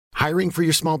Hiring for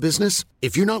your small business?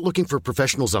 If you're not looking for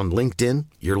professionals on LinkedIn,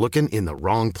 you're looking in the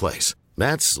wrong place.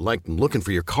 That's like looking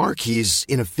for your car keys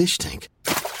in a fish tank.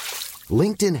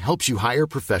 LinkedIn helps you hire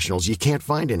professionals you can't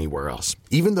find anywhere else,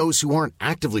 even those who aren't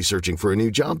actively searching for a new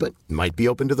job but might be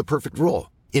open to the perfect role.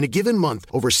 In a given month,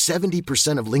 over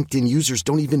 70% of LinkedIn users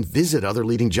don't even visit other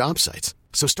leading job sites.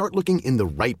 So start looking in the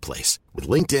right place. With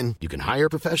LinkedIn, you can hire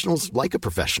professionals like a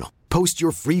professional. Post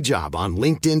your free job on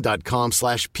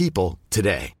linkedin.com/people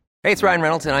today. Hey, it's Ryan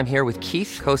Reynolds, and I'm here with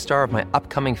Keith, co-star of my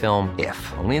upcoming film, If,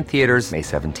 only in theaters May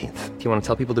 17th. Do you want to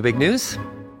tell people the big news?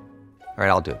 All right,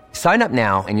 I'll do it. Sign up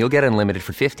now and you'll get unlimited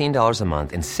for $15 a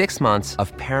month and 6 months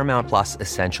of Paramount Plus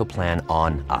Essential Plan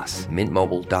on us.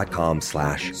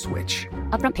 MintMobile.com/switch.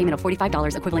 Upfront payment of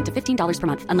 $45 equivalent to $15 per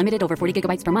month. Unlimited over 40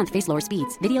 gigabytes per month. Face lower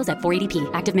speeds. Videos at 480p.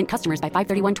 Active Mint customers by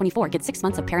 531.24 get 6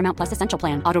 months of Paramount Plus Essential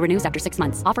Plan. Auto renews after 6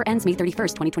 months. Offer ends May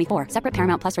 31st, 2024. Separate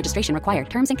Paramount Plus registration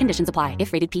required. Terms and conditions apply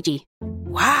if rated PG.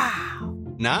 Wow.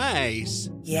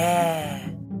 Nice. Yeah.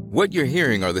 What you're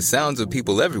hearing are the sounds of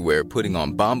people everywhere putting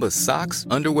on Bombas socks,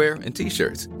 underwear, and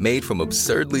T-shirts made from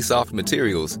absurdly soft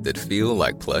materials that feel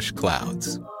like plush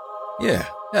clouds. Yeah,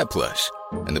 that plush.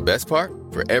 And the best part?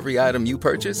 For every item you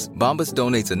purchase, Bombas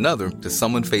donates another to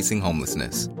someone facing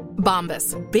homelessness.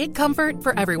 Bombas. Big comfort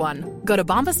for everyone. Go to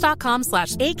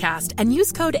bombas.com/ACAST and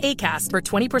use code ACAST for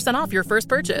 20% off your first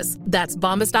purchase. That's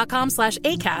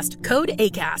bombas.com/ACAST. Code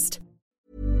ACAST.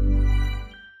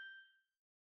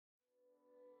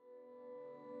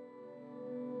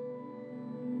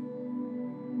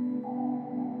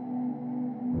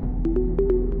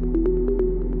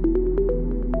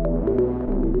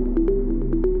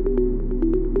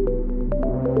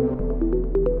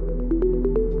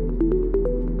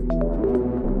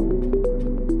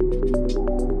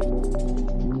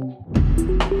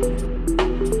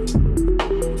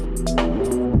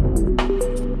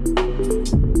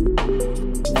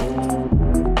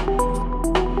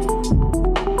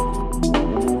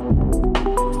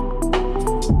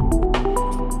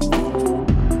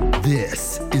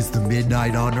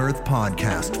 Midnight on Earth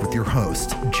podcast with your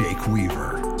host, Jake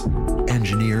Weaver.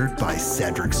 Engineered by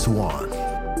Cedric Swan.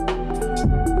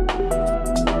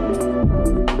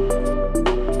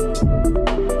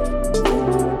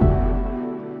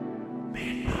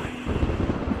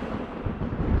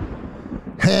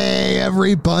 Hey,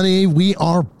 everybody. We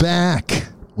are back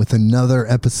with another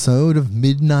episode of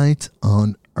Midnight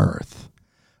on Earth.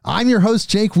 I'm your host,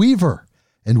 Jake Weaver,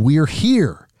 and we're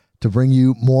here to bring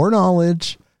you more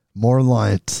knowledge, more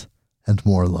light, and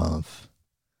more love.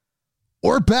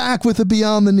 We're back with a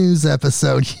Beyond the News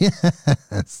episode.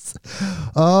 Yes.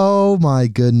 Oh my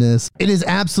goodness. It is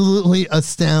absolutely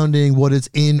astounding what is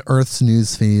in Earth's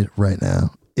newsfeed right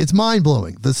now. It's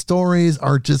mind-blowing. The stories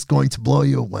are just going to blow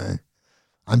you away.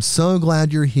 I'm so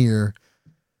glad you're here.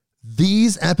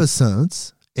 These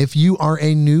episodes, if you are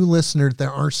a new listener,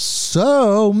 there are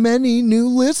so many new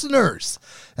listeners.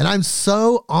 And I'm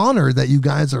so honored that you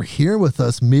guys are here with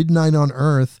us, Midnight on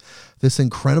Earth, this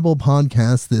incredible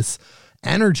podcast, this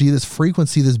energy, this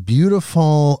frequency, this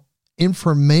beautiful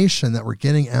information that we're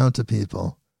getting out to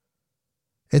people.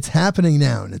 It's happening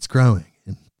now and it's growing.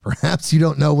 And perhaps you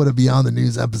don't know what a Beyond the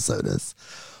News episode is.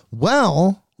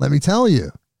 Well, let me tell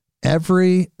you,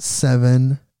 every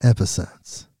 7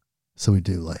 episodes. So we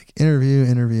do like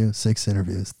interview, 6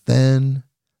 interviews, then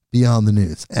Beyond the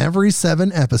News. Every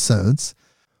 7 episodes,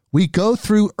 we go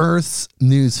through Earth's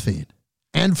newsfeed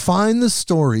and find the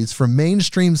stories from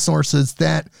mainstream sources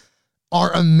that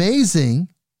are amazing,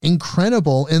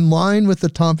 incredible, in line with the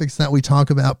topics that we talk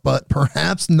about, but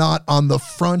perhaps not on the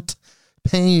front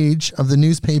page of the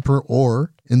newspaper,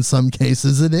 or in some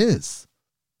cases it is.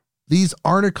 These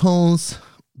articles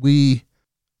we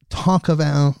talk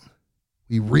about,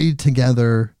 we read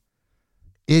together.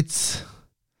 It's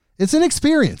an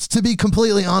experience, to be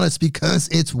completely honest, because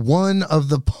it's one of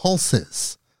the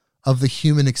pulses of the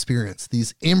human experience,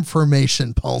 these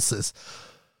information pulses.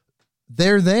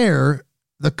 They're there,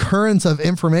 the currents of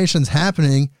information's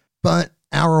happening, but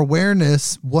our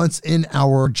awareness, what's in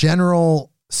our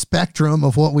general spectrum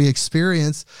of what we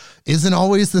experience, isn't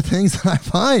always the things that I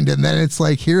find. And then it's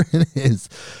like, here it is.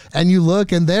 And you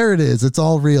look and there it is. It's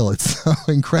all real. It's so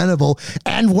incredible.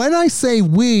 And when I say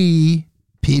we,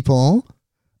 people,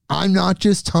 I'm not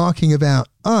just talking about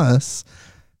us.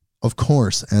 Of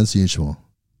course, as usual,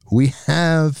 we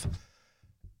have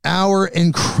our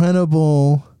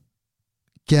incredible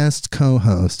guest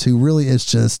co-host who really is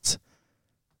just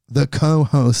the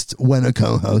co-host when a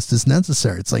co-host is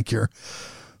necessary. It's like you're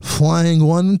flying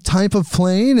one type of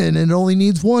plane and it only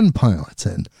needs one pilot.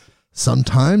 And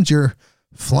sometimes you're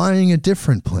flying a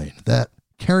different plane that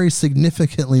carries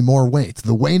significantly more weight,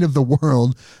 the weight of the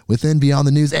world within Beyond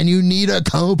the News, and you need a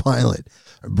co-pilot.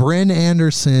 Bryn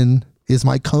Anderson is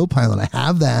my co-pilot. I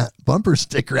have that bumper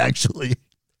sticker actually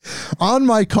on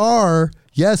my car.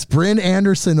 Yes, Bryn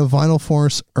Anderson of Vital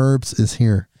Force Herbs is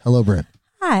here. Hello, Bryn.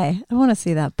 Hi, I want to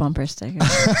see that bumper sticker.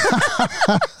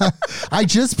 I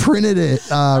just printed it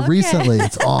recently.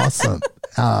 It's awesome.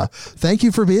 Thank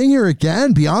you for being here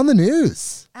again, Beyond the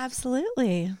News.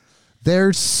 Absolutely.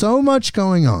 There's so much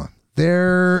going on.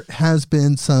 There has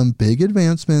been some big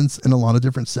advancements in a lot of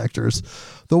different sectors.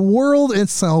 The world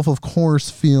itself, of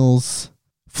course, feels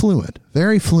fluid,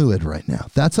 very fluid right now.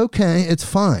 That's okay. It's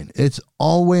fine. It's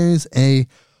always a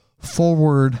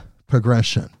forward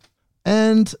progression.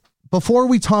 And before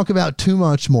we talk about too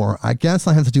much more, I guess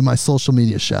I have to do my social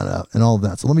media shout out and all of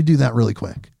that. So let me do that really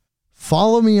quick.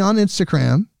 Follow me on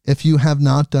Instagram if you have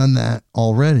not done that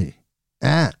already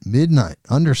at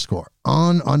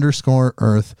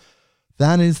midnight_on_earth.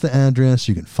 That is the address.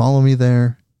 You can follow me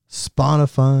there.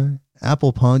 Spotify,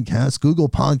 Apple Podcasts, Google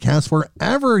Podcasts,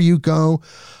 wherever you go,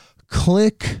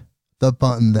 click the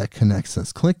button that connects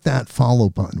us. Click that follow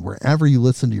button wherever you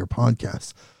listen to your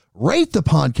podcasts. Rate the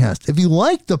podcast. If you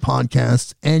like the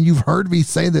podcast, and you've heard me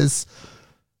say this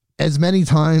as many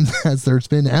times as there's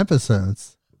been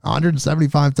episodes,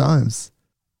 175 times,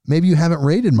 maybe you haven't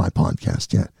rated my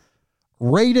podcast yet.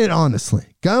 Rate it honestly.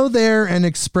 Go there and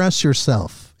express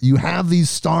yourself. You have these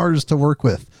stars to work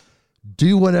with.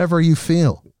 Do whatever you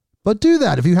feel. But do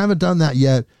that if you haven't done that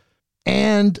yet.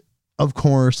 And of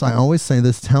course, I always say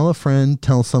this, tell a friend,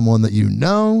 tell someone that you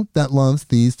know that loves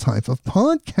these type of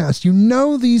podcasts. You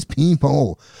know these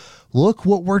people. Look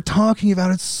what we're talking about.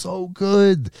 It's so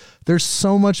good. There's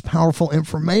so much powerful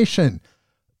information.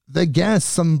 The guests,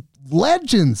 some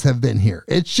legends have been here.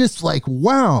 It's just like,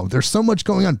 wow, there's so much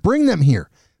going on. Bring them here.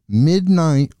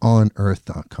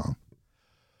 midnightonearth.com.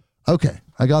 Okay,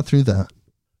 I got through that.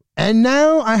 And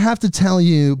now I have to tell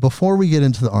you, before we get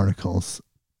into the articles,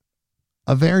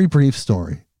 a very brief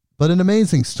story, but an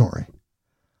amazing story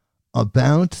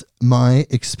about my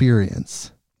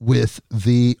experience with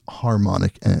the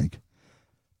harmonic egg.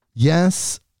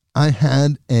 Yes, I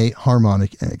had a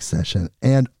harmonic egg session,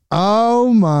 and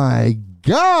oh my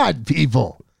God,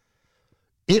 people,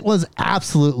 it was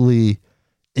absolutely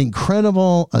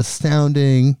incredible,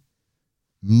 astounding,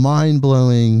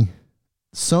 mind-blowing.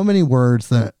 So many words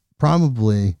that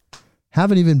probably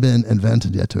haven't even been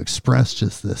invented yet to express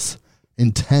just this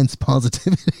intense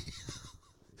positivity.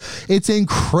 It's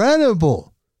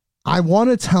incredible. I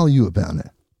want to tell you about it,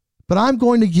 but I'm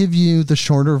going to give you the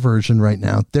shorter version right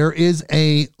now. There is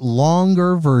a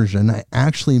longer version. I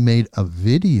actually made a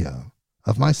video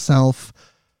of myself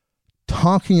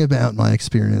talking about my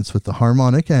experience with the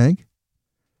harmonic egg,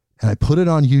 and I put it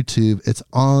on YouTube. It's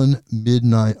on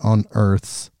Midnight on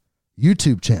Earth's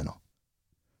YouTube channel,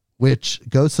 which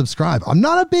go subscribe. I'm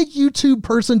not a big YouTube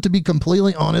person, to be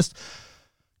completely honest.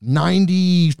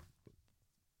 99%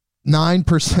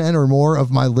 or more of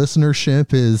my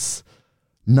listenership is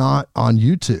not on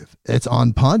YouTube. It's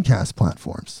on podcast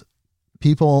platforms.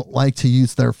 People like to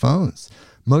use their phones.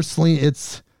 Mostly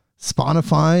it's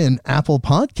Spotify and Apple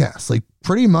Podcasts. Like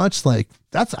pretty much like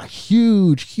that's a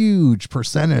huge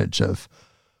percentage of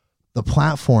the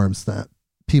platforms that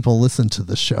people listen to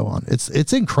the show on.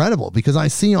 It's incredible because I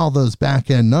see all those back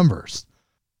end numbers.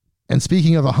 And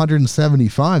speaking of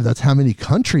 175, that's how many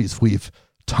countries we've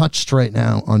touched right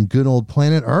now on good old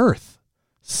planet Earth.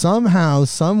 Somehow,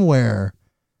 somewhere,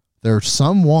 there's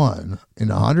someone in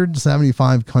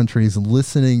 175 countries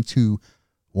listening to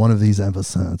one of these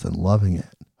episodes and loving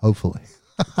it, hopefully.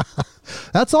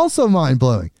 That's also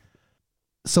mind-blowing.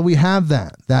 So we have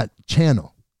that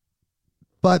channel.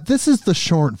 But this is the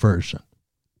short version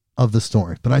of the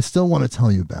story, but I still want to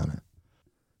tell you about it.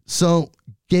 So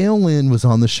Gail Lynn was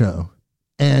on the show,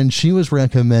 and she was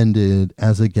recommended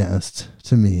as a guest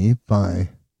to me by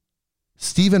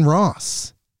Stephen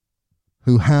Ross,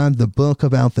 who had the book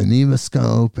about the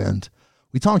Nemoscope, and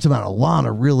we talked about a lot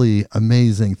of really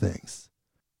amazing things.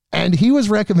 And he was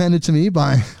recommended to me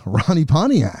by Ronnie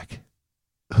Pontiac,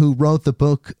 who wrote the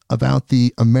book about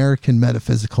the American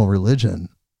metaphysical religion.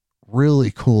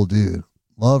 Really cool dude.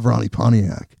 Love Ronnie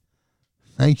Pontiac.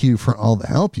 Thank you for all the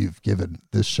help you've given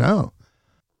this show.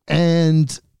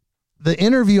 And the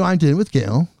interview I did with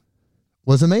Gail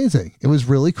was amazing. It was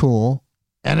really cool.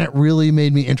 And it really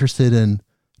made me interested in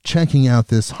checking out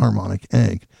this harmonic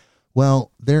egg.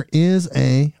 Well, there is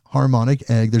a harmonic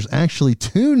egg. There's actually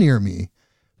two near me,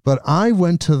 but I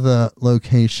went to the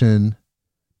location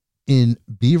in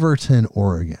Beaverton,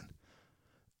 Oregon.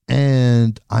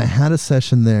 And I had a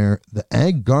session there. The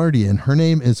egg guardian, her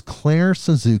name is Claire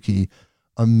Suzuki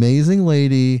amazing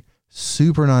lady,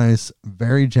 super nice,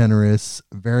 very generous,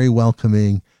 very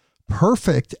welcoming,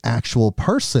 perfect actual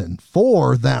person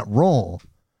for that role.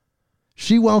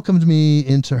 She welcomed me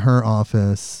into her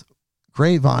office.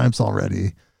 Great vibes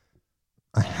already.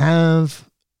 I have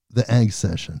the egg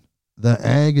session. The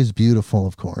egg is beautiful,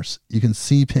 of course. You can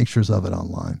see pictures of it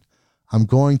online. I'm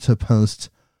going to post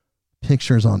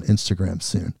pictures on Instagram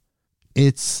soon.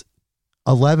 It's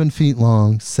 11 feet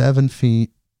long, 7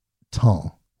 feet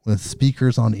tall, with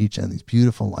speakers on each end, these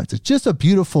beautiful lights. It's just a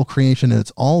beautiful creation, and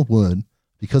it's all wood,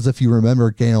 because if you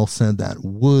remember, Gail said that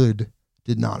wood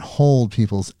did not hold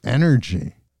people's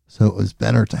energy. So it was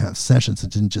better to have sessions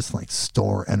that didn't just like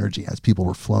store energy as people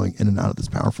were flowing in and out of this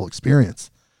powerful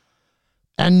experience.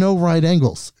 And no right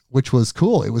angles, which was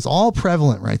cool. It was all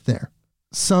prevalent right there.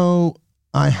 So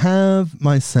I have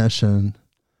my session,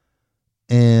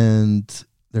 and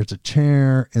there's a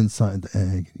chair inside the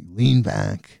egg. You lean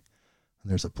back, and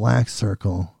there's a black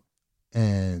circle,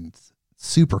 and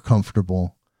super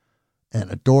comfortable,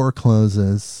 and a door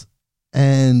closes.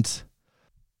 And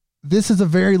this is a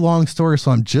very long story,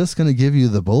 so I'm just going to give you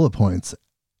the bullet points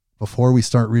before we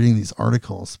start reading these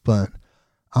articles. But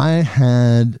I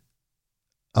had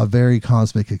a very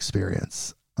cosmic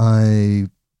experience. I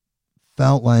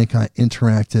felt like I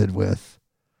interacted with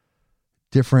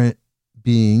different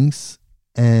beings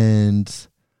and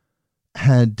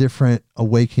had different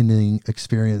awakening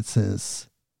experiences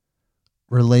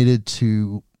related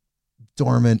to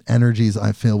dormant energies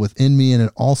I feel within me, and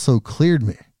it also cleared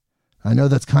me. I know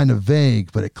that's kind of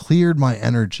vague, but it cleared my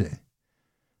energy.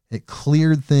 It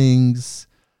cleared things.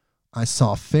 I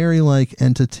saw fairy-like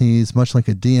entities, much like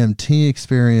a DMT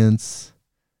experience.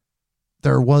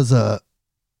 There was a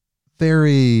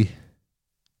very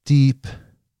deep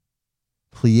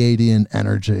Pleiadian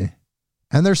energy.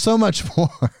 And there's so much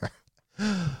more.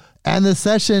 And the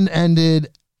session ended,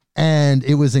 and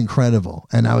it was incredible.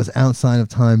 And I was outside of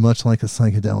time, much like a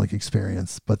psychedelic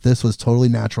experience. But this was totally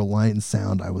natural light and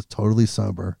sound. I was totally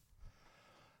sober.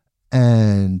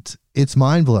 And it's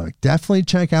mind-blowing. Definitely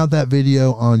check out that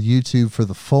video on YouTube for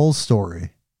the full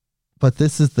story. But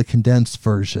this is the condensed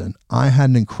version. I had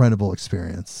an incredible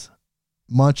experience.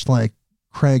 Much like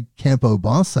Craig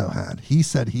Campobasso had. He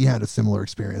said he had a similar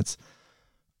experience.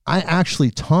 I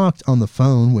actually talked on the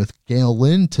phone with Gail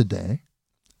Lynn today,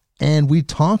 and we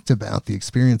talked about the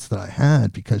experience that I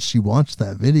had because she watched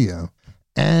that video.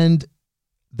 And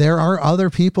there are other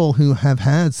people who have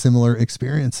had similar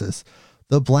experiences.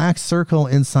 The black circle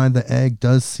inside the egg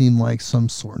does seem like some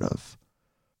sort of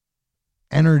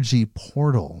energy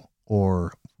portal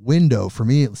or window. For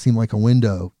me, it seemed like a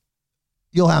window.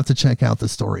 You'll have to check out the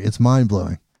story. It's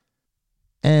mind-blowing.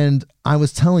 And I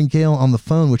was telling Gail on the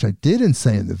phone, which I didn't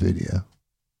say in the video,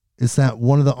 is that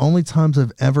one of the only times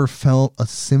I've ever felt a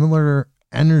similar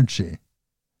energy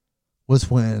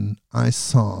was when I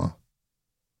saw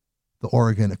the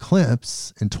Oregon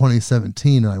eclipse in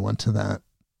 2017. And I went to that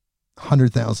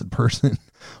 100,000 person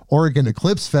Oregon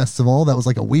Eclipse Festival. That was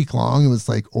like a week long. It was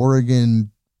like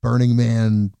Oregon Burning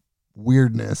Man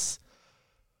weirdness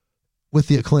with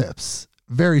the eclipse.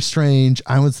 Very strange.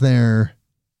 I was there.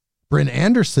 Bryn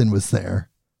Anderson was there.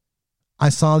 I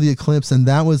saw the eclipse, and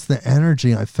that was the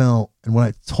energy I felt. And when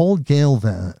I told Gail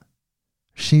that,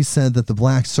 she said that the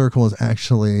black circle was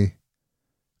actually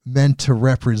meant to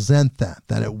represent that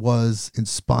it was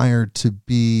inspired to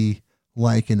be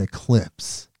like an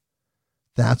eclipse.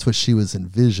 That's what she was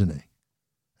envisioning.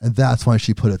 And that's why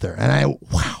she put it there. And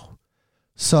wow.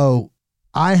 So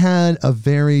I had a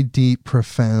very deep,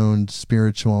 profound,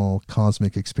 spiritual,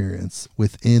 cosmic experience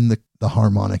within the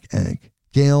harmonic egg.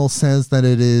 Gail says that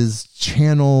it is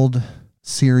channeled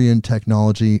Syrian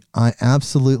technology. I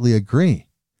absolutely agree.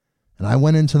 And I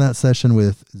went into that session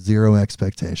with zero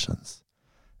expectations.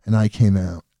 And I came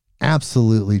out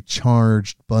absolutely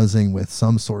charged, buzzing with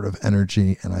some sort of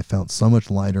energy. And I felt so much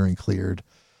lighter and cleared.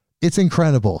 It's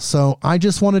incredible. So I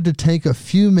just wanted to take a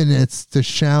few minutes to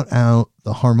shout out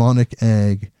the Harmonic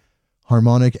Egg,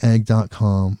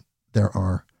 harmonicegg.com. There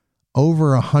are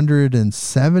over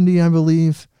 170, I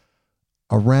believe,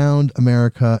 around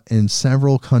America in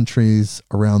several countries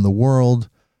around the world.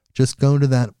 Just go to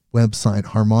that website,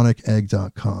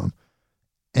 harmonicegg.com,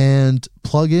 and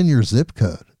plug in your zip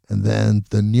code. And then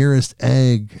the nearest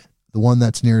egg, the one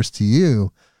that's nearest to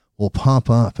you, will pop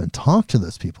up and talk to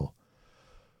those people.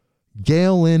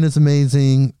 Gail Lynn is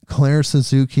amazing. Claire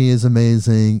Suzuki is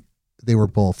amazing. They were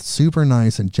both super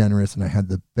nice and generous, and I had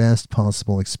the best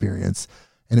possible experience.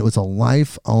 And it was a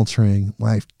life-altering,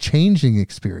 life-changing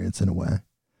experience in a way.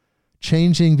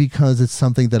 Changing because it's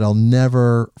something that I'll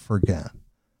never forget.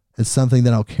 It's something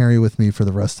that I'll carry with me for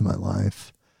the rest of my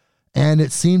life. And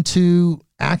it seemed to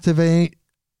activate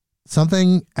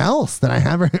something else that I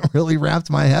haven't really wrapped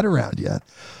my head around yet.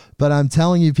 But I'm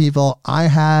telling you, people, I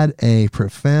had a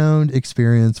profound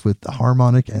experience with the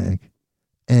harmonic egg,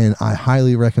 and I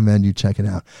highly recommend you check it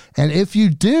out. And if you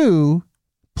do,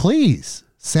 please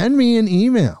send me an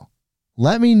email.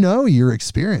 Let me know your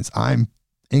experience. I'm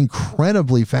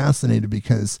incredibly fascinated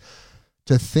because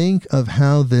to think of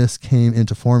how this came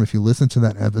into form, if you listen to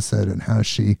that episode and how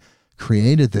she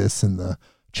created this and the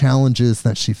challenges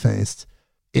that she faced,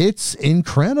 it's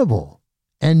incredible.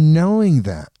 And knowing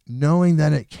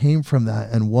that it came from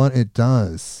that and what it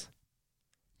does,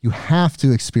 you have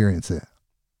to experience it.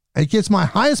 It gets my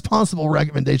highest possible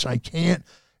recommendation. I can't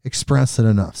express it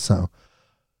enough. So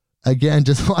again,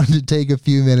 just wanted to take a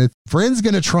few minutes. Bryn's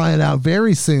going to try it out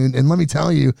very soon. And let me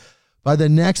tell you, by the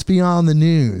next Beyond the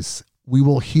News, we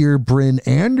will hear Bryn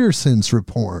Anderson's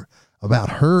report about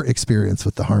her experience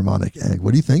with the harmonic egg.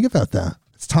 What do you think about that?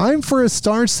 It's time for a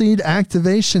starseed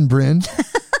activation, Bryn.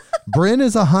 Bryn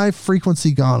is a high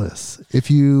frequency goddess.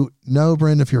 If you know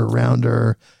Bryn, if you're around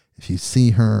her, if you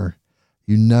see her,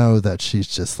 you know that she's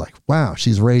just like, wow,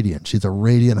 she's radiant. She's a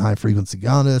radiant high frequency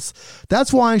goddess.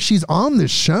 That's why she's on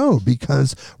this show,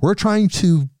 because we're trying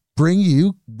to bring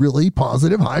you really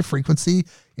positive high frequency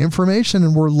information,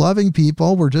 and we're loving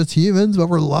people. We're just humans, but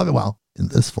we're loving, well, in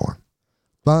this form.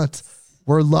 But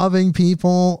we're loving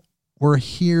people. We're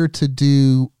here to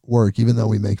do work, even though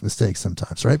we make mistakes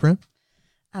sometimes. Right, Bryn?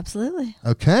 Absolutely.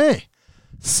 Okay.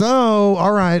 So,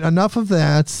 all right, enough of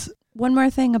that. One more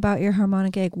thing about your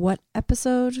harmonic egg. What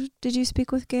episode did you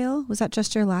speak with Gail? Was that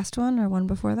just your last one or one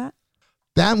before that?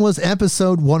 That was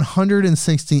episode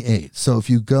 168. So if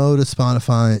you go to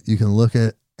Spotify, you can look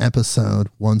at episode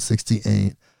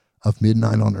 168 of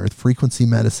Midnight on Earth, Frequency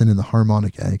Medicine and the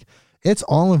Harmonic Egg. It's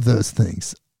all of those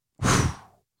things.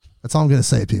 That's all I'm going to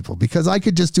say, people, because I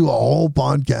could just do a whole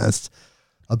podcast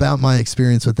about my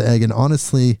experience with the egg. And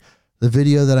honestly, the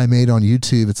video that I made on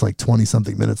YouTube, it's like 20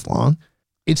 something minutes long.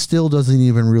 It still doesn't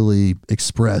even really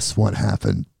express what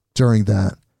happened during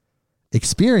that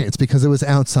experience because it was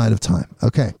outside of time.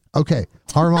 Okay.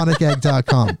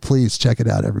 Harmonicegg.com. Please check it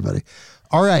out, everybody.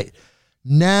 All right.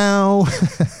 Now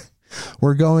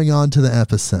we're going on to the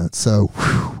episode. So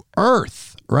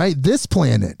Earth, right? This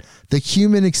planet, the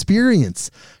human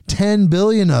experience, 10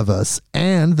 billion of us,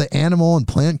 and the animal and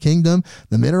plant kingdom,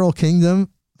 the mineral kingdom,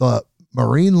 the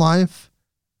marine life.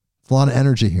 It's a lot of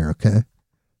energy here. Okay.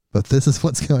 But this is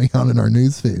what's going on in our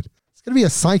newsfeed. It's going to be a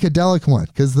psychedelic one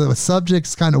because the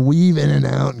subjects kind of weave in and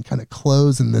out and kind of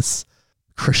close in this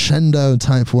crescendo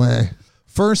type way.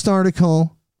 First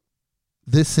article.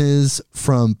 This is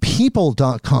from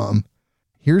people.com.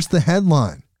 Here's the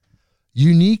headline.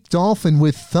 Unique dolphin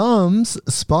with thumbs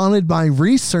spotted by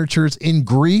researchers in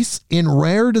Greece in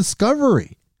rare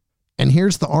discovery. And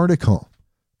here's the article.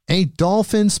 A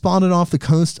dolphin spotted off the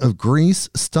coast of Greece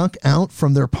stuck out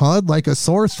from their pod like a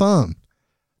sore thumb.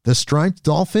 The striped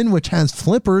dolphin, which has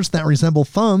flippers that resemble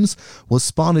thumbs, was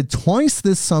spotted twice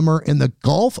this summer in the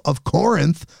Gulf of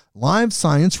Corinth, Live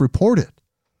Science reported.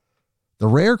 The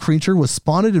rare creature was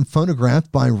spotted and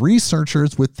photographed by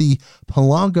researchers with the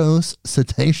Pelagos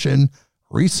Cetacean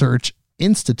Research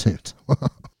Institute,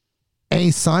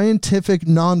 a scientific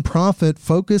nonprofit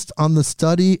focused on the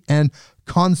study and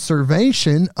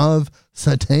conservation of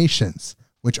cetaceans,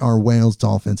 which are whales,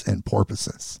 dolphins, and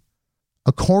porpoises.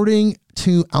 According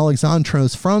to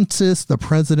Alexandros Francis, the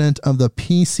president of the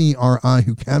PCRI,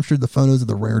 who captured the photos of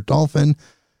the rare dolphin,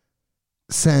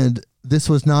 said this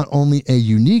was not only a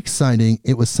unique sighting,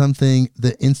 it was something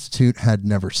the Institute had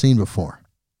never seen before.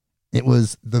 It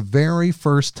was the very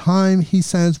first time, he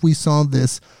says, we saw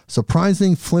this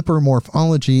surprising flipper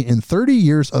morphology in 30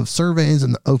 years of surveys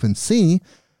in the open sea,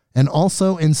 and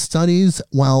also in studies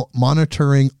while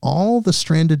monitoring all the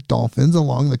stranded dolphins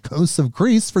along the coasts of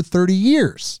Greece for 30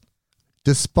 years.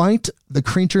 Despite the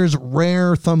creature's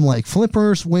rare thumb-like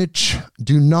flippers, which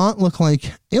do not look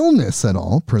like illness at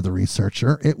all, per the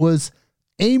researcher, it was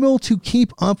able to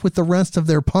keep up with the rest of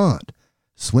their pod,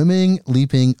 swimming,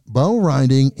 leaping, bow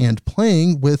riding, and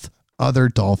playing with other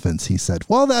dolphins, he said.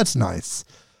 Well, that's nice.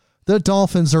 The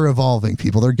dolphins are evolving,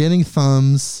 people. They're getting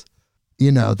thumbs.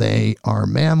 You know, they are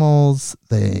mammals.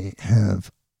 They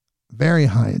have very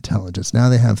high intelligence. Now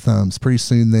they have thumbs. Pretty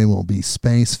soon they will be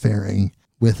spacefaring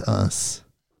with us.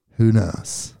 Who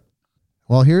knows?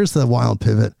 Well, here's the wild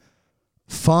pivot.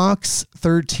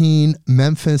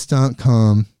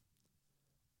 Fox13Memphis.com.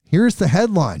 Here's the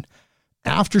headline.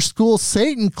 After School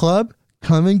Satan Club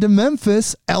coming to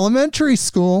Memphis Elementary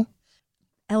School.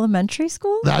 elementary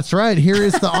school? That's right. Here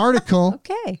is the article.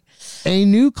 Okay. A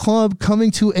new club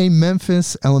coming to a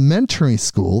Memphis elementary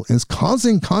school is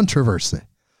causing controversy.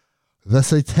 The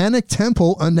Satanic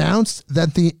Temple announced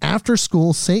that the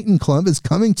after-school Satan Club is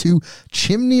coming to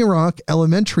Chimney Rock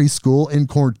Elementary School in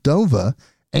Cordova,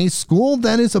 a school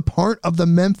that is a part of the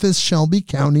Memphis Shelby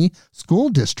County School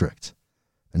District.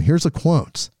 And here's a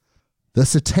quote. The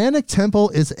Satanic Temple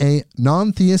is a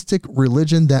non-theistic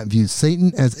religion that views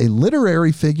Satan as a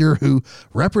literary figure who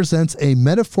represents a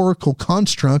metaphorical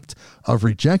construct of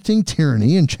rejecting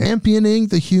tyranny and championing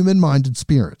the human-minded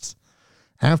spirits.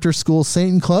 After School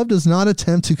Satan Club does not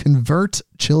attempt to convert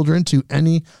children to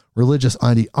any religious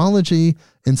ideology.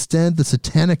 Instead, the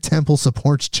Satanic Temple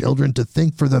supports children to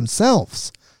think for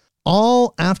themselves.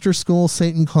 All after-school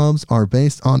Satan clubs are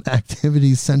based on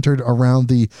activities centered around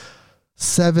the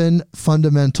 7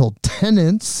 fundamental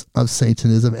tenets of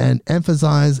Satanism and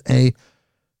emphasize a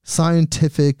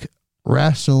scientific,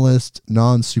 rationalist,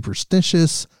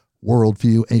 non-superstitious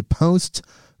worldview. A post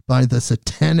by the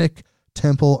Satanic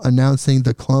Temple announcing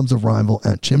the club's arrival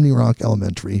at Chimney Rock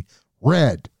Elementary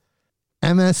read,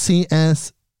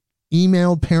 MSCS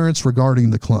emailed parents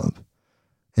regarding the club.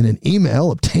 In an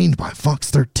email obtained by Fox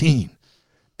 13,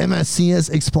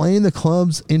 MSCS explained the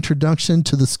club's introduction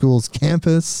to the school's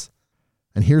campus.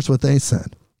 And here's what they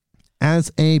said.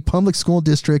 As a public school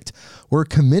district, we're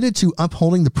committed to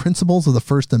upholding the principles of the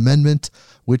First Amendment,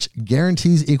 which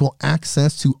guarantees equal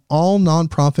access to all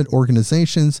nonprofit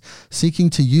organizations seeking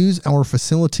to use our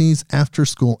facilities after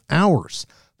school hours,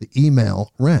 the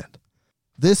email read.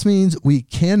 This means we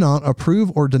cannot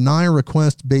approve or deny a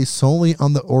request based solely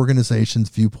on the organization's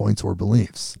viewpoints or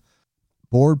beliefs.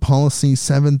 Board Policy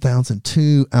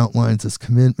 7002 outlines this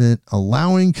commitment,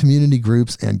 allowing community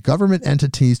groups and government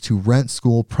entities to rent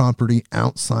school property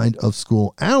outside of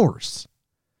school hours.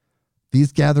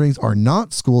 These gatherings are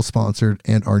not school-sponsored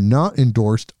and are not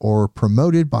endorsed or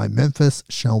promoted by Memphis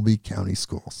Shelby County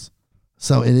Schools.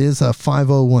 So it is a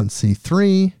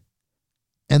 501c3,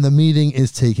 and the meeting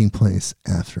is taking place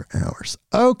after hours.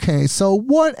 Okay, so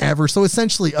whatever. So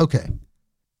essentially, okay,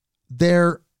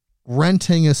 they're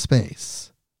renting a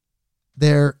space.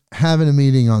 They're having a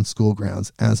meeting on school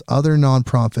grounds as other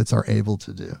nonprofits are able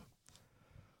to do.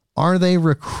 Are they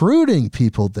recruiting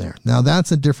people there? Now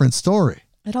that's a different story.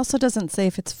 It also doesn't say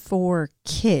if it's for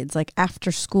kids, like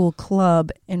after school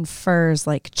club infers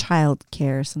like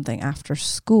childcare or something after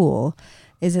school.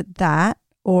 Is it that,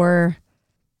 or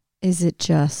is it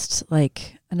just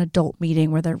like an adult meeting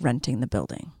where they're renting the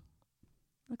building?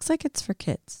 Looks like it's for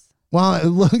kids. Well, it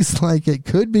looks like it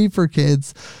could be for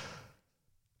kids.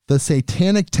 The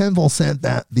Satanic Temple said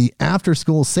that the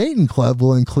after-school Satan Club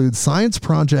will include science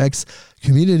projects,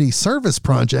 community service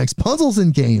projects, puzzles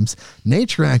and games,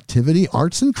 nature activity,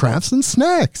 arts and crafts, and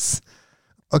snacks.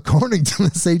 According to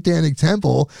the Satanic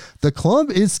Temple, the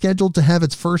club is scheduled to have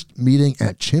its first meeting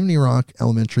at Chimney Rock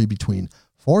Elementary between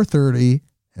 4:30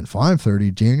 and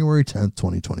 5:30, January 10th,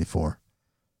 2024.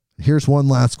 Here's one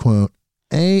last quote.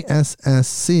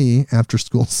 ASSC, After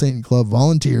School Satan Club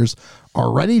volunteers,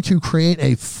 are ready to create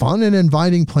a fun and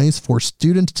inviting place for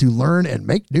students to learn and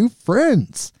make new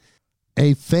friends.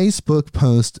 A Facebook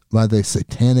post by the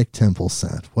Satanic Temple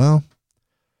said, well,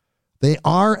 they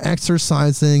are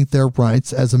exercising their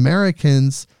rights as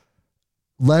Americans.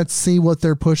 Let's see what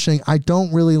they're pushing. I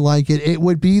don't really like it. It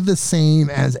would be the same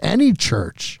as any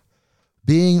church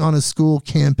being on a school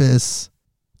campus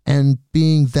and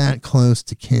being that close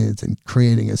to kids and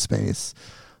creating a space.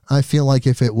 I feel like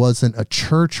if it wasn't a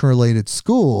church-related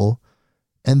school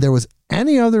and there was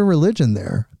any other religion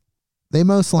there, they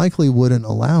most likely wouldn't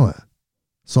allow it.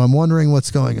 So I'm wondering what's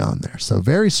going on there. So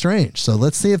very strange. So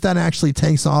let's see if that actually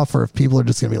takes off or if people are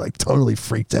just going to be like totally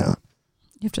freaked out.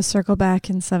 You have to circle back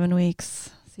in 7 weeks,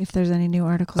 see if there's any new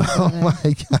articles. Oh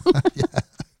my God. Yeah.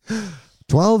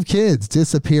 12 kids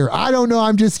disappear. I don't know.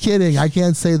 I'm just kidding. I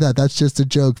can't say that. That's just a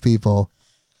joke, people.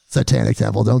 Satanic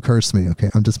Temple. Don't curse me. Okay.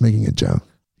 I'm just making a joke.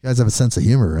 You guys have a sense of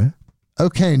humor, right?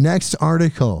 Okay. Next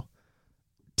article.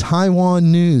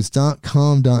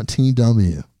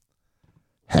 TaiwanNews.com.tw.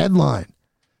 Headline.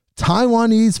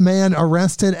 Taiwanese man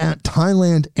arrested at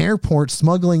Thailand airport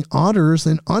smuggling otters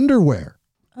in underwear.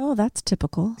 Oh, that's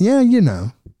typical. Yeah, you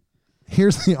know.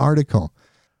 Here's the article.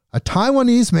 A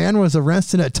Taiwanese man was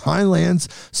arrested at Thailand's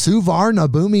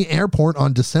Suvarnabhumi airport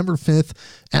on December 5th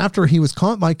after he was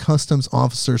caught by customs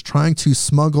officers trying to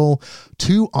smuggle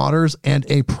 2 otters and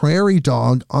a prairie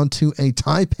dog onto a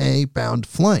Taipei-bound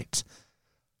flight.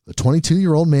 The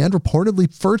 22-year-old man reportedly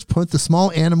first put the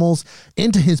small animals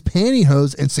into his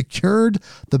pantyhose and secured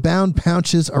the bound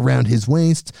pouches around his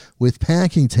waist with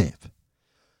packing tape.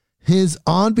 His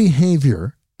odd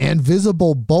behavior and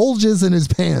visible bulges in his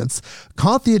pants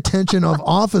caught the attention of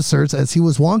officers as he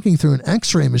was walking through an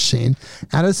x-ray machine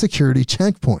at a security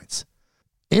checkpoint.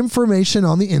 Information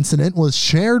on the incident was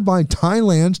shared by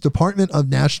Thailand's Department of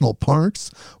National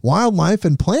Parks, Wildlife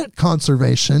and Plant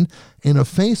Conservation in a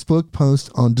Facebook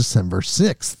post on December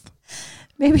 6th.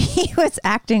 Maybe he was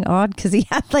acting odd because he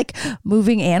had like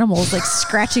moving animals like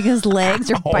scratching his legs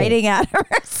or biting at him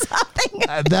or something.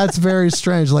 That's very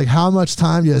strange. Like, how much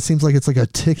time? Yeah, it seems like it's like a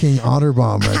ticking otter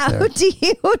bomb right there. How do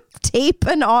you tape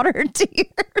an otter to your...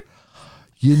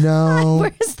 You know,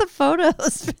 where's the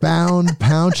photos? Bound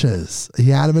pouches.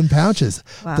 He had them in pouches.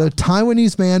 Wow. The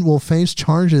Taiwanese man will face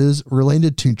charges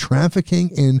related to trafficking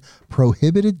in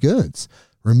prohibited goods,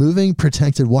 removing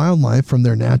protected wildlife from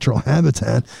their natural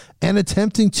habitat, and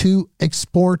attempting to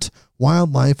export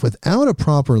wildlife without a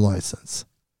proper license.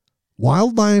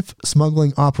 Wildlife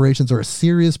smuggling operations are a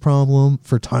serious problem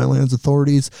for Thailand's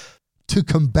authorities. To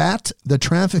combat the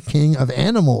trafficking of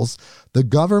animals, the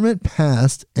government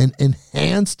passed an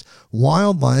Enhanced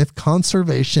Wildlife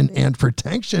Conservation and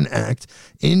Protection Act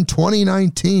in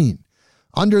 2019.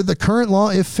 Under the current law,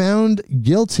 if found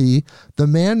guilty, the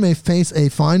man may face a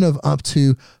fine of up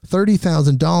to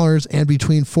 $30,000 and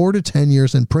between 4 to 10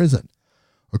 years in prison.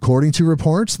 According to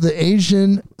reports, the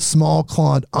Asian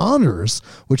small-clawed otters,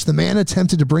 which the man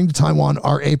attempted to bring to Taiwan,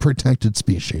 are a protected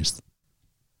species.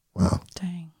 Wow.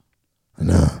 Dang. I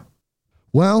know.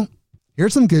 Well,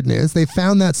 here's some good news. They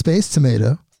found that space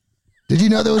tomato. Did you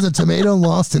know there was a tomato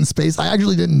lost in space? I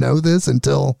actually didn't know this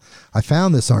until I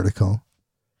found this article.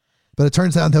 But it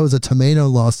turns out there was a tomato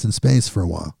lost in space for a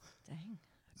while. Dang.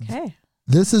 Okay.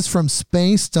 This is from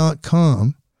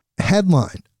space.com.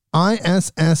 Headline: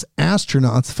 ISS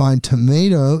astronauts find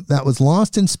tomato that was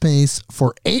lost in space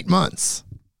for 8 months.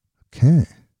 Okay.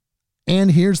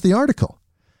 And here's the article.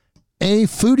 A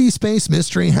foodie space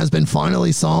mystery has been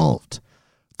finally solved.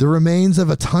 The remains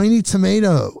of a tiny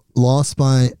tomato lost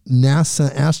by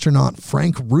NASA astronaut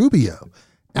Frank Rubio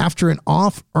after an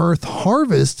off-Earth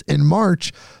harvest in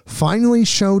March finally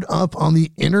showed up on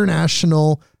the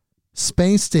International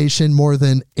Space Station more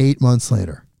than 8 months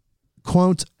later.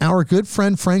 Quote, our good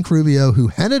friend Frank Rubio, who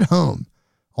headed home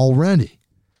already,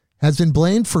 has been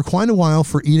blamed for quite a while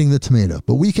for eating the tomato,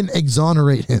 but we can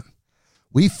exonerate him.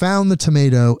 We found the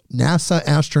tomato, NASA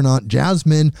astronaut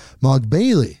Jasmine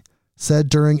Mogbailey said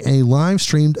during a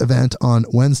live-streamed event on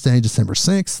Wednesday, December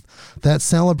 6th, that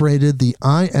celebrated the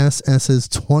ISS's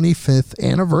 25th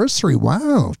anniversary.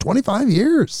 Wow, 25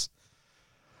 years.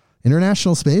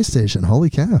 International Space Station, holy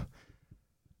cow.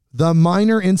 The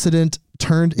minor incident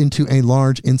turned into a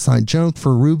large inside joke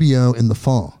for Rubio in the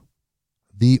fall.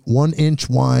 The 1-inch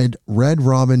wide red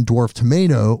robin dwarf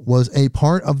tomato was a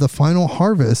part of the final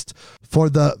harvest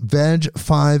for the Veg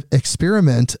 5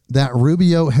 experiment that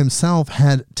Rubio himself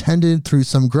had tended through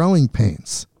some growing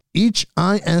pains. Each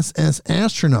ISS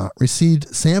astronaut received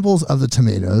samples of the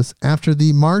tomatoes after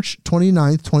the March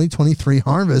 29, 2023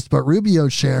 harvest, but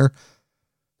Rubio's share,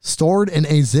 stored in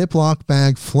a Ziploc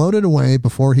bag, floated away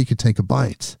before he could take a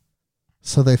bite.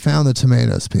 So they found the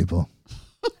tomatoes, people.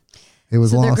 It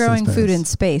was so lost they're growing in space. food in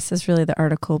space is really the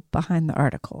article behind the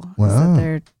article. Wow. Is that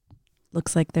they're,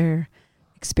 looks like they're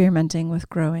experimenting with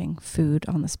growing food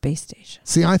on the space station.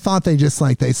 See, I thought they just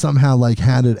they somehow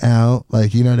had it out.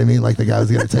 Like, you know what I mean? Like the guy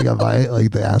was going to take a bite,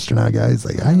 like the astronaut guy. He's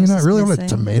like, oh, you know, I really want a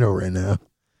tomato right now.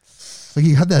 Like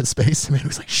he had that space tomato.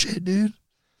 He's like, shit, dude.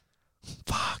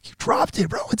 Fuck, you dropped it,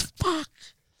 bro. It's fuck.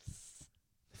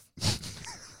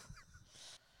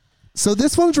 So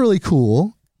this one's really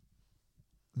cool.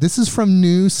 This is from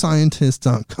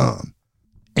newscientist.com.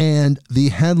 And the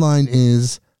headline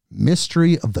is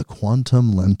Mystery of the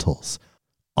Quantum Lentils.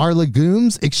 Are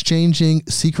legumes exchanging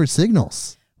secret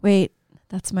signals? Wait,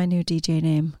 that's my new DJ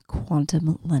name,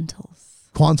 Quantum Lentils.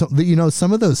 Quantum, you know,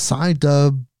 some of those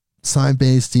side-based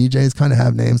DJs kind of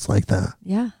have names like that.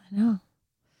 Yeah, I know.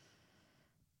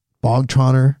 Bog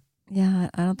Trotter. Yeah,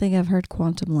 I don't think I've heard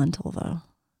Quantum Lentil though.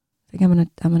 I think I'm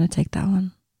gonna take that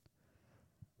one.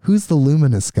 Who's the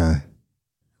Luminous guy?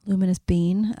 Luminous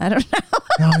Bean? I don't know.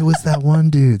 No, it was that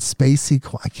one dude. Spacey.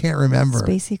 I can't remember.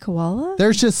 Spacey Koala?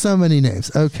 There's just so many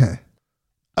names. Okay,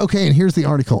 and here's the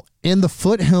article. In the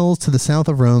foothills to the south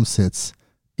of Rome sits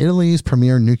Italy's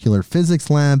premier nuclear physics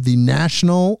lab, the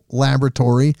National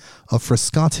Laboratory of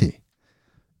Frascati.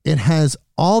 It has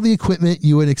all the equipment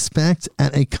you would expect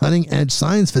at a cutting-edge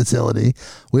science facility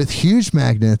with huge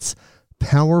magnets,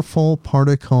 powerful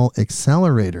particle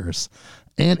accelerators,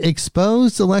 and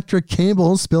exposed electric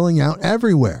cables spilling out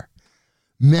everywhere.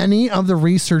 Many of the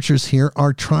researchers here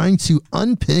are trying to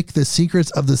unpick the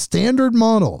secrets of the Standard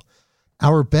Model,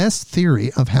 our best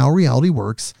theory of how reality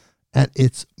works at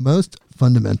its most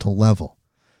fundamental level.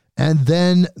 And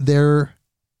then there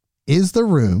is the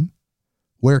room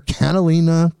where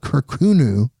Catalina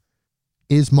Kirkunu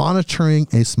is monitoring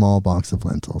a small box of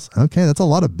lentils. Okay, that's a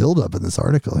lot of buildup in this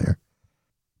article here.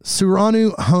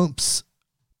 Suranu hopes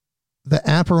the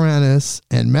apparatus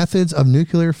and methods of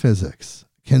nuclear physics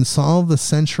can solve the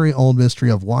century-old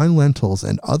mystery of why lentils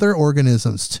and other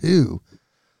organisms too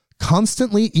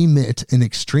constantly emit an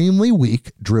extremely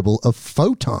weak dribble of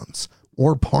photons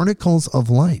or particles of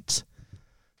light.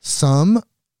 Some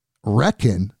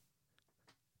reckon...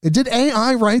 Did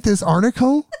AI write this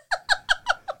article?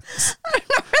 I'm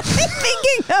not really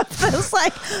thinking of this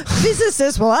like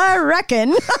physicists. Well, I reckon.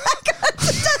 That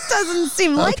just doesn't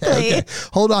seem likely. Okay.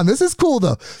 Hold on. This is cool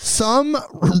though. Some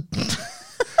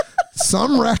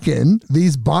reckon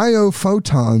these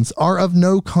biophotons are of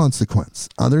no consequence.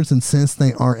 Others insist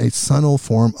they are a subtle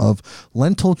form of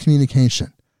lentil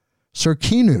communication.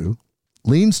 Kirkunu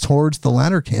leans towards the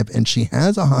latter camp, and she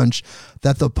has a hunch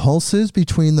that the pulses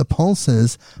between the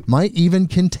pulses might even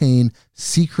contain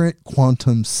secret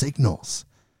quantum signals.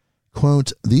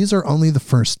 Quote, "These are only the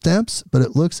first steps, but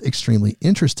it looks extremely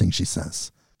interesting," she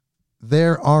says.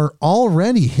 There are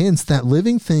already hints that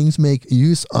living things make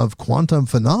use of quantum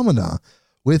phenomena,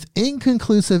 with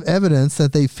inconclusive evidence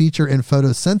that they feature in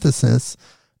photosynthesis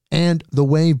and the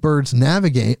way birds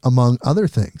navigate, among other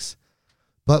things.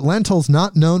 But lentils,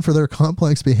 not known for their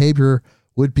complex behavior,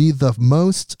 would be the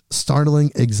most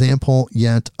startling example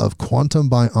yet of quantum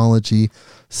biology,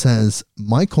 says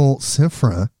Michael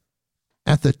Cifra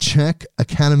at the Czech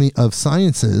Academy of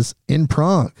Sciences in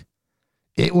Prague.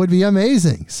 It would be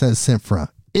amazing, says Cifra,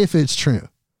 if it's true.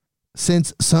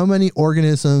 Since so many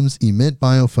organisms emit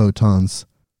biophotons,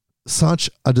 such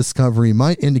a discovery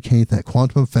might indicate that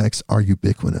quantum effects are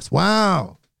ubiquitous.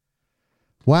 Wow.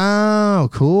 Wow,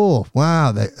 cool.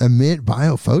 Wow, they emit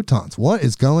biophotons. What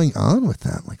is going on with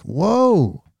that? Like,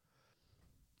 whoa.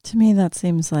 To me, that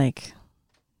seems like,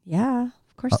 yeah,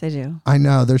 of course they do. I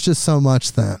know. There's just so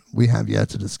much that we have yet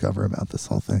to discover about this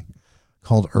whole thing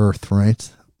called Earth, right?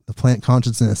 The plant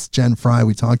consciousness. Jen Fry,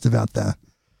 we talked about that.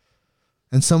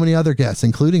 And so many other guests,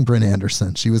 including Bryn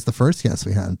Anderson. She was the first guest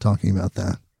we had talking about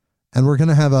that. And we're going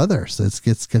to have others.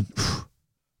 It's good.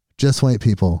 Just wait,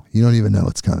 people. You don't even know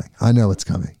what's coming. I know it's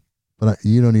coming, but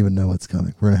you don't even know what's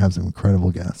coming. We're going to have some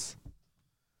incredible guests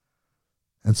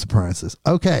and surprises.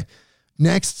 Okay.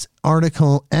 Next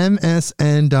article,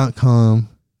 MSN.com,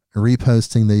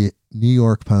 reposting the New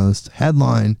York Post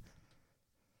headline,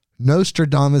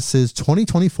 Nostradamus'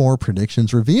 2024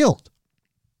 predictions revealed.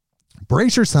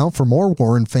 Brace yourself for more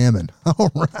war and famine.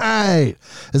 All right.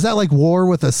 Is that like war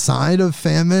with a side of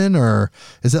famine, or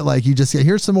is it like you just get,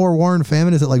 here's some more war and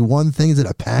famine? Is it like one thing? Is it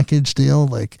a package deal?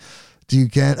 Like, do you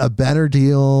get a better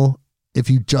deal if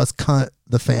you just cut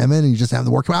the famine and you just have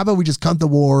the war? How about we just cut the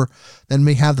war, then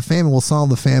we have the famine? We'll solve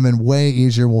the famine way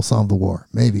easier. We'll solve the war.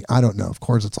 Maybe. I don't know. Of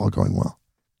course, it's all going well.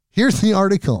 Here's the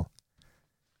article.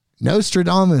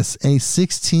 Nostradamus, a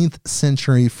 16th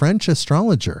century French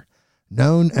astrologer,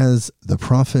 known as the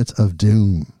Prophet of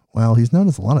Doom. Well, he's known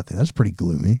as a lot of things. That's pretty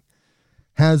gloomy.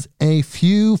 Has a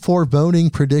few foreboding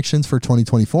predictions for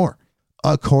 2024.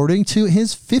 According to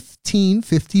his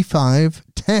 1555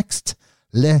 text,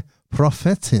 Les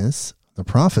Prophéties, the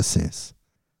prophecies,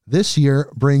 this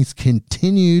year brings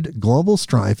continued global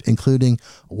strife, including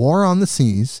war on the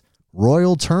seas,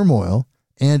 royal turmoil,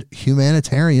 and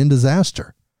humanitarian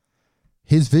disaster.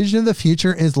 His vision of the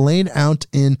future is laid out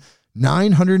in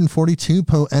 942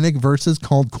 poetic verses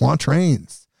called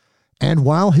quatrains. And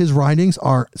while his writings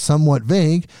are somewhat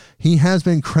vague, he has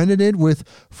been credited with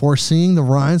foreseeing the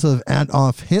rise of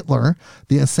Adolf Hitler,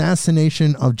 the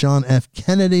assassination of John F.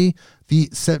 Kennedy, the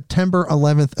September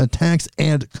 11th attacks,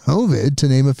 and COVID, to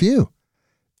name a few.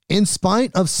 In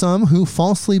spite of some who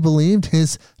falsely believed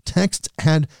his text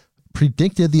had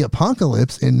predicted the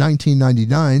apocalypse in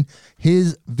 1999,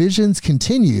 his visions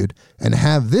continued and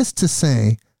have this to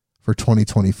say for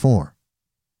 2024.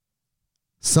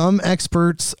 Some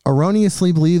experts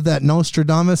erroneously believe that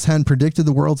Nostradamus had predicted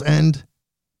the world's end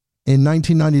in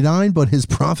 1999, but his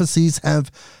prophecies have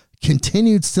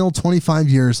continued still 25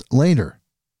 years later.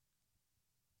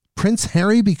 Prince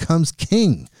Harry becomes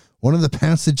king. One of the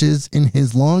passages in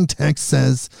his long text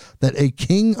says that a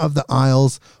king of the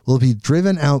Isles will be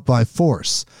driven out by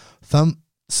force.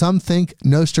 Some think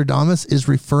Nostradamus is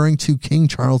referring to King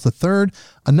Charles III.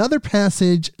 Another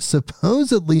passage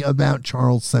supposedly about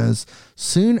Charles says,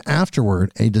 soon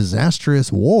afterward, a disastrous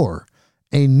war,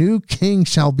 a new king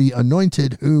shall be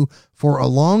anointed who for a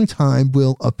long time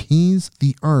will appease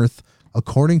the earth,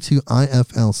 according to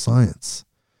IFL Science.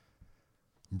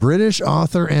 British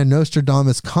author and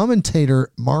Nostradamus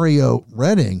commentator Mario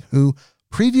Redding, who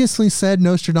previously said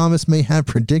Nostradamus may have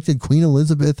predicted Queen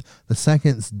Elizabeth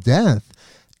II's death,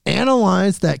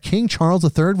 analyzed that King Charles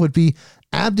III would be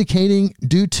abdicating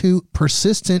due to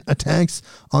persistent attacks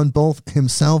on both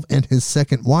himself and his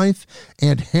second wife,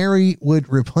 and Harry would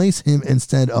replace him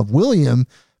instead of William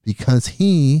because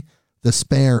he, the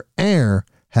spare heir,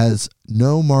 has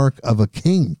no mark of a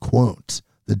king, quote,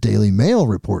 the Daily Mail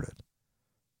reported.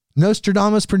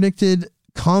 Nostradamus predicted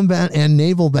combat and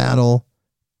naval battle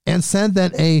and said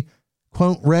that a,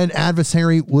 quote, red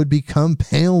adversary would become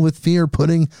pale with fear,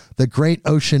 putting the great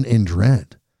ocean in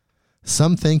dread.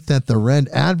 Some think that the red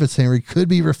adversary could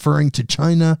be referring to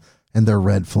China and their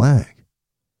red flag.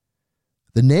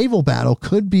 The naval battle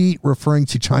could be referring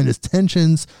to China's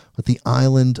tensions with the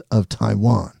island of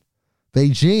Taiwan.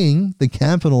 Beijing, the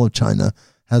capital of China,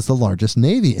 has the largest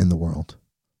navy in the world.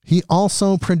 He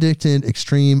also predicted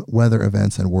extreme weather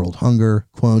events and world hunger,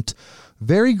 quote,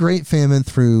 very great famine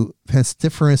through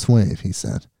pestiferous wave, he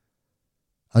said.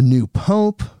 A new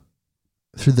pope,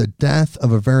 through the death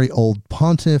of a very old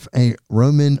pontiff, a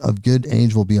Roman of good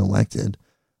age will be elected.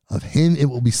 Of him it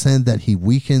will be said that he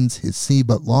weakens his see,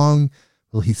 but long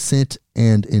will he sit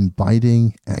and in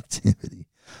biting activity.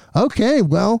 Okay,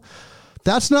 well,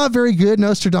 that's not very good,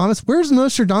 Nostradamus. Where's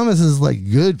Nostradamus's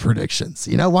like good predictions?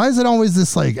 You know, why is it always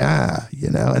this like,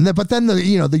 and then, but then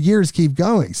the years keep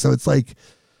going. So it's like,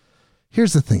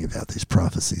 here's the thing about these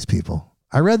prophecies, people.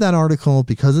 I read that article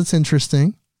because it's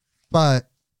interesting, but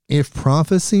if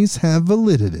prophecies have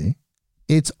validity,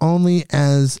 it's only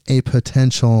as a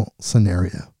potential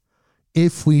scenario.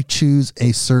 If we choose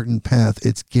a certain path,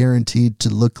 it's guaranteed to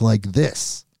look like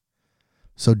this.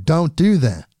 So don't do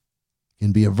that. It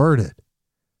can be averted.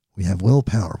 We have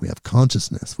willpower. We have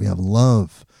consciousness. We have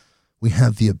love. We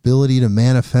have the ability to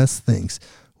manifest things.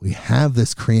 We have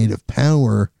this creative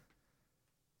power.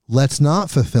 Let's not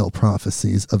fulfill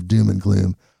prophecies of doom and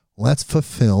gloom. Let's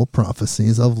fulfill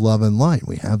prophecies of love and light.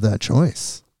 We have that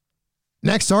choice.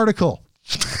 Next article.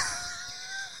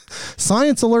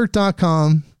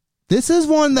 ScienceAlert.com. This is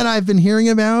one that I've been hearing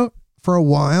about for a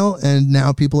while, and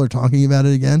now people are talking about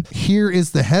it again. Here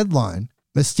is the headline.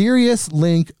 Mysterious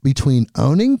link between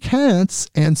owning cats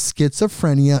and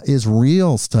schizophrenia is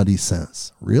real, study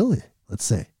says. Really? Let's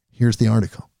see. Here's the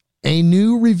article. A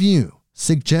new review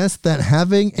suggests that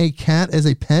having a cat as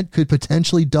a pet could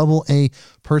potentially double a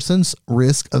person's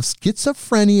risk of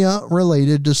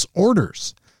schizophrenia-related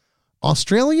disorders.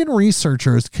 Australian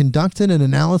researchers conducted an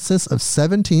analysis of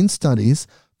 17 studies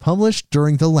published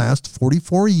during the last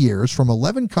 44 years from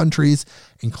 11 countries,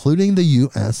 including the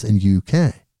US and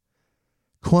UK.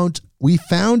 Quote, we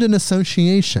found an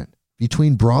association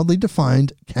between broadly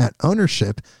defined cat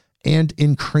ownership and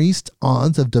increased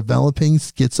odds of developing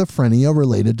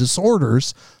schizophrenia-related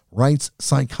disorders, writes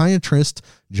psychiatrist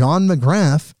John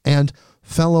McGrath and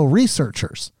fellow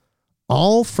researchers,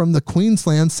 all from the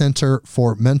Queensland Centre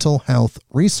for Mental Health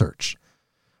Research.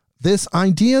 This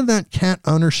idea that cat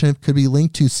ownership could be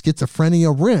linked to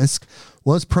schizophrenia risk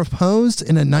was proposed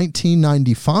in a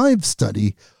 1995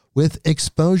 study with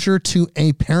exposure to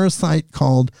a parasite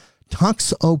called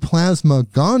Toxoplasma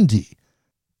gondii,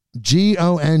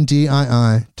 Gondii,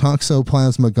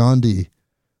 Toxoplasma gondii,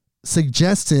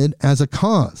 suggested as a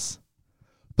cause.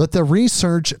 But the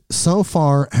research so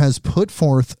far has put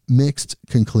forth mixed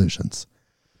conclusions.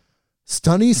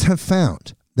 Studies have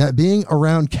found that being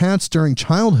around cats during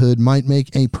childhood might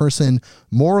make a person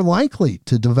more likely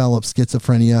to develop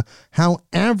schizophrenia.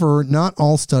 However, not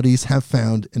all studies have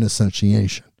found an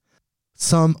association.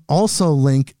 Some also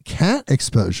link cat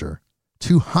exposure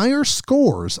to higher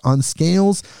scores on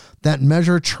scales that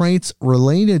measure traits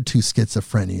related to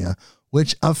schizophrenia,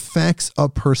 which affects a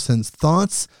person's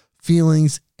thoughts,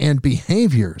 feelings, and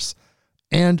behaviors,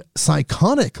 and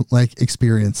psychotic-like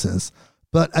experiences.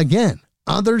 But again,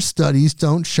 other studies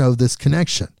don't show this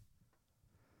connection.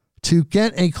 To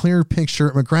get a clear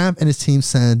picture, McGrath and his team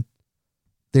said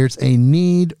there's a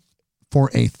need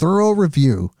for a thorough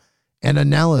review and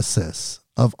analysis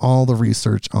of all the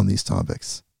research on these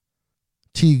topics.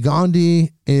 T.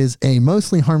 gondii is a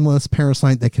mostly harmless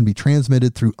parasite that can be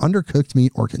transmitted through undercooked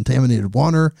meat or contaminated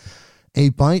water. A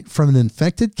bite from an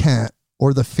infected cat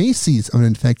or the feces of an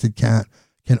infected cat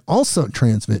can also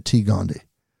transmit T. gondii.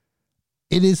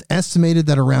 It is estimated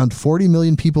that around 40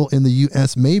 million people in the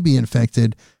U.S. may be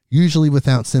infected, usually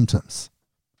without symptoms.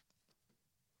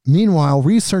 Meanwhile,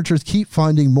 researchers keep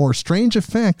finding more strange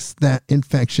effects that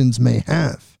infections may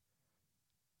have.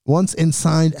 Once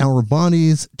inside our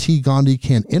bodies, T. gondii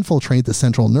can infiltrate the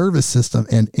central nervous system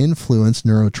and influence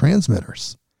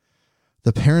neurotransmitters.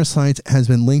 The parasite has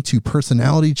been linked to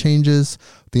personality changes,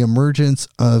 the emergence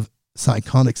of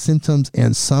psychotic symptoms,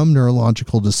 and some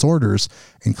neurological disorders,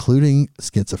 including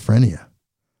schizophrenia.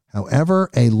 However,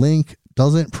 a link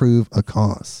doesn't prove a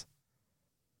cause.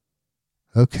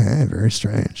 Okay, very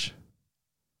strange.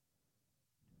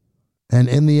 And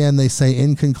in the end, they say,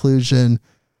 in conclusion,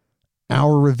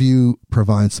 our review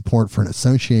provides support for an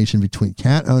association between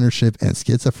cat ownership and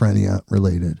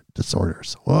schizophrenia-related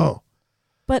disorders. Whoa.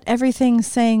 But everything's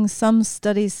saying some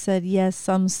studies said yes,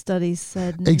 some studies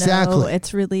said no. Exactly.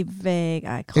 It's really vague.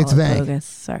 I call It's it vague. bogus.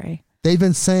 Sorry. They've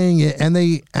been saying it, and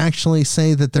they actually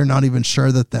say that they're not even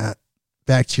sure that that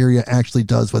bacteria actually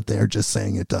does what they're just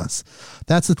saying it does.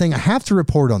 That's the thing. I have to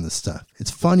report on this stuff.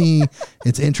 It's funny.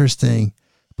 It's interesting.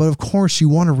 But of course, you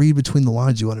want to read between the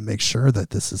lines. You want to make sure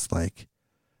that this is like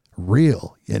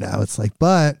real. You know, it's like,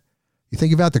 but you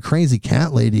think about the crazy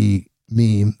cat lady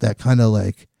meme that kind of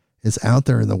like is out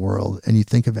there in the world, and you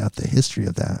think about the history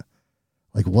of that.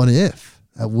 Like, what if?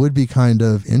 That would be kind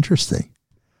of interesting.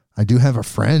 I do have a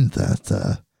friend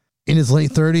that in his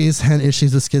late 30s had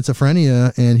issues with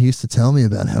schizophrenia, and he used to tell me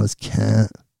about how his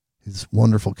cat, his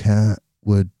wonderful cat,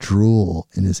 would drool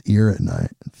in his ear at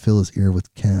night and fill his ear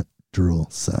with cat drool.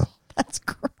 So That's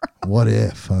gross. what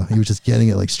if he was just getting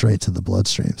it like straight to the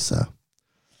bloodstream? So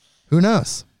who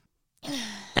knows?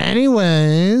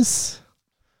 Anyways,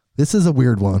 this is a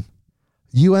weird one.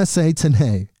 USA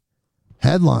Today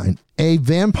headline: a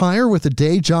vampire with a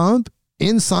day job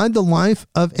inside the life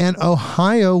of an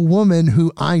Ohio woman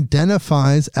who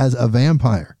identifies as a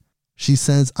vampire. She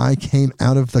says, I came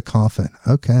out of the coffin.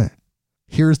 Okay.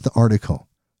 Here's the article.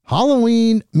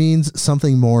 Halloween means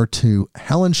something more to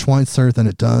Helen Schweitzer than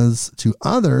it does to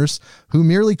others who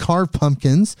merely carve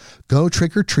pumpkins, go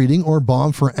trick-or-treating, or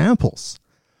bomb for apples.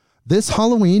 This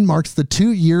Halloween marks the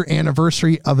 2-year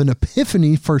anniversary of an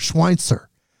epiphany for Schweitzer.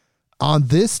 On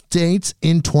this date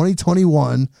in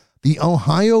 2021, the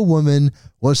Ohio woman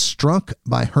was struck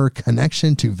by her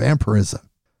connection to vampirism.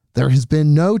 There has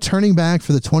been no turning back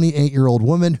for the 28-year-old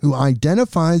woman who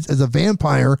identifies as a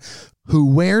vampire who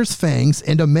wears fangs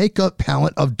and a makeup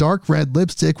palette of dark red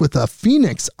lipstick with a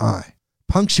phoenix eye,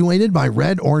 punctuated by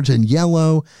red, orange, and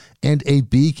yellow, and a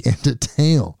beak and a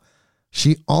tail.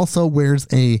 She also wears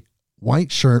a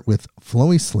white shirt with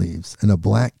flowy sleeves and a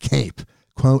black cape.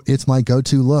 Quote, it's my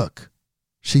go-to look.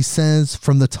 She says,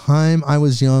 from the time I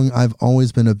was young, I've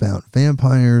always been about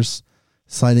vampires,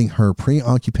 citing her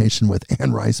preoccupation with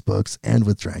Anne Rice books and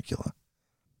with Dracula.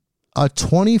 A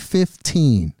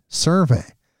 2015 survey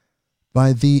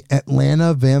by the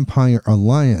Atlanta Vampire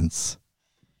Alliance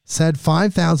said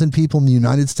 5,000 people in the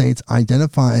United States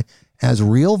identify as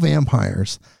real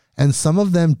vampires, and some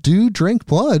of them do drink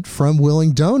blood from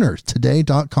willing donors,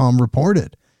 Today.com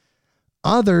reported.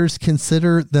 Others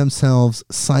consider themselves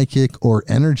psychic or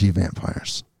energy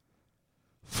vampires.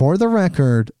 For the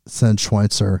record, said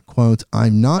Schweitzer, quote,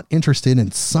 I'm not interested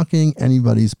in sucking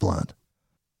anybody's blood.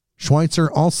 Schweitzer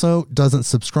also doesn't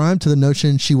subscribe to the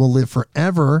notion she will live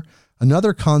forever,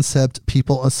 another concept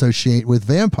people associate with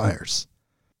vampires.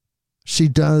 She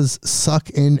does suck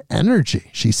in energy,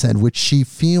 she said, which she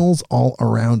feels all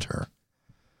around her.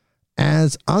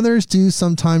 As others do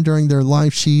sometime during their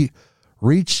life, she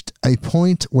reached a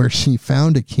point where she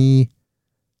found a key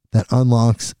that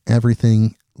unlocks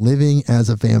everything. Living as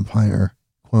a vampire,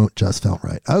 quote, just felt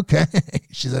right. Okay,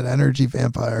 she's an energy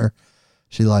vampire.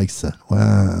 She likes it.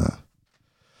 Wow.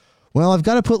 Well, I've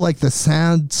got to put like the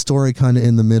sad story kind of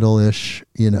in the middle-ish.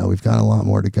 You know, we've got a lot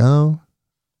more to go.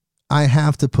 I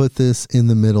have to put this in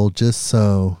the middle just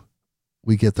so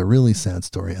we get the really sad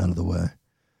story out of the way.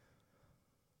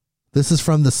 This is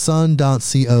from thesun.co.uk.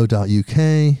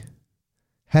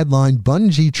 Headline,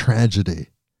 Bungee Tragedy.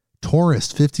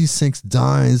 Tourist 56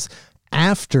 dies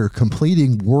after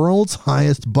completing world's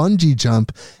highest bungee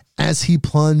jump as he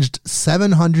plunged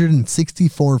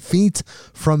 764 feet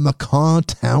from Macaw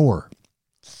Tower.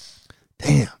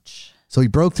 Damn. So he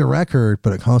broke the record,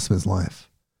 but it cost him his life.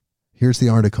 Here's the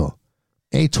article.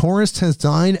 A tourist has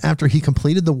died after he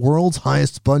completed the world's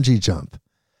highest bungee jump.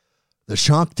 The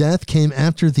shock death came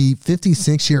after the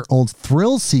 56-year-old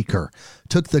thrill seeker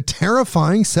took the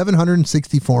terrifying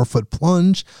 764-foot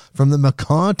plunge from the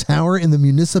Macaw Tower in the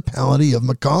municipality of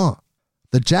Macaw.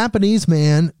 The Japanese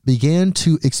man began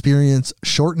to experience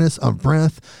shortness of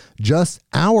breath just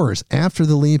hours after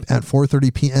the leap at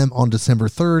 4:30 p.m. on December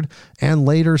 3rd and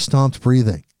later stopped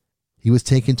breathing. He was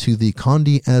taken to the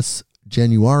Conde S.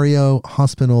 Januario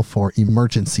Hospital for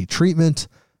emergency treatment,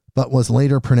 but was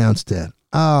later pronounced dead.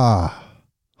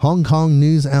 Hong Kong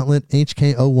news outlet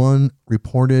HKO1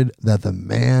 reported that the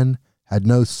man had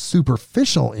no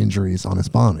superficial injuries on his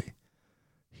body.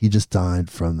 he just died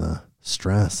from the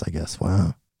stress, I guess.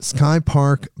 Wow. Sky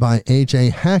Park by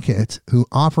AJ Hackett, who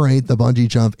operate the bungee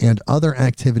jump and other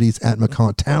activities at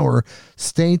Macaw Tower,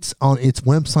 states on its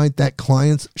website that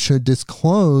clients should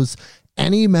disclose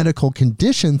any medical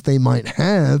conditions they might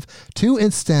have to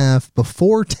its staff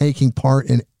before taking part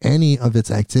in any of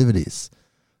its activities.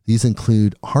 These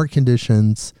include heart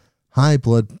conditions, high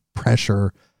blood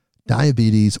pressure,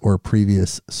 diabetes, or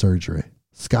previous surgery.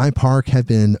 Sky Park have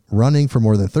been running for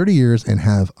more than 30 years and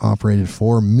have operated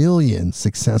 4 million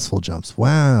successful jumps.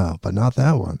 Wow, but not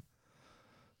that one.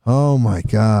 Oh my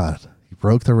God. He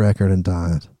broke the record and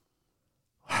died.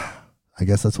 I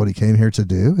guess that's what he came here to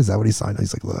do. Is that what he signed?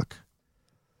 He's like,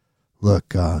 look,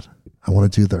 God, I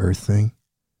want to do the earth thing,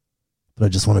 but I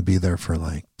just want to be there for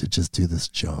to just do this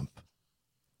jump.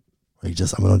 I'm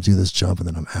going to do this jump and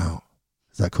then I'm out.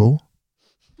 Is that cool?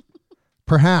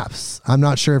 Perhaps. I'm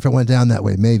not sure if it went down that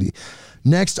way. Maybe.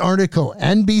 Next article,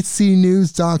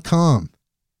 NBCnews.com.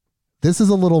 This is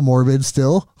a little morbid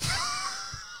still.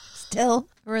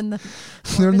 We're in the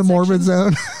They're in the morbid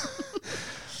zone.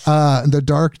 The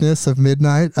darkness of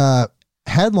midnight.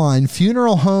 Headline,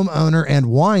 funeral home owner and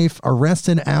wife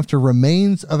arrested after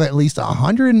remains of at least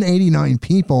 189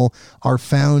 people are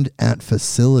found at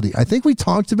facility. I think we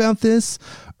talked about this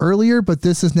earlier, but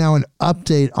this is now an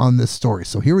update on this story.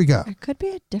 So here we go. It could be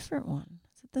a different one.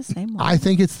 Is it the same one? I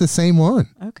think it's the same one.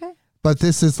 Okay. But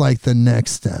this is like the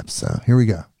next step. So here we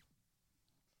go.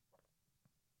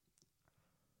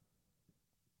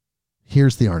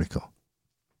 Here's the article.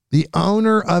 The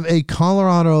owner of a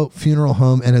Colorado funeral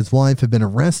home and his wife have been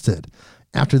arrested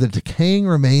after the decaying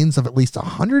remains of at least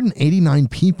 189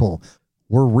 people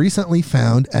were recently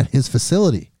found at his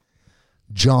facility.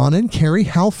 John and Carrie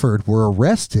Halford were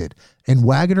arrested in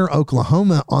Wagoner,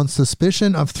 Oklahoma on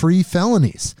suspicion of 3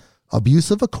 felonies: abuse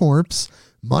of a corpse,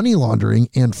 money laundering,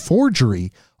 and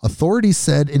forgery, authorities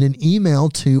said in an email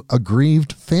to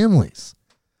aggrieved families.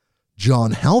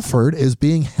 John Halford is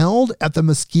being held at the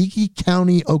Muskogee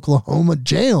County, Oklahoma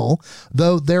jail,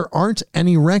 though there aren't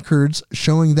any records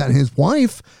showing that his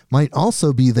wife might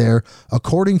also be there,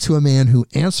 according to a man who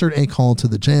answered a call to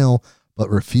the jail but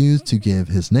refused to give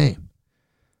his name.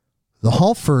 The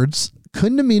Halfords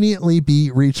couldn't immediately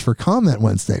be reached for comment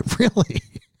Wednesday. Really?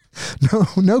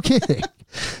 No kidding.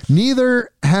 Neither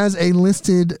has a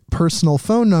listed personal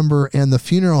phone number, and the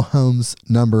funeral home's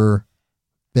number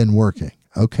been working.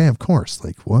 Okay, of course.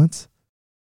 What?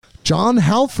 John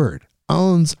Halford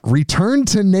owns Return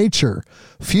to Nature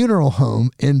Funeral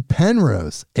Home in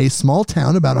Penrose, a small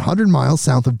town about 100 miles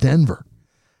south of Denver.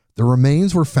 The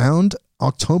remains were found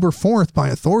October 4th by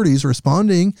authorities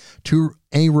responding to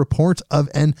a report of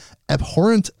an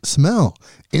abhorrent smell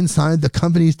inside the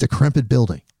company's decrepit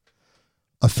building.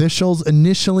 Officials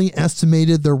initially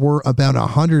estimated there were about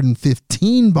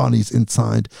 115 bodies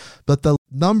inside, but the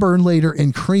number later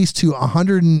increased to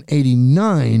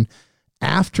 189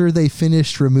 after they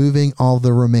finished removing all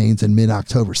the remains in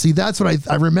mid-October. See, that's what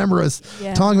I remember us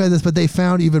talking about this, but they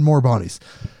found even more bodies.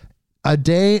 A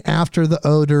day after the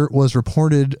odor was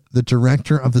reported, the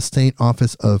director of the State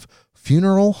Office of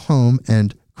Funeral Home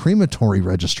and Crematory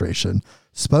Registration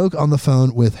spoke on the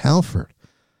phone with Halford.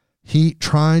 He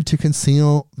tried to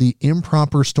conceal the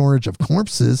improper storage of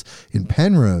corpses in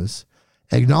Penrose,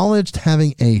 acknowledged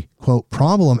having a, quote,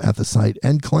 problem at the site,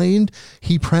 and claimed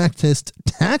he practiced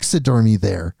taxidermy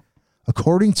there,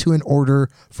 according to an order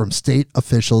from state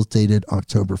officials dated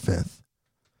October 5th.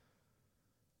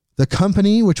 The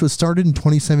company, which was started in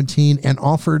 2017 and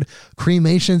offered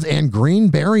cremations and green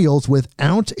burials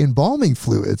without embalming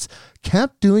fluids,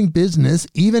 kept doing business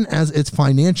even as its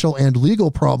financial and legal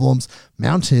problems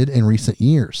mounted in recent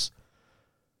years.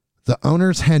 The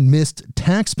owners had missed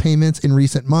tax payments in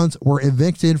recent months, were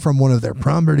evicted from one of their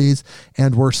properties,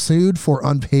 and were sued for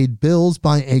unpaid bills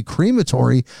by a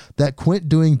crematory that quit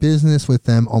doing business with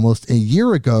them almost a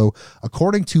year ago,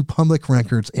 according to public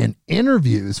records and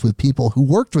interviews with people who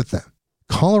worked with them.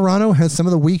 Colorado has some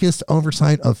of the weakest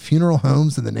oversight of funeral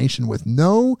homes in the nation, with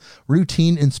no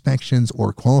routine inspections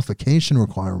or qualification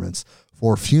requirements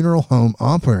for funeral home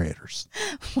operators.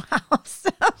 Wow.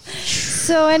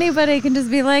 So anybody can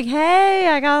just be like, hey,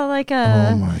 I got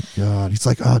Oh my God. He's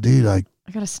like, oh dude, I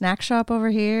got a snack shop over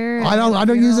here. I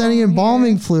don't use any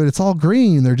embalming fluid. It's all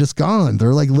green. They're just gone.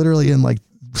 They're literally in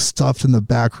stuffed in the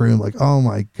back room. Oh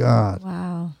my God.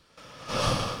 Wow.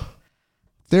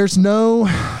 There's no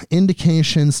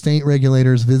indication state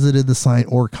regulators visited the site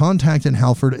or contacted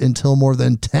Halford until more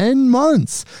than 10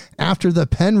 months after the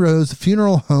Penrose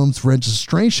Funeral Home's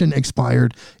registration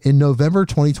expired in November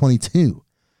 2022.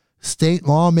 State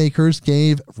lawmakers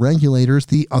gave regulators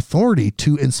the authority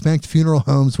to inspect funeral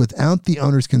homes without the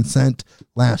owner's consent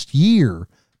last year,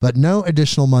 but no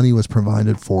additional money was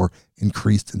provided for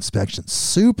increased inspections.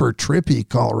 Super trippy,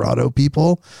 Colorado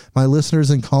people. My listeners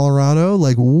in Colorado,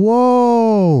 like,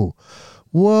 whoa.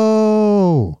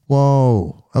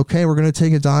 Okay, we're going to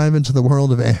take a dive into the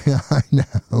world of AI now.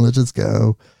 Let's just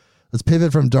go. Let's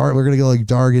pivot from dark. We're going to go like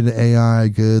dark into AI,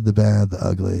 good, the bad, the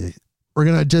ugly. We're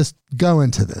going to just go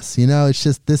into this. You know, it's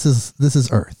just, this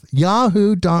is Earth.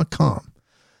 Yahoo.com.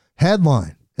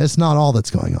 Headline. It's not all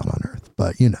that's going on Earth,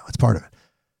 but you know, it's part of it.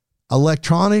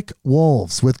 Electronic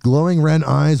wolves with glowing red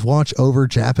eyes watch over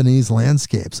Japanese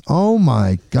landscapes. Oh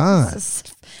my God.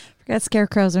 Forget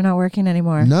scarecrows are not working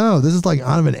anymore. No, this is like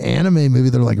out of an anime movie.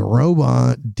 They're like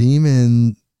robot,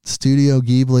 demon, Studio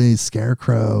Ghibli,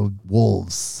 scarecrow,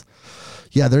 wolves.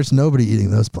 Yeah, there's nobody eating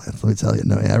those plants. Let me tell you.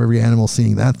 No, every animal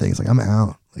seeing that thing is like, I'm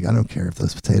out. Like, I don't care if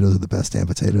those potatoes are the best damn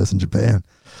potatoes in Japan.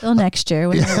 Till next year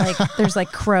when they're like, there's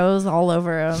like crows all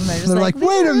over them. They're like,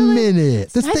 wait a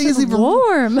minute. This thing is even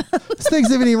warm. This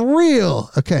thing's even real.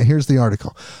 Okay, here's the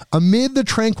article. Amid the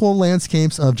tranquil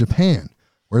landscapes of Japan,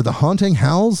 where the haunting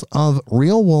howls of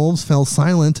real wolves fell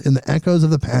silent in the echoes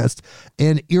of the past,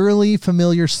 an eerily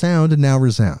familiar sound now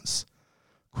resounds.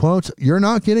 Quote, "You're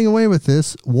not getting away with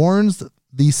this," warns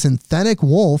the synthetic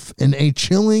wolf in a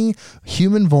chilling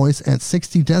human voice at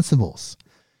 60 decibels.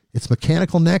 Its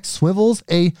mechanical neck swivels,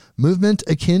 a movement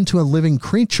akin to a living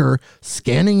creature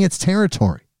scanning its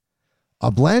territory.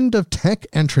 A blend of tech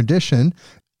and tradition,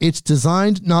 it's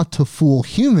designed not to fool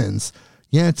humans,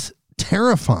 yet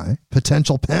terrify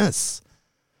potential pests.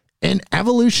 An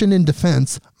evolution in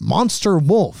defense, monster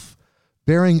wolf,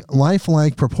 bearing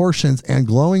lifelike proportions and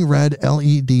glowing red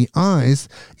LED eyes,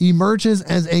 emerges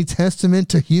as a testament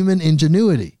to human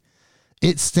ingenuity.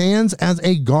 It stands as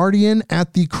a guardian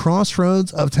at the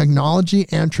crossroads of technology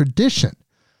and tradition,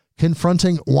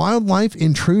 confronting wildlife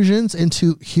intrusions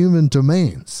into human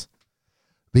domains.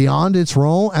 Beyond its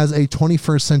role as a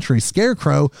 21st century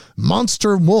scarecrow,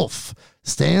 Monster Wolf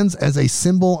stands as a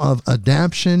symbol of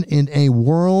adaptation in a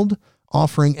world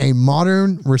offering a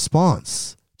modern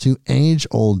response to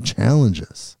age-old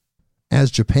challenges. As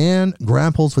Japan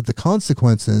grapples with the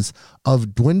consequences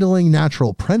of dwindling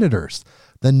natural predators,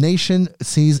 the nation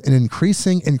sees an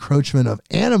increasing encroachment of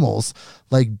animals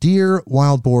like deer,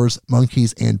 wild boars,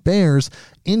 monkeys, and bears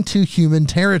into human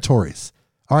territories.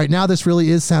 All right, now this really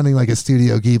is sounding like a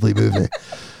Studio Ghibli movie.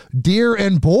 Deer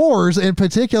and boars in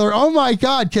particular, oh my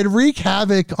God, can wreak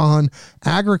havoc on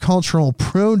agricultural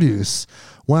produce,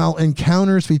 while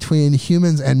encounters between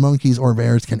humans and monkeys or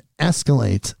bears can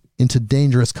escalate into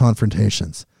dangerous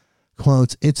confrontations.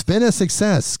 Quote, "It's been a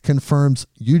success," confirms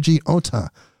Yuji Ota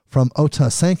from Ota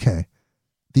Senkei,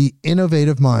 the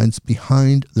innovative minds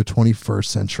behind the 21st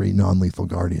century non-lethal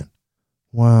guardian.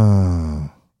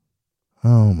 Wow.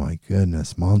 Oh my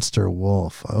goodness. Monster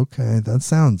wolf. Okay, that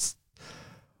sounds...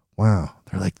 Wow.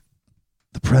 They're like,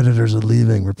 the predators are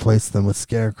leaving, replace them with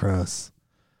scarecrows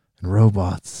and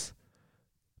robots,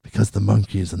 because the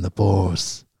monkeys and the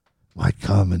boars might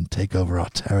come and take over our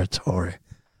territory.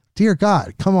 Dear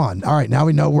God, come on. All right, now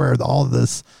we know where all of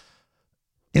this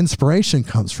inspiration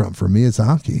comes from for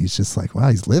Miyazaki. He's just like, wow,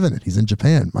 he's living it. He's in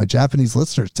Japan. My Japanese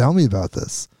listeners, tell me about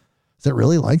this. Is it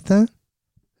really like that?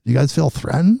 Do you guys feel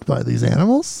threatened by these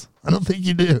animals? I don't think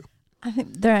you do.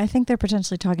 I think they're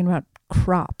potentially talking about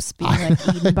crops being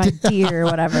like eaten by deer or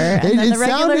whatever. And then the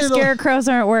regular scarecrows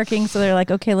aren't working, so they're like,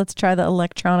 okay, let's try the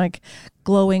electronic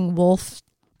glowing wolf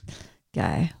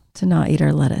guy to not eat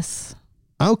our lettuce.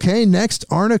 Okay, next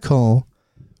article,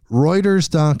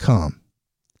 Reuters.com.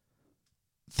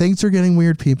 Things are getting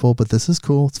weird, people, but this is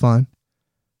cool. It's fine.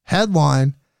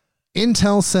 Headline,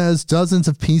 Intel says dozens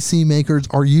of PC makers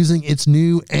are using its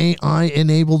new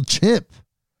AI-enabled chip.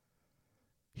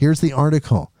 Here's the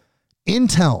article.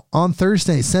 Intel on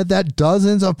Thursday said that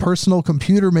dozens of personal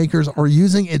computer makers are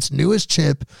using its newest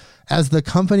chip as the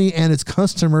company and its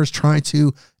customers try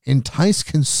to entice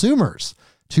consumers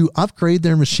to upgrade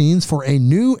their machines for a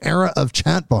new era of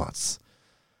chatbots.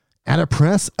 At a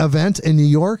press event in New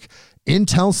York,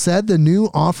 Intel said the new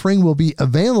offering will be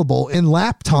available in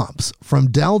laptops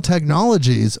from Dell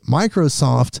Technologies,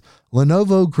 Microsoft,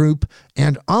 Lenovo Group,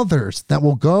 and others that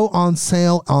will go on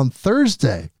sale on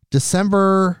Thursday,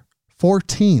 December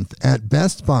 14th at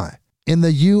Best Buy in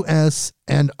the U.S.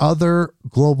 and other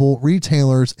global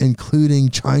retailers, including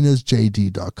China's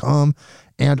JD.com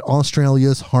and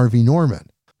Australia's Harvey Norman.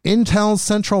 Intel's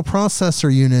central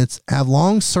processor units have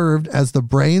long served as the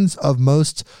brains of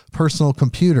most personal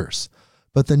computers,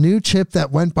 but the new chip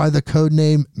that went by the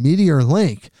codename Meteor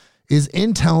Lake is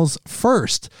Intel's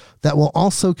first that will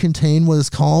also contain what is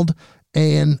called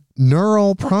a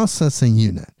neural processing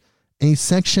unit, a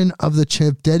section of the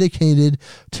chip dedicated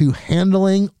to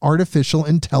handling artificial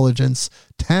intelligence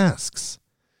tasks.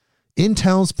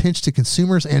 Intel's pitch to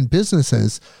consumers and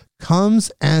businesses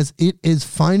comes as it is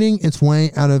finding its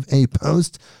way out of a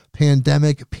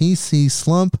post-pandemic PC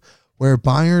slump where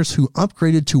buyers who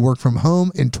upgraded to work from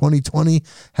home in 2020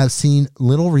 have seen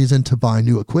little reason to buy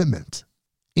new equipment.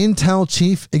 Intel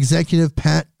Chief Executive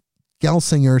Pat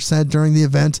Gelsinger said during the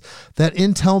event that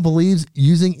Intel believes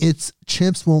using its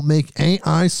chips will make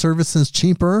AI services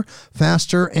cheaper,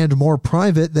 faster, and more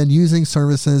private than using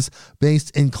services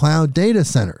based in cloud data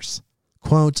centers.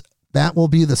 Quote, that will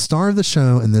be the star of the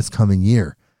show in this coming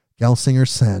year, Gelsinger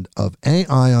said of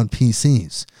AI on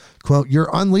PCs. Quote, you're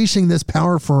unleashing this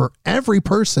power for every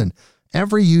person,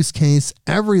 every use case,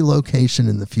 every location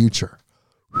in the future.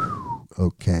 Whew,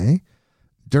 okay.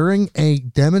 During a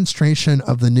demonstration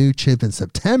of the new chip in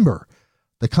September,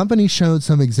 the company showed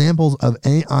some examples of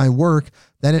AI work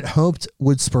that it hoped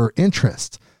would spur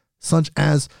interest, such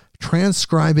as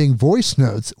transcribing voice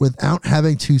notes without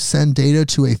having to send data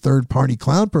to a third-party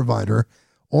cloud provider,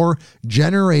 or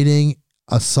generating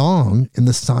a song in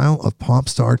the style of pop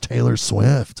star Taylor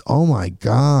Swift. Oh my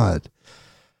God.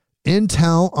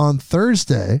 Intel on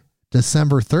Thursday,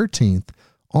 December 13th,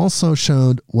 also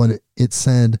showed what it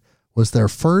said was their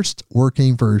first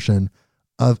working version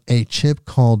of a chip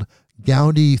called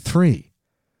Gaudi 3,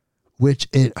 which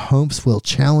it hopes will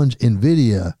challenge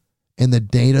NVIDIA in the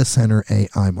data center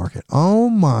AI market. Oh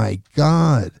my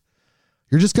God.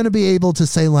 You're just going to be able to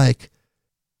say, like,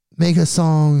 make a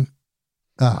song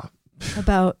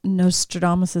about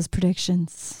Nostradamus's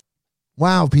predictions.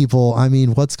 Wow, people. I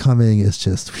mean, what's coming is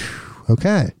just, whew,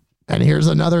 okay. And here's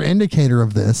another indicator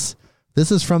of this. This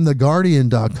is from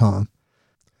theguardian.com.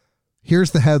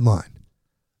 Here's the headline.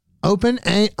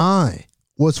 OpenAI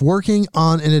was working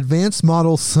on an advanced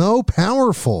model so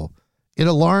powerful it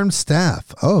alarmed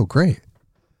staff. Oh, great.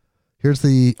 Here's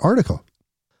the article.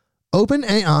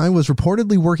 OpenAI was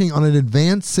reportedly working on an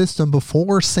advanced system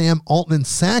before Sam Altman's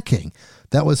sacking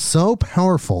that was so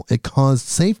powerful it caused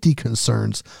safety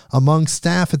concerns among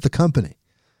staff at the company.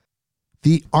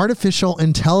 The artificial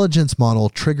intelligence model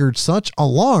triggered such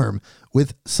alarm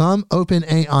with some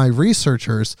OpenAI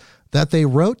researchers that they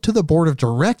wrote to the board of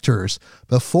directors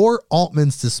before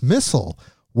Altman's dismissal,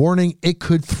 warning it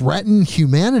could threaten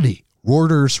humanity,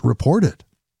 Reuters reported.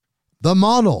 The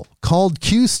model, called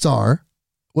Q-Star,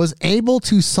 was able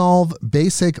to solve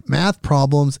basic math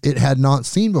problems it had not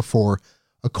seen before,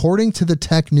 according to the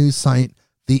tech news site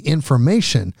The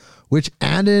Information, which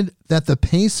added that the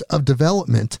pace of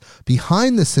development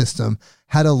behind the system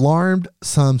had alarmed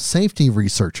some safety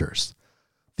researchers.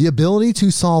 The ability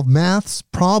to solve maths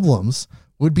problems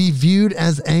would be viewed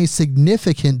as a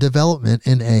significant development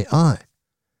in AI.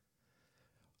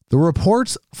 The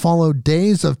reports followed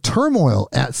days of turmoil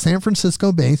at San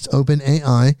Francisco-based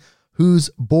OpenAI, whose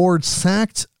board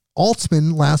sacked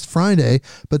Altman last Friday,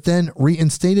 but then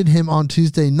reinstated him on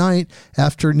Tuesday night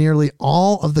after nearly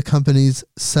all of the company's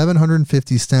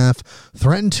 750 staff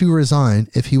threatened to resign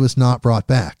if he was not brought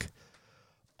back.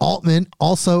 Altman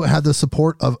also had the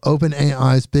support of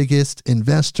OpenAI's biggest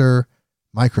investor,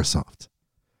 Microsoft.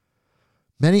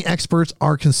 Many experts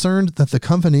are concerned that the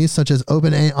companies such as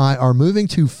OpenAI are moving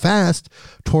too fast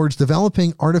towards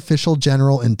developing artificial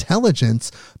general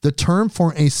intelligence, the term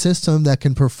for a system that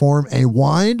can perform a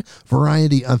wide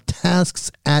variety of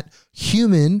tasks at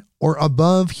human or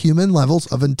above human levels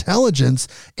of intelligence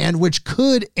and which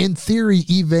could, in theory,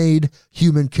 evade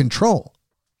human control.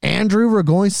 Andrew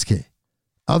Rogoyski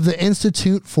of the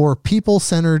Institute for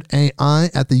People-Centered AI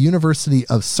at the University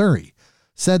of Surrey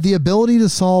said the ability to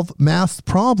solve math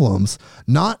problems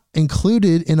not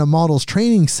included in a model's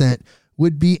training set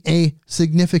would be a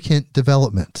significant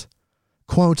development.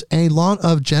 Quote, a lot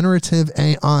of generative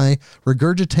AI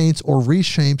regurgitates or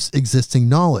reshapes existing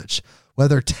knowledge,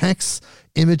 whether texts,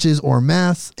 images, or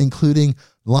maths, including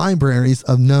libraries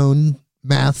of known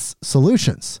maths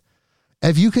solutions.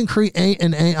 If you can create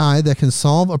an AI that can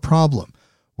solve a problem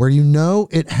where you know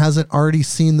it hasn't already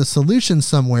seen the solution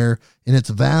somewhere in its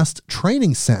vast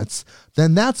training sets,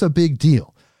 then that's a big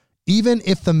deal. Even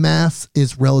if the maths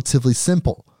is relatively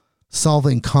simple,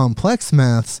 solving complex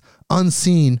maths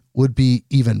unseen would be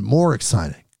even more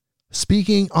exciting.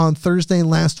 Speaking on Thursday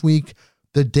last week,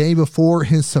 the day before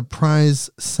his surprise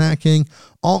sacking,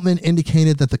 Altman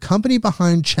indicated that the company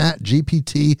behind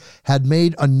ChatGPT had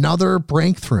made another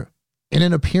breakthrough. In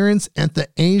an appearance at the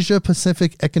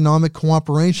Asia-Pacific Economic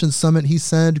Cooperation Summit, he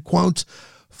said, quote,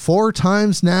 4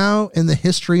 times now in the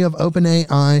history of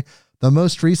OpenAI, The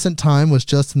most recent time was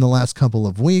just in the last couple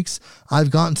of weeks.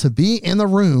 I've gotten to be in the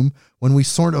room when we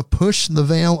sort of push the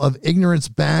veil of ignorance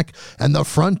back and the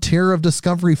frontier of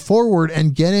discovery forward,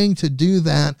 and getting to do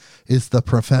that is the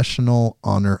professional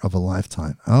honor of a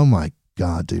lifetime. Oh my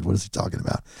God, dude, what is he talking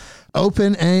about?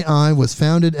 OpenAI was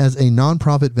founded as a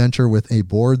nonprofit venture with a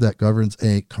board that governs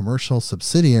a commercial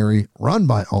subsidiary run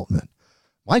by Altman.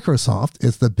 Microsoft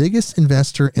is the biggest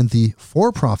investor in the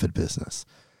for-profit business.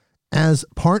 As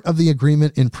part of the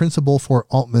agreement in principle for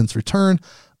Altman's return,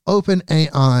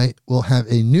 OpenAI will have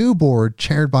a new board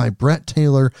chaired by Brett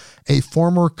Taylor, a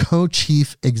former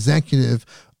co-chief executive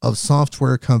of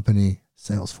software company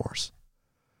Salesforce.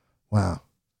 Wow.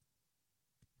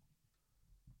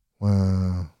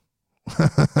 And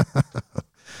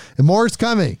more is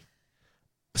coming.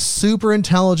 Super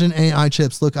intelligent AI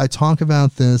chips. Look, I talk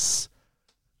about this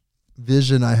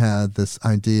vision I had, this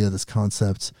idea, this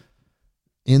concept.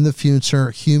 In the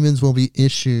future, humans will be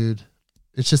issued.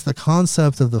 It's just the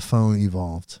concept of the phone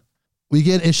evolved. We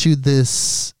get issued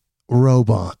this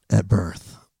robot at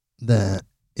birth that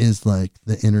is like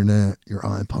the internet, your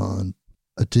iPod,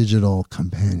 a digital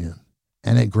companion,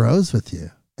 and it grows with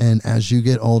you. And as you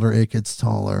get older, it gets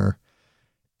taller.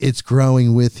 It's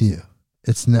growing with you.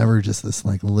 It's never just this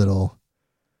like little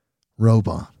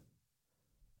robot.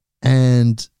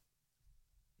 And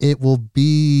it will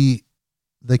be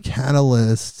the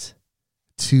catalyst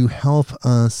to help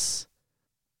us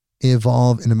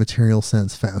evolve in a material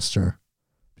sense faster,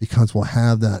 because we'll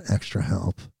have that extra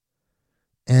help.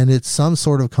 And it's some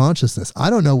sort of consciousness.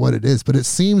 I don't know what it is, but it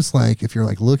seems like if you're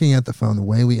like looking at the phone, the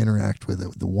way we interact with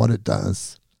it, what it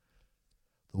does,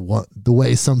 the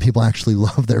way some people actually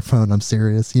love their phone. I'm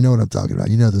serious. You know what I'm talking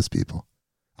about. You know those people.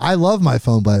 I love my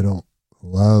phone, but I don't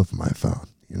love my phone.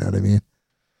 You know what I mean?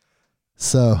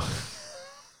 So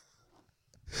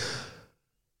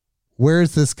where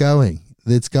is this going?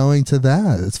 It's going to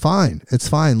that. It's fine. It's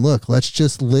fine. Look, let's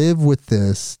just live with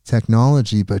this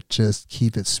technology, but just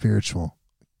keep it spiritual.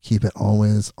 Keep it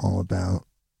always all about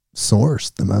source,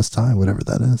 the Most High, whatever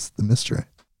that is, the mystery.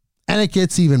 And it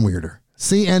gets even weirder.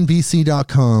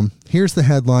 CNBC.com. Here's the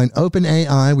headline.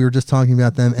 OpenAI, we were just talking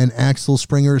about them, and Axel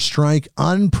Springer strike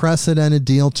unprecedented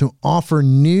deal to offer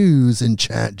news in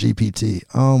ChatGPT.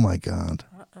 Oh my God.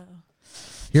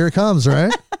 Here it comes,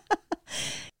 right?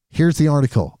 Here's the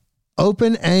article.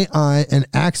 OpenAI and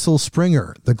Axel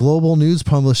Springer, the global news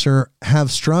publisher,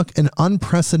 have struck an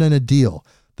unprecedented deal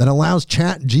that allows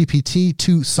ChatGPT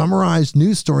to summarize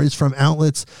news stories from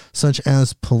outlets such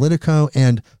as Politico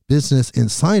and Business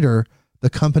Insider, the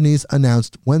companies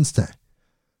announced Wednesday.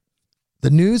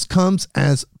 The news comes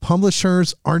as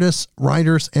publishers, artists,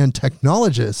 writers, and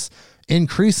technologists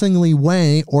increasingly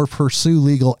weigh or pursue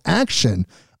legal action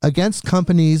against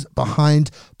companies behind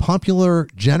popular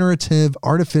generative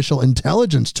artificial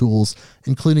intelligence tools,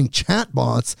 including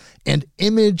chatbots and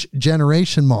image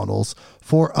generation models,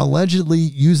 for allegedly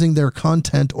using their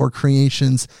content or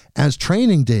creations as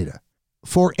training data.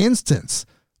 For instance,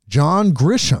 John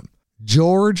Grisham,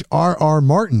 George R.R.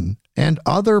 Martin, and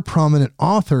other prominent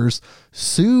authors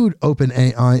sued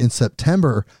OpenAI in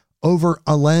September over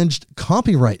alleged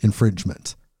copyright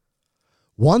infringement.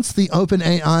 Once the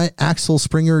OpenAI Axel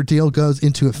Springer deal goes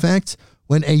into effect,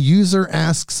 when a user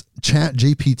asks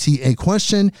ChatGPT a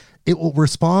question, it will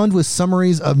respond with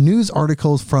summaries of news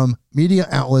articles from media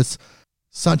outlets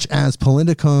such as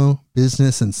Politico,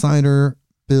 Business Insider,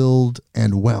 Bild,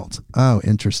 and Welt. Oh,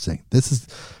 interesting.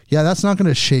 That's not going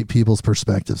to shape people's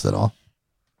perspectives at all.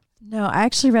 No, I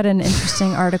actually read an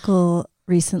interesting article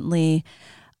recently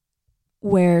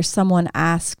where someone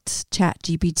asked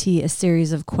ChatGPT a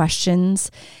series of questions,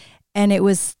 and it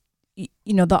was,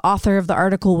 the author of the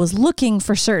article was looking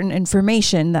for certain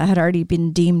information that had already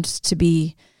been deemed to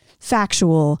be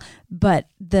factual, but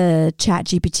the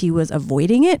ChatGPT was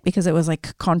avoiding it because it was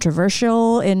like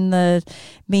controversial in the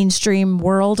mainstream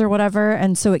world or whatever.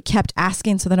 And so it kept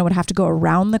asking. So then I would have to go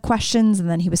around the questions. And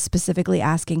then he was specifically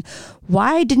asking,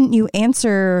 why didn't you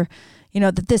answer,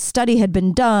 that this study had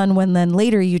been done when then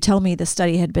later you tell me the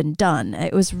study had been done?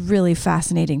 It was really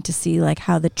fascinating to see like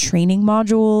how the training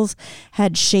modules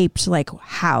had shaped like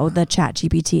how the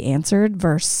ChatGPT answered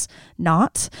versus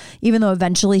not, even though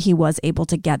eventually he was able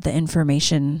to get the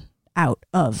information out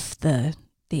of the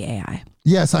AI.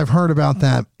 Yes, I've heard about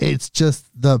that. It's just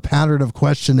the pattern of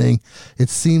questioning. It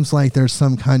seems like there's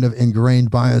some kind of ingrained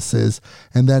biases,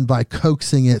 and then by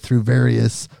coaxing it through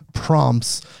various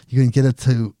prompts, you can get it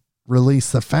to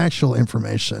release the factual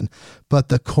information, but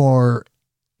the core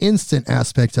instant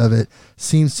aspect of it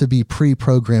seems to be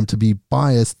pre-programmed to be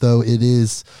biased, though it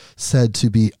is said to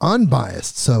be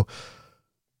unbiased. So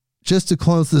just to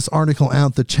close this article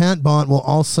out, the chatbot will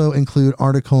also include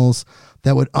articles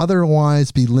that would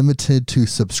otherwise be limited to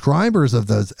subscribers of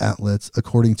those outlets,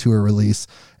 according to a release.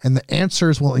 And the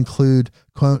answers will include,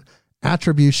 quote,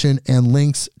 attribution and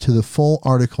links to the full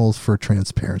articles for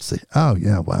transparency. Oh,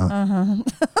 yeah. Wow.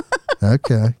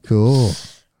 Okay, cool.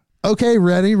 Okay,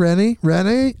 ready?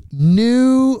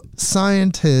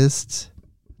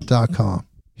 NewScientist.com.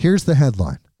 Here's the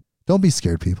headline. Don't be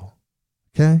scared, people.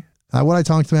 Okay? What I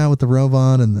talked about with the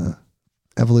robot and the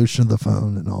evolution of the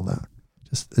phone and all that.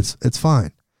 Just it's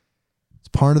fine. It's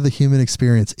part of the human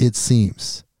experience, it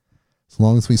seems. As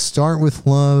long as we start with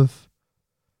love,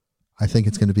 I think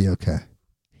it's going to be okay.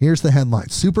 Here's the headline.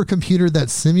 Supercomputer that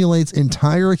simulates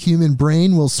entire human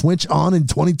brain will switch on in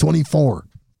 2024.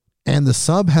 And the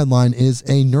sub-headline is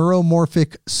a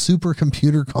neuromorphic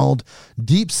supercomputer called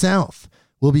Deep South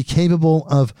will be capable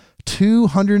of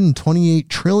 228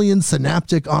 trillion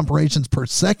synaptic operations per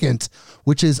second,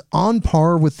 which is on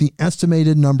par with the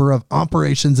estimated number of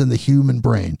operations in the human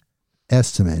brain.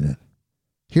 Estimated.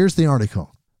 Here's the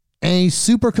article. A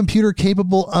supercomputer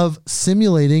capable of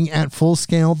simulating at full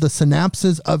scale the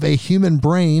synapses of a human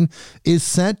brain is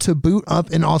set to boot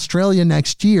up in Australia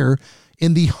next year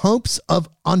in the hopes of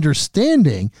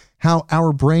understanding how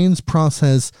our brains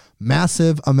process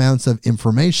massive amounts of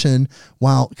information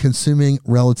while consuming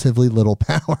relatively little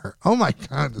power. Oh my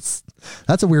God.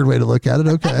 That's a weird way to look at it.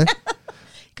 Okay.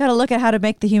 Got to look at how to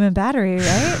make the human battery,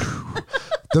 right?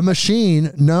 The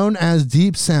machine, known as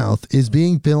Deep South, is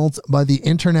being built by the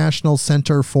International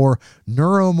Centre for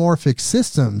Neuromorphic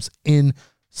Systems in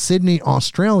Sydney,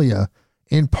 Australia,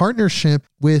 in partnership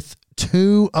with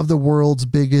two of the world's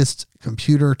biggest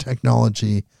computer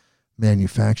technology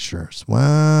manufacturers.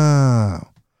 Wow.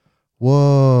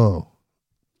 Whoa.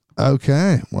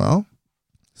 Okay, well,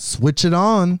 switch it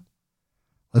on.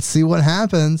 Let's see what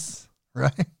happens,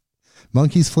 right?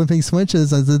 Monkeys flipping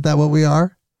switches. Isn't that what we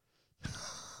are?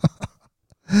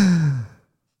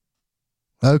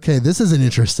 Okay, this is an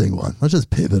interesting one. Let's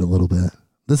just pivot a little bit.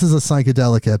 This is a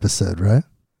psychedelic episode, right?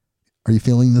 Are you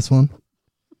feeling this one?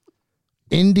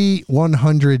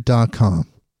 Indy100.com.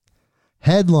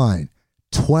 Headline,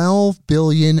 12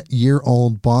 billion year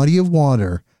old body of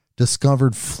water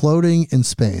discovered floating in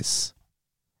space.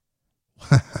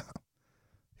 Wow.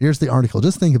 Here's the article.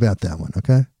 Just think about that one,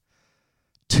 okay?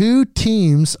 Two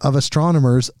teams of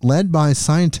astronomers led by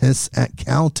scientists at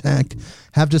Caltech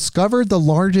have discovered the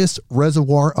largest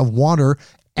reservoir of water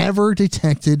ever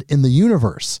detected in the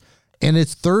universe. And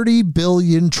it's 30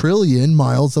 billion trillion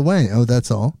miles away. Oh, that's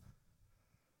all.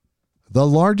 The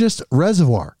largest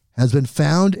reservoir has been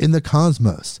found in the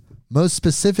cosmos, most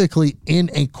specifically in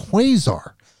a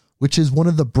quasar, which is one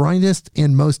of the brightest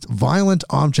and most violent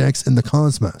objects in the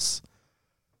cosmos.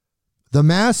 The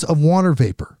mass of water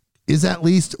vapor is at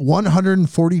least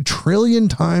 140 trillion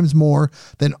times more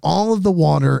than all of the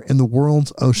water in the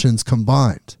world's oceans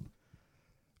combined.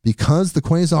 Because the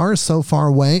quasar is so far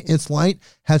away, its light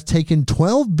has taken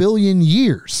 12 billion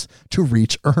years to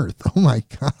reach Earth. Oh my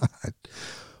God.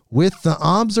 With the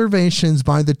observations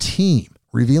by the team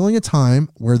revealing a time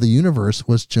where the universe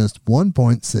was just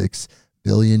 1.6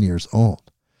 billion years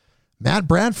old. Matt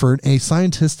Bradford, a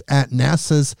scientist at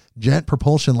NASA's Jet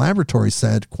Propulsion Laboratory,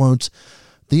 said, quote,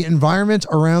 "The environment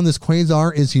around this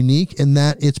quasar is unique in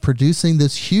that it's producing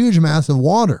this huge mass of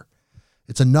water.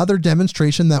 It's another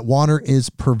demonstration that water is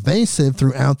pervasive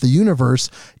throughout the universe,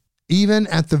 even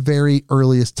at the very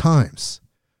earliest times.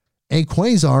 A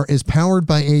quasar is powered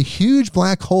by a huge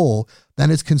black hole that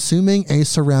is consuming a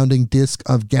surrounding disk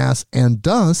of gas and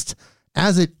dust.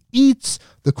 As it eats,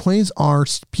 the quasar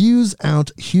spews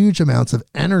out huge amounts of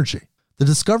energy. The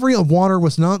discovery of water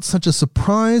was not such a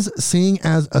surprise, seeing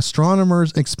as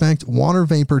astronomers expect water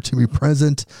vapor to be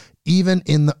present even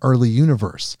in the early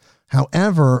universe.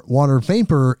 However, water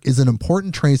vapor is an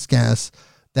important trace gas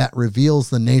that reveals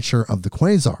the nature of the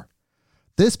quasar.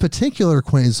 This particular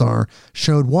quasar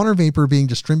showed water vapor being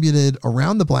distributed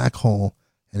around the black hole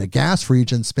in a gas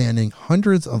region spanning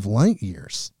hundreds of light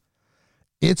years.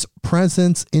 Its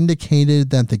presence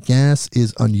indicated that the gas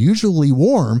is unusually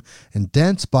warm and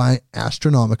dense by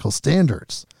astronomical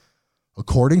standards.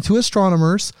 According to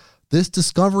astronomers, this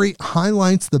discovery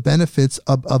highlights the benefits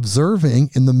of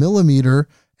observing in the millimeter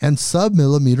and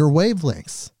submillimeter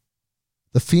wavelengths.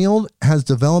 The field has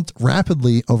developed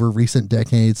rapidly over recent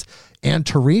decades, and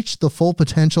to reach the full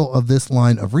potential of this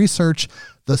line of research,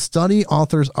 the study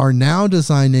authors are now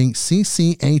designing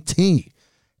CCAT,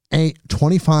 a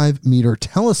 25-meter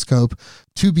telescope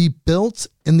to be built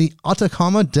in the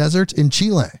Atacama Desert in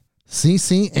Chile.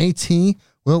 CCAT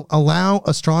will allow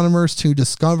astronomers to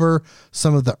discover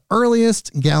some of the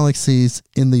earliest galaxies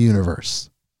in the universe.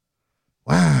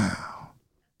 Wow.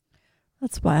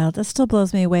 That's wild. That still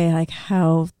blows me away, like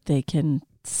how they can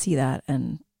see that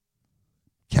and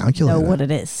Calculate know it. what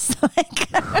it is.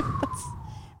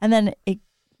 And then it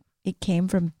came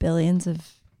from billions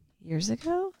of years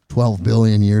ago? 12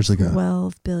 billion years ago.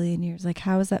 12 billion years. Like,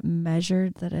 how is that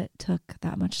measured that it took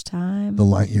that much time? The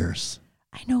light years.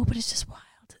 I know, but it's just wild.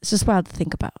 It's just wild to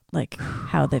think about, like,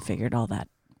 how they figured all that,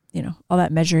 all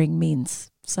that measuring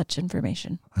means such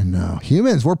information. I know.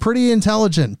 Humans, we're pretty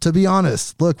intelligent, to be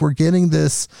honest. Look, we're getting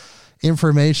this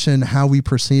information, how we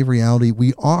perceive reality.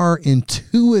 We are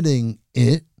intuiting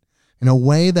it in a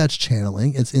way that's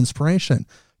channeling. It's inspiration.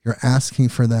 You're asking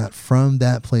for that from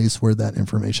that place where that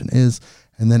information is,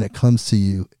 and then it comes to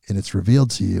you and it's revealed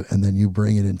to you, and then you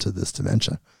bring it into this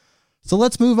dimension. So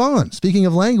let's move on. Speaking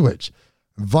of language,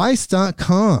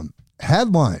 Vice.com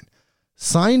headline: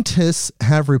 scientists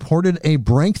have reported a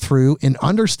breakthrough in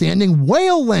understanding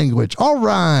whale language. All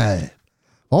right.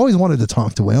 Always wanted to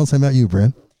talk to whales. How about you,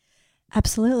 Bryn?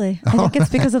 Absolutely. I think it's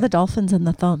because of the dolphins and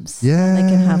the thumbs. Yeah. They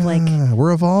can have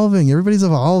we're evolving. Everybody's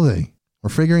evolving. We're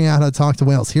figuring out how to talk to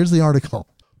whales. Here's the article.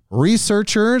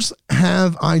 Researchers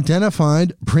have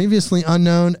identified previously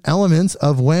unknown elements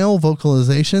of whale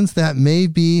vocalizations that may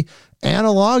be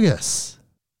analogous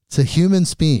to human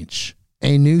speech.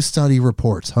 A new study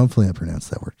reports. Hopefully I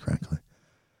pronounced that word correctly.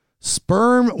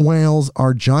 Sperm whales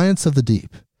are giants of the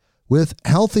deep, with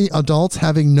healthy adults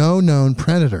having no known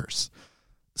predators.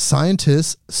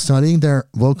 Scientists studying their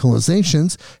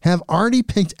vocalizations have already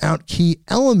picked out key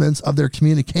elements of their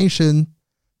communication,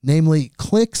 namely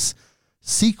clicks,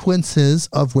 sequences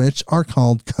of which are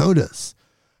called codas.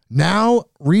 Now,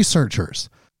 researchers,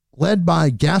 led by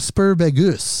Gasper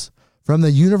Begus from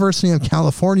the University of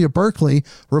California, Berkeley,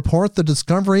 report the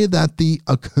discovery that the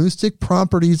acoustic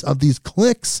properties of these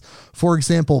clicks, for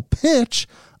example, pitch,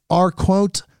 are,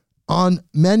 quote, on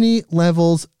many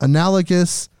levels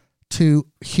analogous to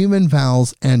human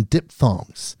vowels and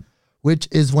diphthongs, which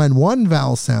is when one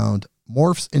vowel sound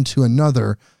morphs into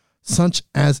another, such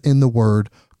as in the word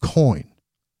coin.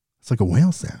 It's like a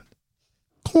whale sound.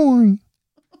 Coin,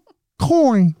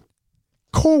 coin,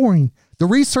 coin. The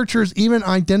researchers even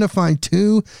identified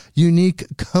two unique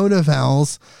coda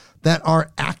vowels that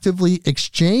are actively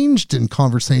exchanged in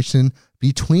conversation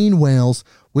between whales,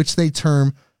 which they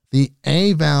term the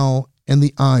A vowel and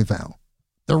the I vowel.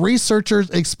 The researchers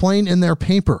explained in their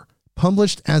paper,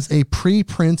 published as a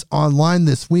preprint online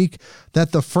this week,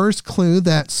 that the first clue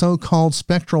that so-called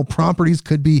spectral properties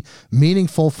could be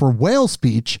meaningful for whale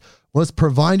speech was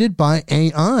provided by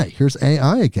AI. Here's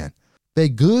AI again.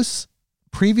 Begus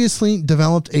previously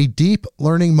developed a deep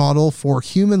learning model for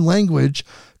human language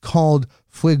called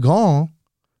Fuegon,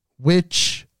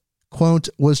 which, quote,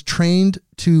 was trained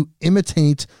to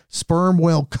imitate sperm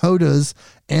whale codas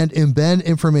and embed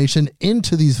information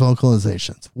into these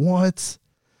vocalizations. What?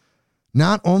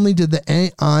 Not only did the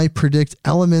AI predict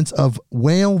elements of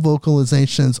whale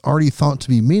vocalizations already thought to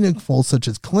be meaningful, such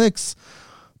as clicks,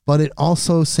 but it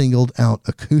also singled out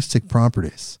acoustic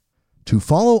properties. To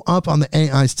follow up on the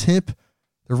AI's tip,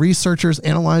 the researchers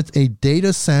analyzed a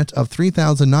data set of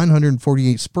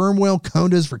 3,948 sperm whale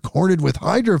codas recorded with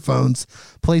hydrophones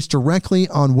placed directly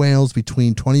on whales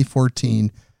between 2014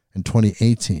 and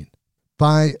 2018.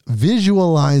 By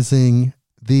visualizing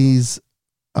these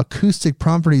acoustic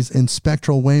properties in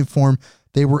spectral waveform,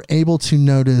 they were able to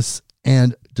notice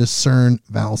and discern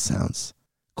vowel sounds.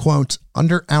 Quote,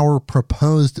 under our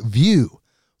proposed view,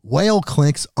 whale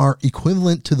clicks are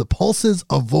equivalent to the pulses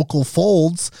of vocal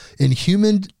folds in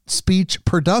human speech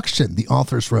production, the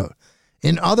authors wrote.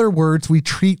 In other words, we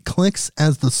treat clicks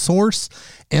as the source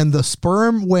and the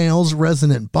sperm whale's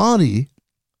resonant body,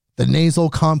 the nasal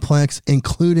complex,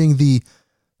 including the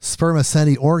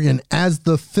spermaceti organ, as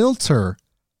the filter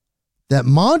that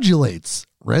modulates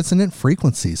resonant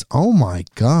frequencies. Oh my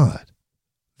God.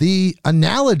 The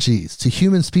analogies to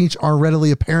human speech are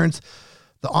readily apparent.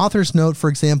 The authors note, for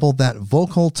example, that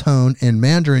vocal tone in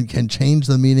Mandarin can change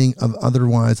the meaning of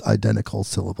otherwise identical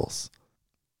syllables.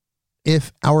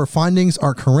 If our findings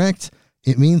are correct,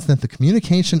 it means that the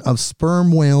communication of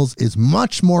sperm whales is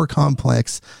much more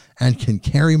complex and can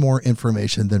carry more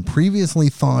information than previously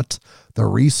thought, the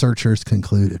researchers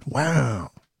concluded.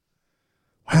 Wow,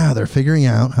 they're figuring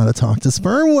out how to talk to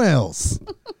sperm whales.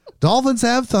 Dolphins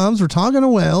have thumbs. We're talking to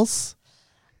whales.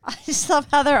 I just love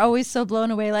how they're always so blown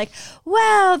away, like,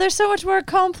 wow, they're so much more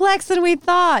complex than we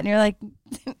thought. And you're like,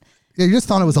 yeah, you just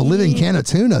thought it was a living can of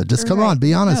tuna. Just come on,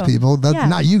 be honest, people.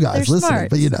 Not you guys listening, smart.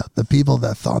 but the people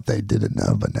that thought they didn't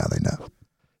know, but now they know.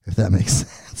 If that makes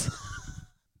sense.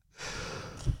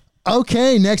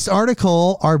 Okay, next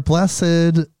article. Our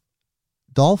blessed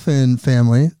dolphin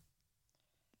family,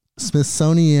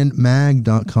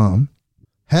 SmithsonianMag.com.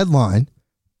 Headline,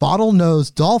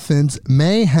 bottlenose dolphins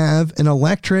may have an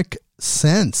electric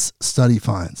sense, study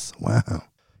finds. Wow.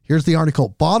 Here's the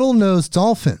article. Bottlenose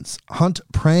dolphins hunt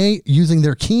prey using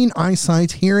their keen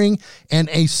eyesight, hearing, and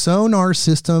a sonar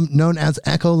system known as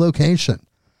echolocation.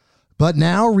 But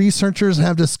now researchers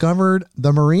have discovered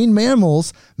the marine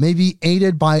mammals may be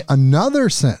aided by another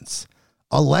sense,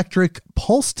 electric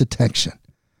pulse detection.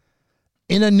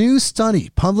 In a new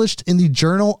study published in the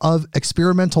Journal of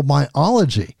Experimental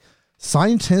Biology,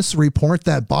 scientists report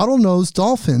that bottlenose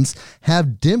dolphins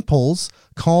have dimples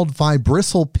called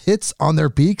vibrissae pits on their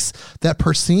beaks that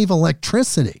perceive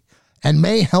electricity and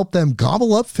may help them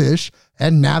gobble up fish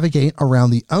and navigate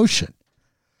around the ocean.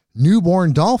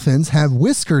 Newborn dolphins have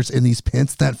whiskers in these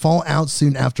pits that fall out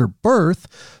soon after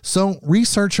birth, so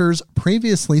researchers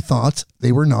previously thought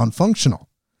they were non-functional.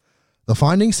 The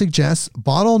finding suggests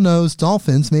bottlenose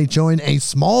dolphins may join a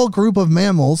small group of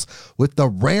mammals with the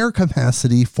rare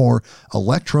capacity for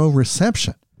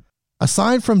electroreception.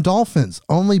 Aside from dolphins,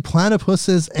 only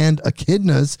platypuses and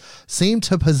echidnas seem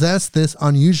to possess this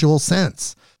unusual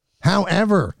sense.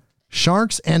 However,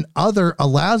 sharks and other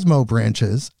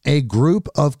elasmobranches, a group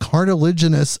of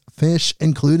cartilaginous fish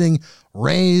including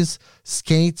rays,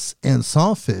 skates, and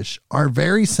sawfish, are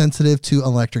very sensitive to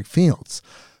electric fields.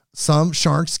 Some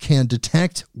sharks can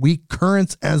detect weak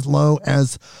currents as low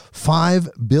as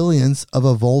 5 billionths of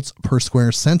a volt per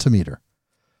square centimeter.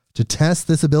 To test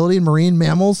this ability in marine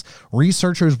mammals,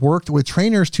 researchers worked with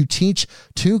trainers to teach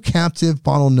 2 captive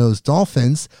bottlenose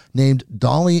dolphins named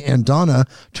Dolly and Donna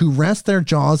to rest their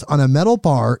jaws on a metal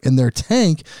bar in their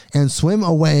tank and swim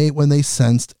away when they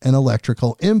sensed an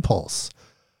electrical impulse.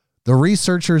 The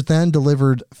researchers then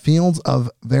delivered fields of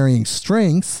varying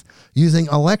strengths using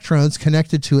electrodes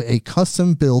connected to a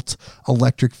custom-built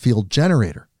electric field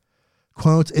generator.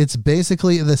 Quote, it's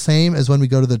basically the same as when we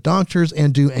go to the doctors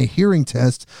and do a hearing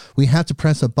test. We have to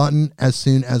press a button as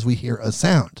soon as we hear a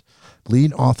sound.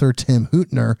 Lead author Tim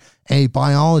Hüttner, a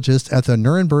biologist at the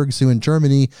Nuremberg Zoo in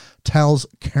Germany, tells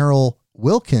Carol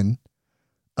Wilkin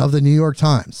of the New York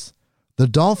Times. The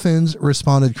dolphins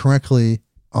responded correctly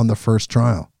on the first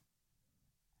trial.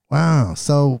 Wow.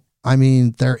 So, I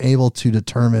mean, they're able to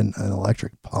determine an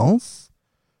electric pulse?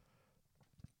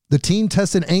 The team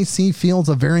tested AC fields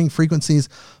of varying frequencies,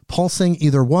 pulsing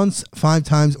either once, 5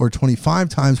 times, or 25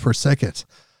 times per second.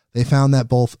 They found that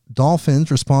both dolphins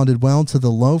responded well to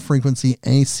the low-frequency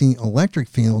AC electric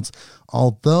fields,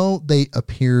 although they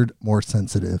appeared more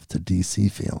sensitive to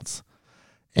DC fields.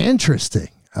 Interesting.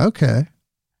 Okay.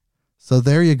 So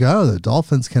there you go. The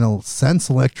dolphins can sense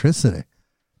electricity.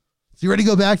 So you ready to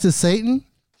go back to Satan?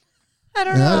 I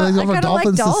don't know. I kind of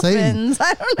like dolphins.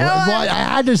 I don't know. Well, I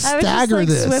had to stagger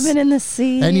this. Swimming in the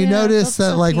sea. And you notice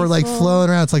that, like, peaceful. We're like flowing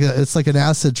around. It's like an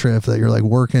acid trip that you're like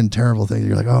working terrible things.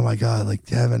 You're like, oh my God, like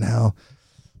heaven, hell.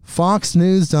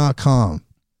 FoxNews.com.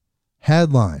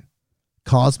 Headline: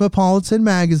 Cosmopolitan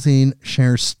magazine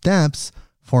shares steps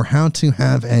for how to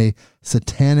have a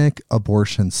satanic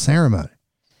abortion ceremony.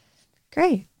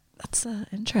 Great. That's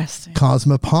interesting.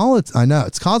 Cosmopolitan. I know.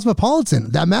 It's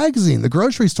Cosmopolitan. That magazine, the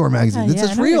grocery store magazine. This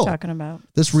is real. What you're talking about.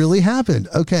 This really happened.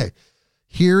 Okay.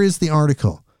 Here is the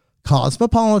article.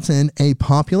 Cosmopolitan, a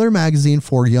popular magazine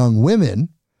for young women,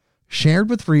 shared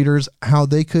with readers how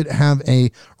they could have a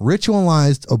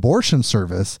ritualized abortion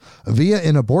service via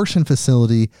an abortion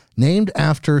facility named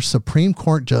after Supreme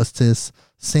Court Justice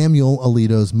Samuel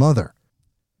Alito's mother.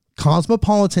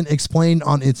 Cosmopolitan explained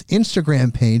on its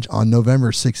Instagram page on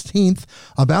November 16th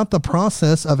about the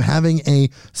process of having a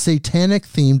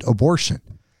satanic-themed abortion.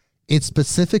 It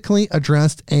specifically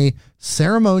addressed a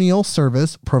ceremonial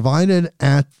service provided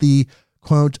at the,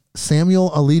 quote,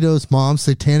 Samuel Alito's mom's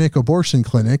satanic abortion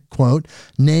clinic, quote,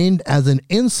 named as an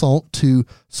insult to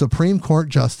Supreme Court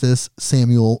Justice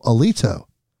Samuel Alito.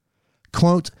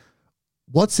 Quote,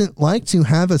 what's it like to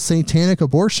have a satanic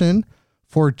abortion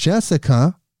for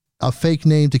Jessica, a fake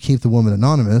name to keep the woman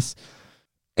anonymous,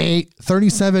 a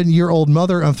 37-year-old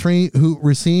mother of 3 who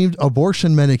received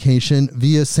abortion medication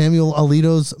via Samuel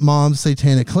Alito's mom's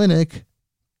satanic clinic.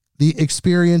 The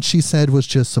experience, she said, was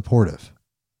just supportive.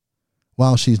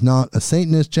 While she's not a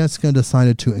Satanist, Jessica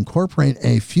decided to incorporate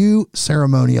a few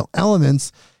ceremonial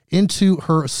elements into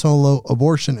her solo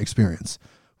abortion experience.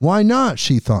 Why not,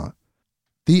 she thought.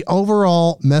 The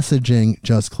overall messaging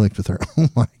just clicked with her. Oh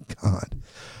my God.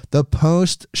 The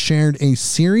post shared a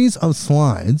series of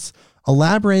slides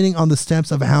elaborating on the steps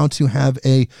of how to have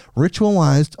a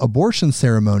ritualized abortion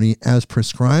ceremony as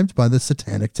prescribed by the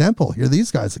Satanic Temple. Here are these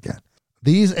guys again.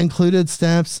 These included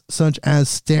steps such as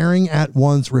staring at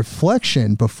one's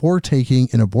reflection before taking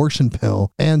an abortion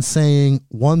pill and saying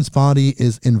one's body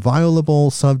is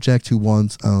inviolable, subject to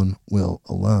one's own will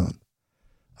alone.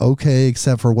 Okay,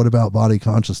 except for what about body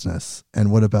consciousness?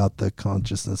 And what about the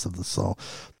consciousness of the soul?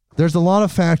 There's a lot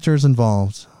of factors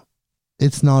involved.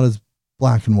 It's not as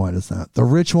black and white as that. The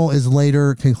ritual is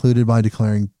later concluded by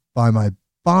declaring, by my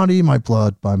body, my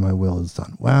blood, by my will is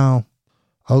done. Wow.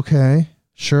 Okay,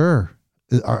 sure.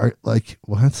 Like,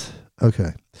 what?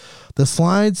 Okay. The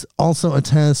slides also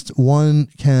attest one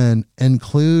can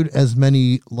include as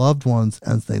many loved ones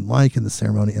as they like in the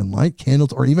ceremony and light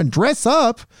candles or even dress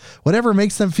up, whatever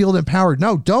makes them feel empowered.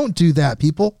 No, don't do that,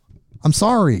 people. I'm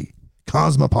sorry.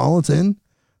 Cosmopolitan.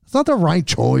 It's not the right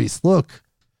choice. Look,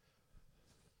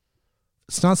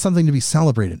 it's not something to be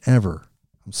celebrated ever.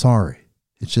 I'm sorry.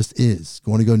 It just is.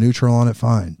 You want to go neutral on it?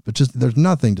 Fine. But just, there's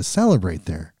nothing to celebrate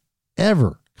there.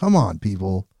 Ever. Come on,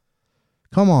 people.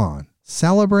 Come on.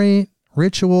 Celebrate,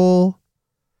 ritual,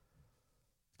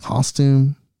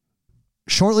 costume.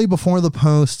 Shortly before the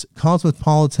post,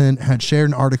 Cosmopolitan had shared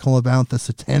an article about the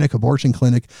satanic abortion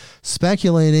clinic,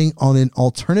 speculating on an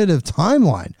alternative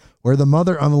timeline where the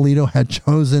mother of Alito had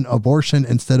chosen abortion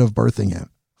instead of birthing him.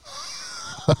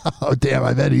 Oh, damn,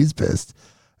 I bet he's pissed.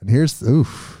 And here's,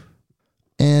 oof.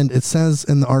 And it says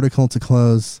in the article to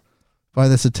close, by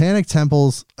the satanic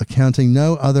temples accounting,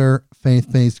 no other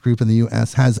faith-based group in the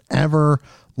U.S. has ever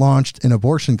launched an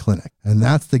abortion clinic. And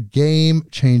that's the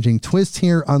game-changing twist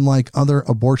here. Unlike other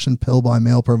abortion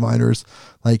pill-by-mail providers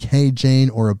like Hey Jane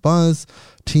or a Buzz,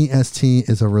 TST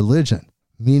is a religion,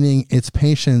 meaning its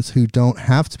patients who don't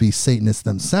have to be Satanists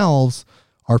themselves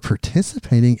are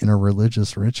participating in a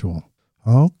religious ritual.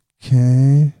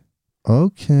 Okay,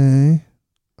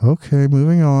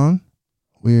 moving on.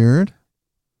 Weird.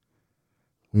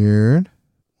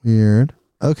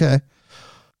 Okay.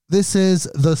 This is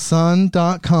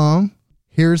thesun.com.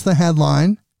 Here's the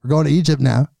headline. We're going to Egypt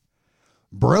now.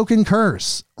 Broken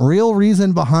curse. Real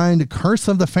reason behind Curse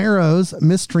of the Pharaohs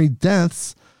mystery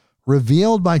deaths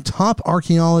revealed by top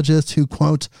archaeologist who,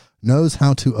 quote, knows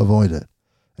how to avoid it.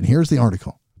 And here's the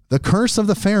article. The Curse of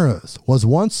the Pharaohs was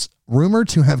once rumored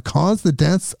to have caused the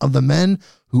deaths of the men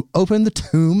who opened the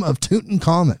tomb of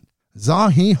Tutankhamun.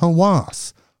 Zahi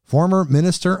Hawass, former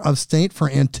Minister of State for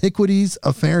Antiquities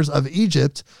Affairs of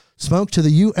Egypt, spoke to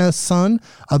the U.S. Sun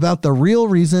about the real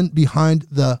reason behind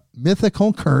the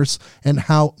mythical curse and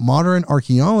how modern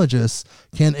archaeologists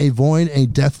can avoid a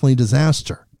deathly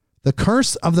disaster. The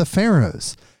Curse of the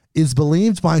Pharaohs is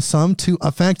believed by some to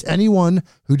affect anyone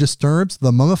who disturbs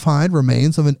the mummified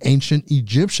remains of an ancient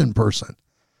Egyptian person.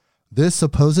 This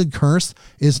supposed curse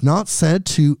is not said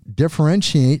to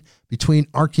differentiate between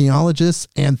archaeologists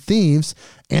and thieves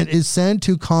and is said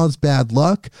to cause bad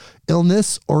luck,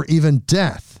 illness, or even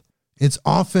death. It's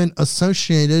often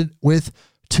associated with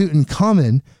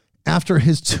Tutankhamun after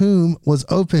his tomb was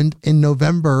opened in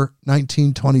November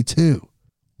 1922.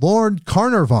 Lord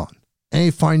Carnarvon,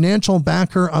 a financial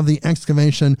backer of the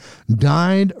excavation,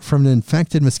 died from an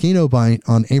infected mosquito bite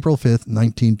on April 5th,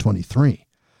 1923.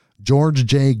 George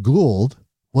J. Gould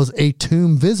was a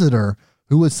tomb visitor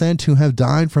who was said to have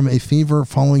died from a fever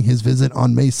following his visit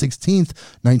on May 16th,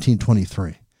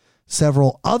 1923.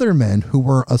 Several other men who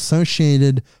were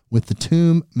associated with the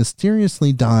tomb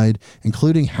mysteriously died,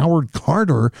 including Howard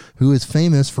Carter, who is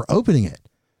famous for opening it.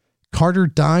 Carter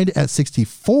died at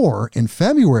 64 in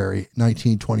February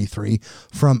 1923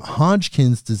 from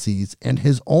Hodgkin's disease, and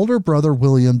his older brother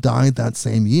William died that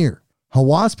same year.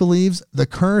 Hawass believes the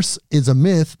curse is a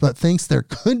myth, but thinks there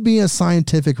could be a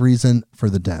scientific reason for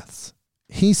the deaths.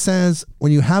 He says,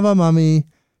 when you have a mummy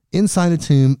inside a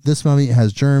tomb, this mummy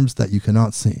has germs that you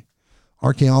cannot see.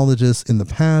 Archaeologists in the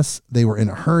past, they were in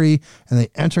a hurry and they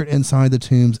entered inside the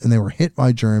tombs and they were hit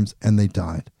by germs and they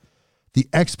died. The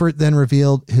expert then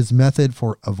revealed his method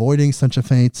for avoiding such a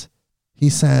fate. He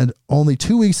said, only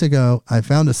 2 weeks ago, I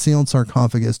found a sealed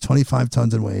sarcophagus 25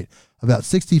 tons in weight, about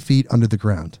 60 feet under the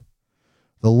ground.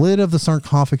 The lid of the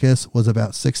sarcophagus was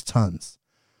about 6 tons.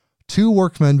 2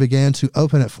 workmen began to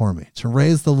open it for me, to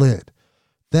raise the lid.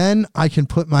 Then I can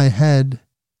put my head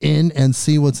in and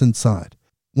see what's inside.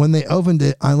 When they opened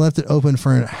it, I left it open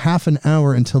for half an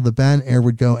hour until the bad air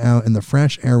would go out and the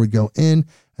fresh air would go in,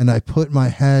 and I put my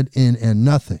head in and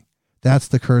nothing. That's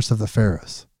the curse of the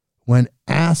pharaohs. When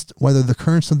asked whether the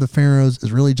curse of the pharaohs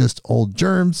is really just old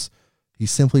germs, he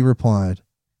simply replied,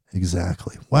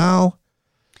 exactly. Well,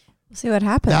 we'll see what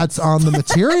happens. That's on the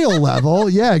material level.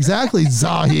 Yeah, exactly.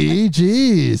 Zahi.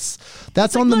 Jeez.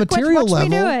 That's on the material level.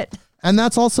 Me do it. And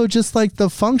that's also just like the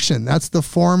function. That's the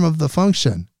form of the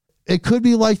function. it could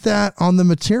be like that on the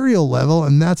material level,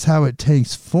 and that's how it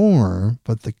takes form,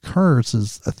 but the curse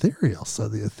is ethereal. So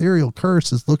the ethereal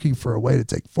curse is looking for a way to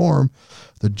take form.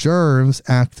 The germs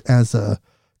act as a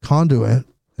conduit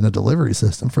and a delivery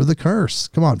system for the curse.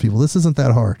 Come on, people. This isn't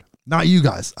that hard. Not you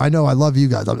guys. I know I love you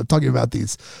guys. I'm talking about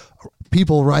these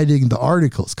people writing the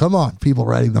articles. Come on, people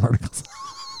writing the articles.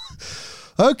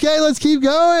 Okay, let's keep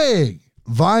going.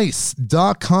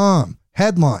 Vice.com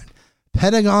headline: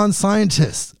 Pentagon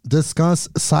scientists discuss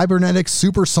cybernetic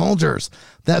super soldiers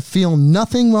that feel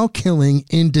nothing while killing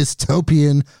in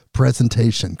dystopian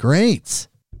presentation. Great.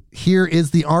 Here is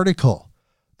the article.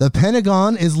 The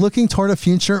Pentagon is looking toward a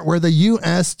future where the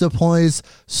U.S. deploys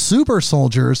super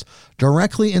soldiers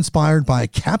directly inspired by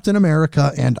Captain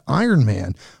America and Iron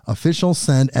Man, officials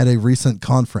said at a recent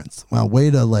conference. Wow, way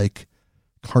to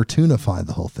cartoonify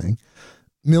the whole thing.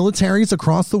 Militaries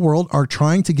across the world are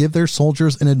trying to give their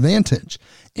soldiers an advantage,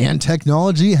 and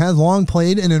technology has long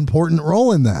played an important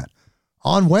role in that.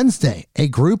 On Wednesday, a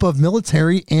group of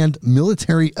military and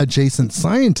military-adjacent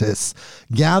scientists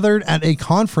gathered at a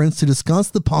conference to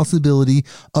discuss the possibility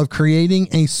of creating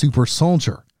a super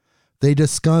soldier. They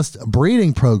discussed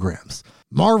breeding programs,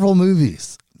 Marvel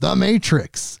movies, The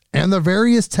Matrix, and the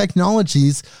various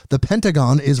technologies the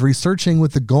Pentagon is researching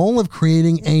with the goal of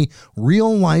creating a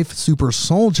real-life super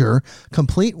soldier,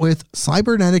 complete with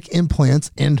cybernetic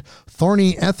implants and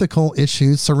thorny ethical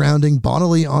issues surrounding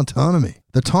bodily autonomy.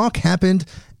 The talk happened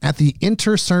at the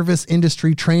Inter-Service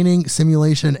Industry Training,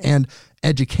 Simulation, and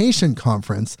Education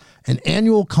Conference, an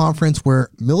annual conference where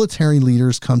military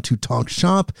leaders come to talk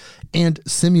shop and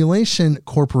simulation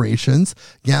corporations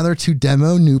gather to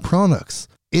demo new products.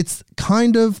 It's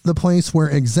kind of the place where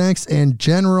execs and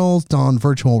generals don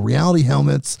virtual reality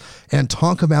helmets and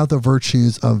talk about the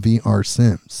virtues of VR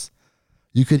sims.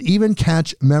 You could even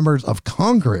catch members of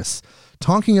Congress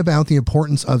talking about the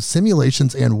importance of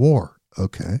simulations and war.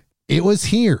 Okay. It was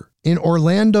here in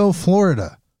Orlando,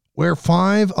 Florida, where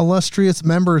 5 illustrious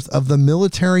members of the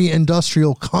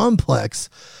military-industrial complex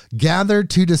gathered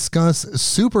to discuss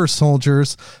super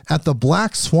soldiers at the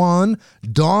Black Swan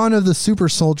Dawn of the Super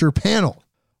Soldier panel.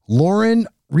 Lauren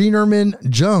Reinerman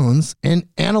Jones, an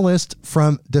analyst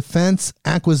from Defense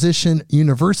Acquisition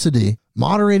University,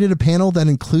 moderated a panel that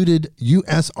included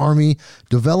U.S. Army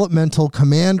Developmental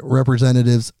Command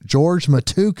representatives George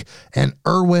Matuk and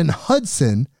Erwin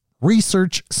Hudson,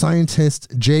 research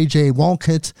scientist J.J.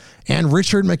 Walcott, and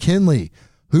Richard McKinley,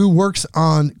 who works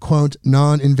on, quote,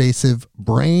 non-invasive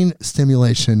brain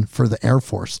stimulation for the Air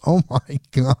Force. Oh my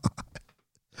God.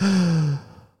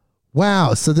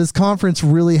 Wow. So this conference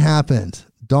really happened.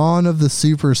 Dawn of the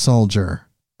Super Soldier.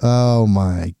 Oh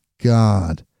my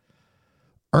God.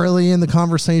 Early in the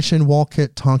conversation,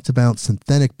 Walcott talked about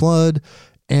synthetic blood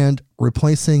and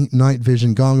replacing night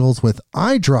vision goggles with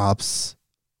eye drops,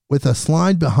 with a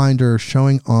slide behind her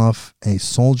showing off a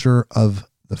soldier of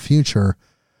the future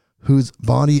whose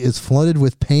body is flooded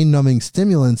with pain-numbing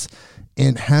stimulants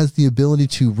and has the ability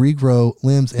to regrow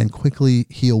limbs and quickly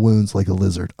heal wounds like a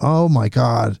lizard. Oh my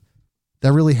God.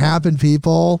 That really happened,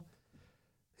 people.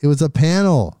 It was a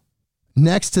panel.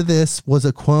 Next to this was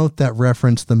a quote that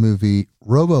referenced the movie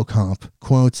RoboCop.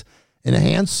 Quote,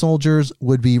 enhanced soldiers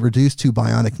would be reduced to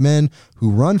bionic men who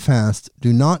run fast,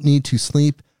 do not need to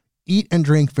sleep, eat and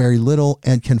drink very little,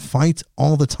 and can fight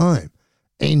all the time.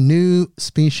 A new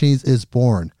species is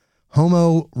born.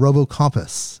 Homo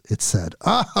Robocopus, it said.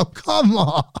 Oh, come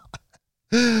on.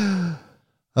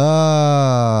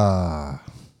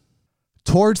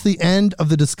 Towards the end of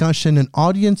the discussion, an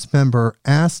audience member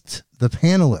asked the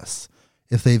panelists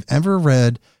if they've ever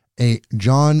read a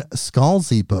John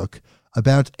Scalzi book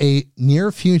about a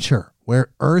near future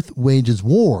where Earth wages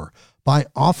war by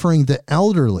offering the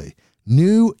elderly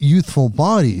new youthful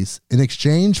bodies in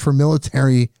exchange for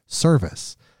military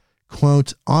service.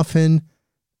 Quote, often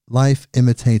life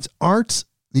imitates art,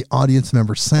 the audience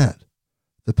member said.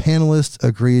 The panelists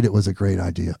agreed it was a great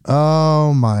idea.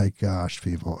 Oh my gosh,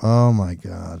 people. Oh my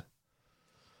God.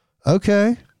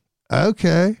 Okay.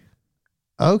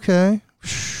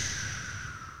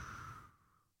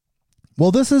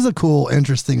 Well, this is a cool,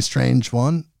 interesting, strange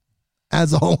one,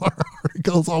 as all our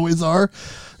articles always are.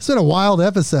 It's been a wild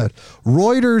episode.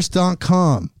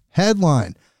 Reuters.com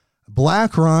headline: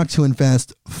 BlackRock to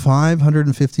invest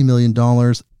 $550 million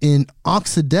in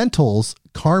Occidental's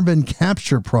carbon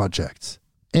capture project.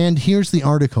 And here's the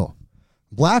article.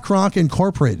 BlackRock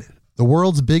Incorporated, the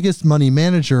world's biggest money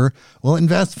manager, will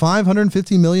invest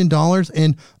 $550 million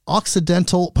in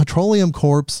Occidental Petroleum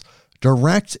Corp's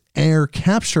direct air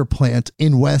capture plant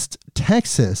in West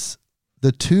Texas,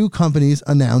 the two companies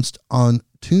announced on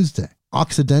Tuesday.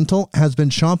 Occidental has been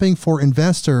shopping for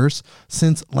investors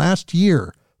since last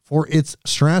year for its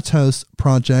Stratos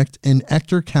project in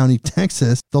Ector County,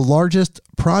 Texas, the largest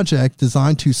project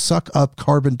designed to suck up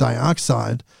carbon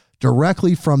dioxide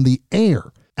directly from the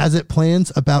air, as it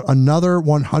plans about another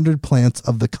 100 plants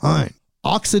of the kind.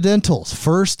 Occidental's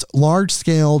first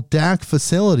large-scale DAC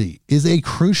facility is a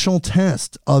crucial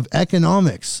test of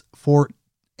economics for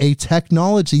a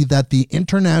technology that the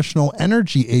International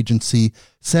Energy Agency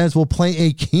says will play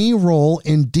a key role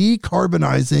in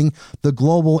decarbonizing the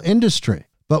global industry,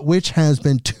 but which has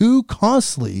been too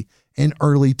costly in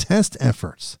early test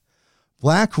efforts.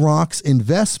 BlackRock's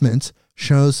investment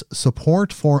shows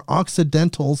support for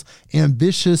Occidental's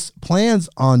ambitious plans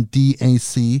on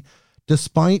DAC,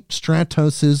 despite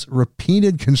Stratos'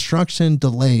 repeated construction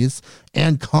delays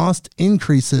and cost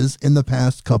increases in the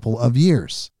past couple of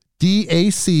years.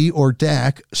 DAC, or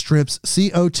DAC, strips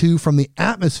CO2 from the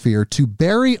atmosphere to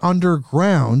bury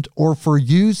underground or for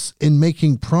use in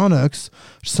making products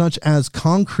such as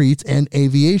concrete and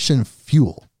aviation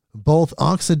fuel. Both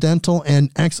Occidental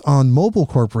and ExxonMobil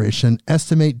Corporation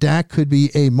estimate DAC could be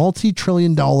a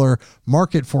multi-trillion-dollar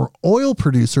market for oil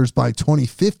producers by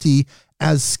 2050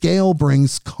 as scale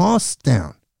brings costs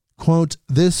down. Quote,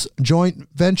 this joint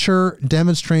venture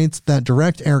demonstrates that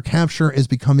direct air capture is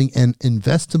becoming an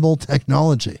investable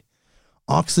technology.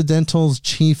 Occidental's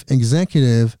chief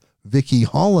executive, Vicky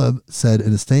Holub, said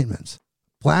in a statement.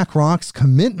 BlackRock's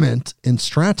commitment in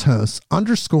Stratos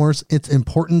underscores its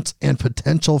importance and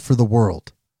potential for the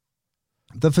world.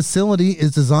 The facility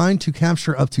is designed to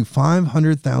capture up to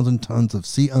 500,000 tons of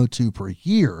CO2 per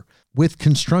year, with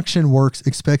construction works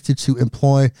expected to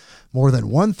employ more than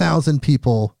 1,000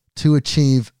 people to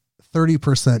achieve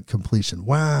 30% completion.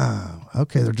 Wow.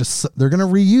 Okay, they're going to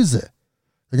reuse it.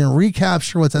 They're going to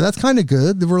recapture what's that. That's kind of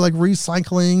good. We're like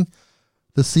recycling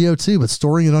the CO2, but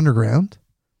storing it underground.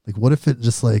 Like, what if it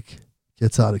just like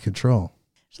gets out of control?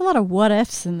 There's a lot of what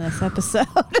ifs in this episode.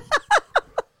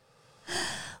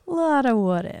 A lot of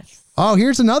what ifs. Oh,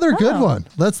 here's another good one.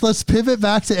 Let's pivot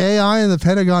back to AI and the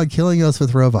Pentagon killing us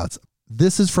with robots.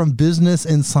 This is from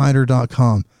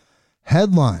businessinsider.com.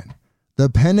 Headline: the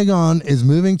Pentagon is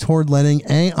moving toward letting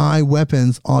AI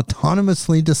weapons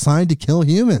autonomously decide to kill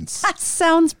humans. That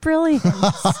sounds brilliant.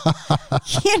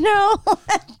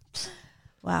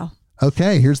 Wow.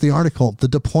 Okay, here's the article. The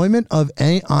deployment of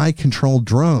AI-controlled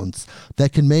drones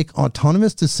that can make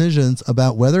autonomous decisions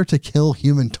about whether to kill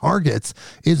human targets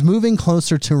is moving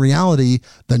closer to reality,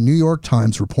 the New York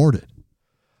Times reported.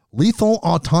 Lethal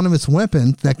autonomous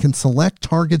weapons that can select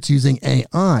targets using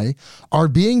AI are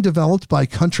being developed by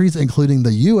countries including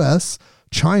the U.S.,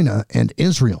 China, and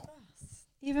Israel.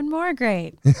 Even more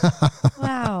great.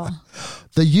 Wow.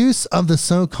 The use of the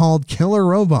so-called killer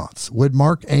robots would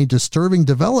mark a disturbing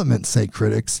development, say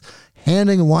critics,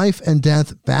 handing life and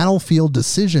death battlefield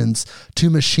decisions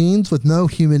to machines with no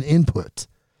human input.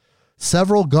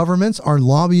 Several governments are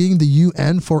lobbying the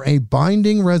UN for a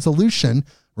binding resolution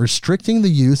restricting the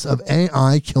use of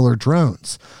AI killer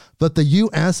drones. But the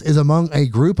U.S. is among a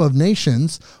group of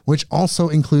nations, which also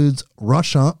includes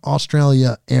Russia,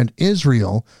 Australia, and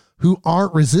Israel, who are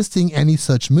resisting any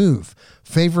such move,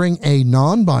 favoring a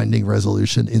non-binding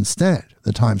resolution instead,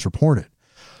 the Times reported.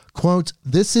 Quote,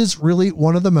 this is really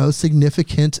one of the most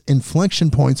significant inflection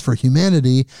points for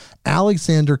humanity,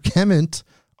 Alexander Kement,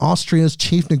 Austria's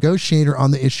chief negotiator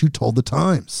on the issue, told the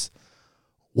Times.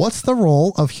 What's the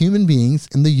role of human beings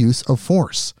in the use of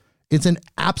force? It's an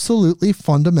absolutely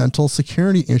fundamental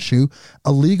security issue,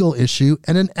 a legal issue,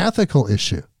 and an ethical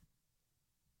issue.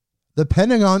 The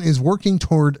Pentagon is working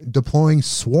toward deploying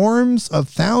swarms of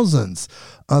thousands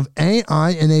of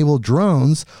AI-enabled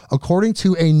drones, according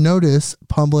to a notice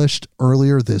published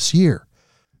earlier this year.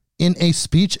 In a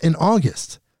speech in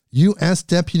August, U.S.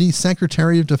 Deputy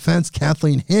Secretary of Defense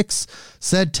Kathleen Hicks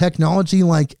said technology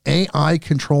like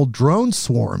AI-controlled drone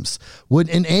swarms would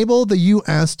enable the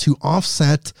U.S. to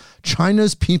offset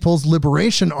China's People's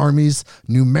Liberation Army's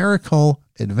numerical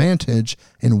advantage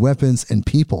in weapons and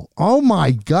people. Oh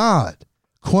my God.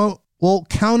 Quote, we'll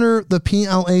counter the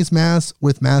PLA's mass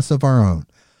with mass of our own,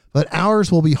 but ours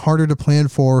will be harder to plan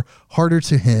for, harder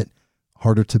to hit,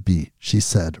 harder to beat, she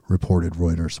said, reported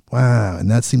Reuters. Wow. And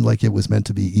that seemed like it was meant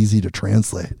to be easy to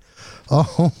translate.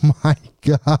 Oh my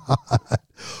God.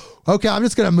 Okay, I'm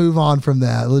just going to move on from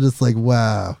that. We're just like,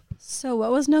 wow. So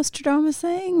what was Nostradamus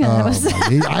saying?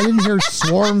 I didn't hear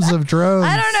swarms of drones.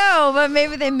 I don't know, but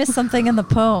maybe they missed something in the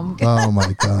poem. Oh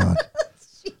my God.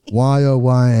 Why, oh,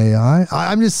 why AI?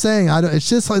 I'm just saying,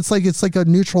 it's like a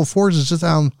neutral force. It's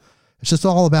just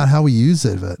all about how we use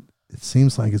it, but it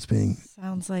seems like it's being.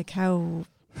 Sounds like how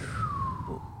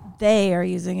they are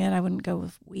using it. I wouldn't go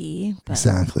with we. But.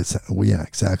 Exactly. Well, yeah,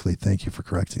 exactly. Thank you for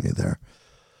correcting me there.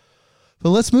 But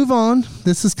let's move on.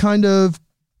 This is kind of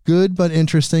good but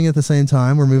interesting at the same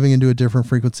time. We're moving into a different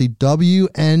frequency.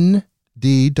 WND.com.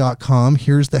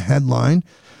 Here's the headline.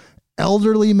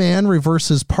 Elderly man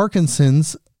reverses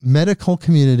Parkinson's. Medical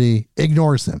community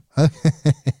ignores him.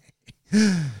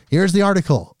 Here's the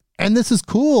article. And this is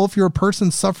cool if you're a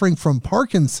person suffering from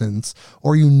Parkinson's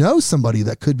or you know somebody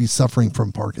that could be suffering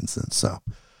from Parkinson's. So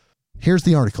here's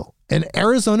the article. An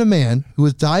Arizona man who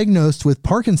was diagnosed with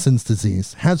Parkinson's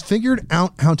disease has figured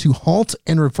out how to halt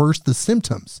and reverse the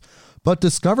symptoms, but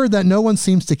discovered that no one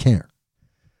seems to care.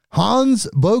 Hans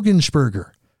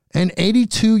Bogensperger, an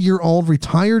 82-year-old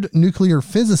retired nuclear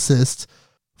physicist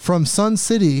from Sun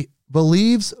City,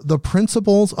 believes the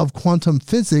principles of quantum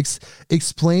physics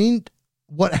explained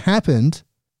what happened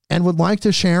and would like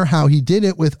to share how he did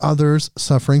it with others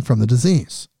suffering from the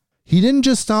disease. He didn't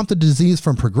just stop the disease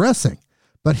from progressing,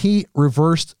 but he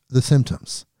reversed the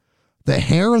symptoms. The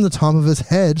hair on the top of his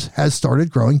head has started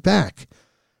growing back.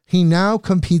 He now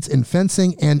competes in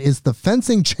fencing and is the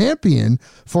fencing champion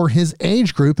for his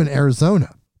age group in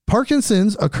Arizona.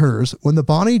 Parkinson's occurs when the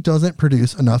body doesn't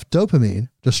produce enough dopamine,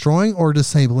 destroying or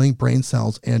disabling brain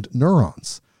cells and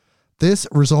neurons. This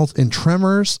results in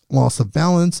tremors, loss of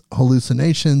balance,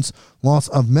 hallucinations, loss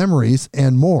of memories,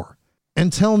 and more.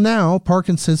 Until now,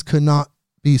 Parkinson's could not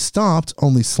be stopped,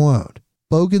 only slowed.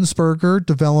 Bogensperger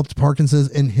developed Parkinson's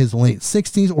in his late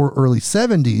 60s or early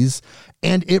 70s,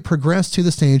 and it progressed to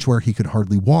the stage where he could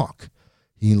hardly walk.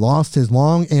 He lost his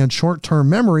long and short-term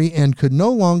memory and could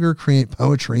no longer create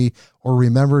poetry or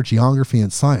remember geography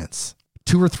and science.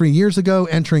 2 or 3 years ago,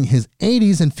 entering his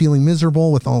 80s and feeling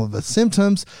miserable with all of the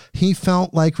symptoms, he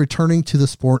felt like returning to the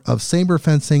sport of saber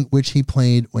fencing, which he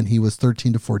played when he was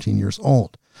 13 to 14 years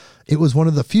old. It was one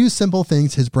of the few simple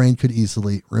things his brain could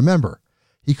easily remember.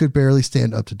 He could barely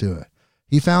stand up to do it.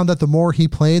 He found that the more he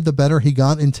played, the better he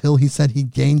got, until he said he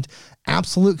gained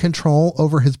absolute control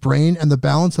over his brain and the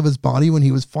balance of his body when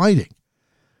he was fighting.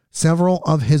 Several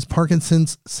of his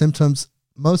Parkinson's symptoms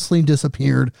mostly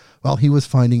disappeared while he was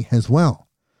fighting as well.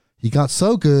 He got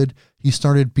so good, he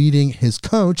started beating his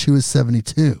coach, who is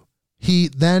 72. He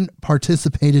then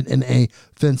participated in a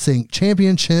fencing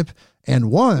championship and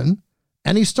won,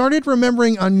 and he started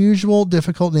remembering unusual,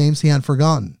 difficult names he had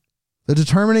forgotten. The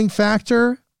determining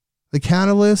factor, the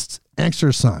catalyst,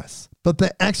 exercise. But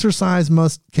the exercise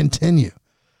must continue.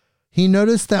 He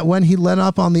noticed that when he let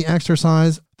up on the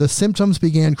exercise, the symptoms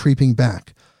began creeping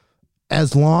back.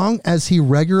 As long as he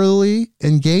regularly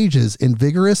engages in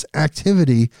vigorous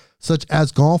activity, such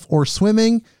as golf or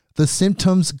swimming, the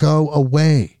symptoms go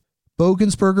away.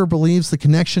 Bogensperger believes the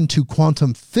connection to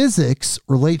quantum physics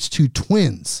relates to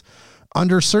twins.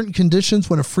 Under certain conditions,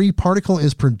 when a free particle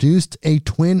is produced, a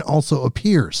twin also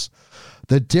appears.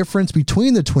 The difference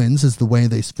between the twins is the way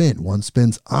they spin. One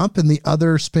spins up and the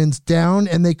other spins down,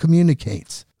 and they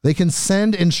communicate. They can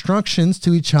send instructions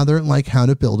to each other like how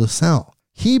to build a cell.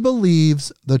 He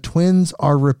believes the twins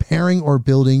are repairing or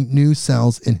building new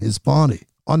cells in his body.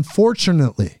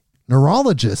 Unfortunately,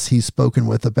 neurologists he's spoken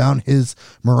with about his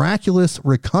miraculous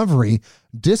recovery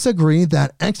disagree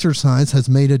that exercise has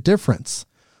made a difference.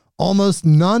 Almost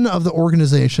none of the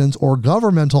organizations or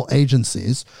governmental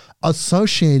agencies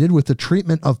associated with the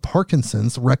treatment of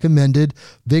Parkinson's recommended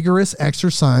vigorous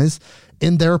exercise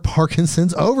in their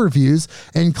Parkinson's overviews,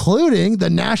 including the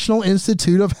National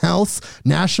Institute of Health's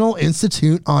National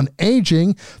Institute on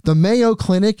Aging, the Mayo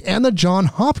Clinic, and the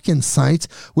Johns Hopkins site,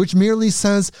 which merely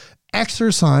says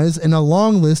exercise in a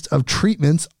long list of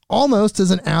treatments almost as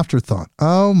an afterthought.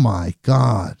 Oh my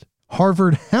God.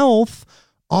 Harvard Health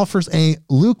offers a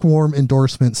lukewarm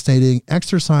endorsement stating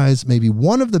exercise may be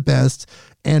one of the best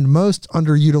and most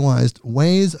underutilized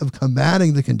ways of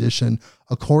combating the condition,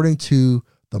 according to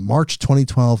the March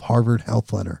 2012 Harvard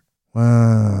Health letter.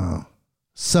 Wow.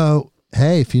 So,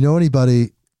 hey, if you know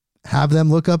anybody, have them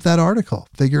look up that article.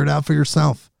 Figure it out for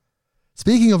yourself.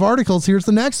 Speaking of articles, here's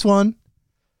the next one.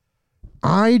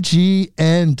 IGN.com.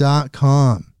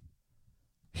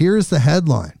 Here's the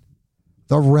headline.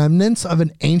 The remnants of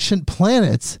an ancient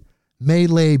planet may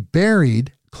lay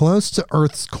buried close to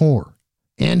Earth's core.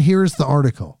 And here's the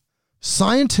article.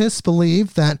 Scientists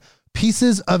believe that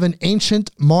pieces of an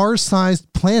ancient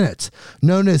Mars-sized planet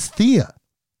known as Theia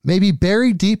may be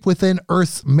buried deep within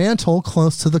Earth's mantle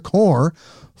close to the core,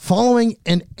 following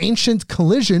an ancient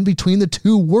collision between the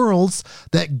two worlds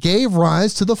that gave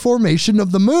rise to the formation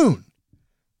of the moon.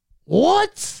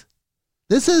 What?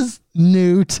 This is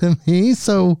new to me.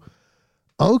 So,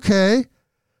 okay.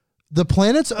 The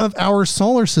planets of our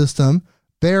solar system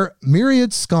bear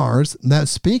myriad scars that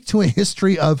speak to a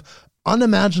history of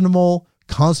unimaginable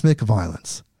cosmic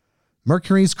violence.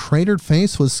 Mercury's cratered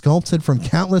face was sculpted from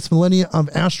countless millennia of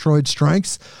asteroid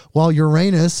strikes, while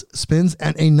Uranus spins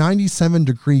at a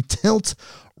 97-degree tilt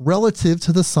relative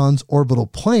to the sun's orbital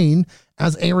plane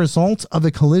as a result of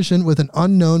a collision with an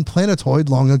unknown planetoid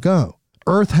long ago.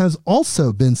 Earth has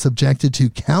also been subjected to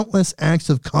countless acts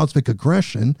of cosmic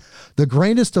aggression, the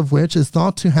greatest of which is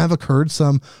thought to have occurred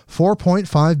some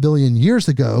 4.5 billion years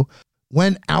ago,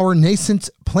 when our nascent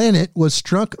planet was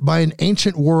struck by an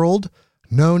ancient world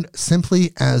known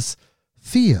simply as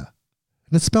Theia.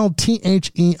 And it's spelled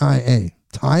T-H-E-I-A.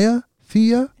 Theia?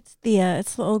 Theia? It's Thea.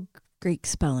 It's the old Greek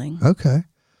spelling. Okay.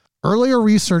 Earlier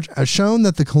research has shown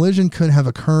that the collision could have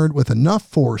occurred with enough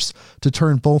force to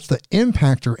turn both the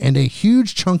impactor and a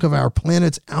huge chunk of our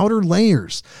planet's outer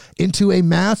layers into a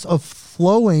mass of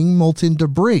flowing molten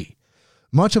debris.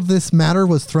 Much of this matter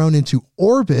was thrown into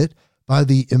orbit by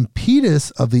the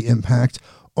impetus of the impact,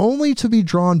 only to be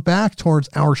drawn back towards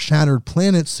our shattered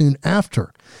planet soon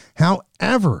after.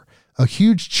 However, a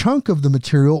huge chunk of the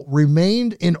material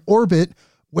remained in orbit,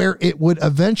 where it would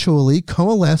eventually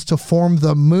coalesce to form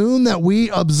the moon that we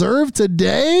observe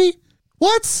today?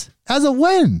 What? As a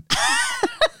when?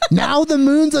 Now the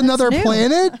moon's another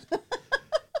planet?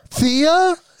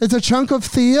 Theia? It's a chunk of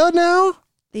Theia now?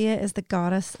 Thea is the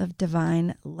goddess of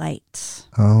divine light.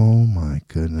 Oh my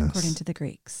goodness. According to the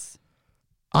Greeks.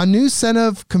 A new set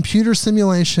of computer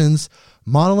simulations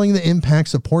modeling the impact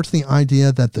supports the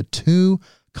idea that the two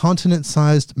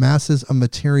continent-sized masses of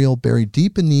material buried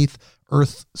deep beneath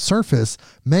Earth's surface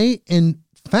may in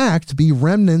fact be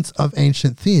remnants of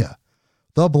ancient Theia.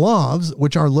 The blobs,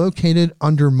 which are located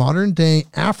under modern-day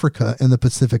Africa in the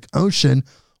Pacific Ocean,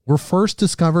 were first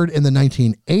discovered in the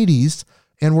 1980s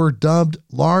and were dubbed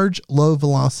large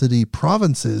low-velocity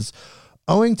provinces,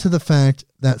 owing to the fact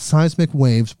that seismic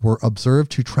waves were observed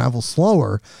to travel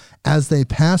slower as they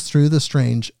passed through the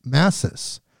strange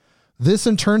masses. This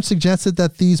in turn suggested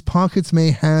that these pockets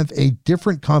may have a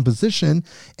different composition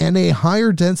and a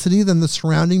higher density than the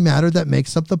surrounding matter that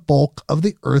makes up the bulk of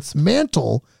the Earth's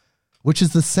mantle, which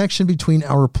is the section between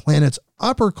our planet's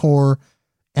upper core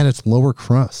and its lower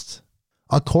crust.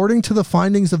 According to the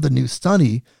findings of the new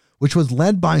study, which was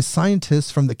led by scientists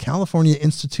from the California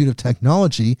Institute of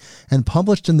Technology and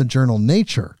published in the journal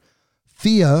Nature,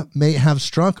 Theia may have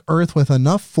struck Earth with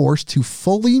enough force to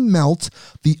fully melt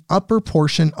the upper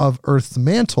portion of Earth's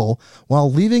mantle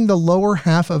while leaving the lower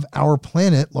half of our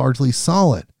planet largely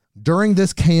solid. During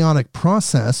this chaotic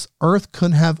process, Earth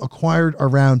could have acquired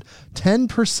around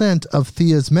 10% of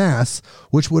Theia's mass,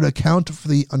 which would account for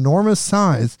the enormous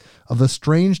size of the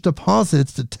strange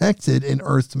deposits detected in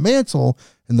Earth's mantle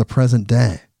in the present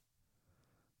day.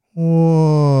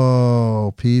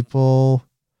 Whoa, people.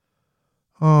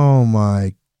 Oh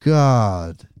my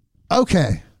God.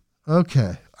 Okay.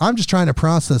 I'm just trying to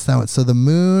process that one. So the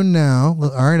moon now, all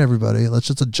right, everybody, let's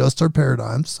just adjust our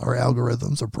paradigms, our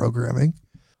algorithms, our programming.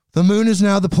 The moon is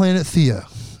now the planet Theia,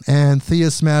 and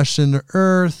Theia smashed into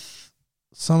Earth.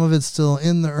 Some of it's still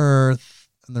in the Earth,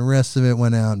 and the rest of it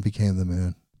went out and became the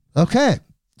moon. Okay.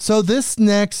 So this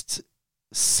next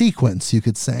sequence, you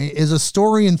could say, is a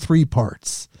story in 3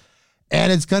 parts,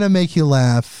 and it's going to make you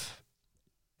laugh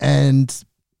and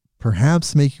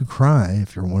perhaps make you cry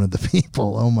if you're one of the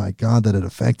people. Oh my God, that it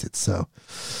affected. So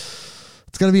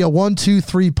it's going to be a 1, 2,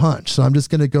 3 punch. So I'm just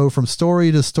going to go from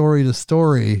story to story to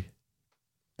story,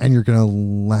 and you're going to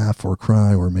laugh or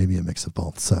cry or maybe a mix of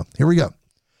both. So here we go.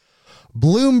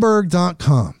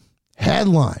 Bloomberg.com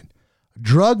headline: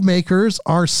 drug makers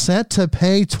are set to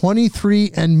pay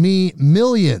 23andMe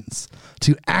millions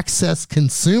to access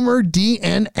consumer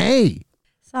DNA.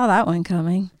 Saw that one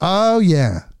coming. Oh,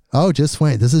 yeah. Oh, just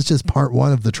wait. This is just part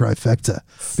 1 of the trifecta.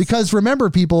 Because remember,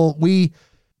 people, we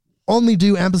only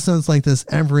do episodes like this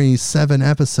every 7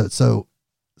 episodes. So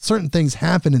certain things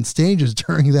happen in stages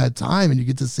during that time, and you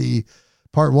get to see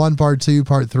part 1, part 2,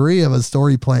 part 3 of a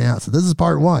story play out. So this is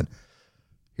part 1.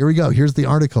 Here we go. Here's the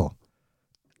article.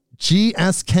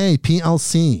 GSK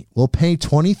PLC will pay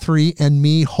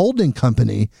 23andMe holding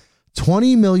company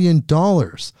 $20 million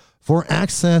for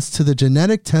access to the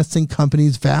genetic testing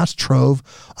company's vast trove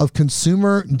of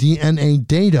consumer DNA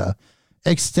data,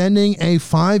 extending a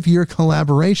 5-year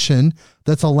collaboration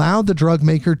that's allowed the drug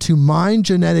maker to mine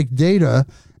genetic data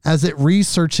as it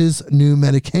researches new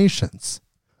medications.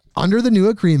 Under the new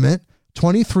agreement,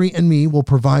 23andMe will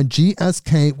provide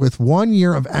GSK with 1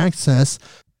 year of access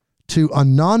to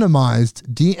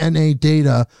anonymized DNA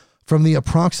data from the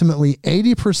approximately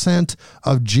 80%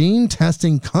 of gene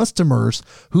testing customers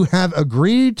who have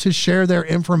agreed to share their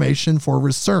information for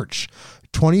research.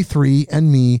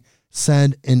 23andMe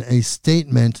said in a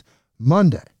statement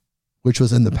Monday, which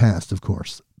was in the past, of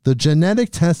course. The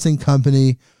genetic testing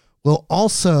company will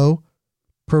also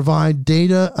provide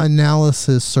data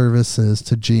analysis services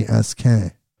to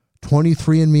GSK.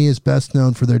 23andMe is best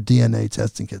known for their DNA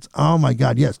testing kits. Oh my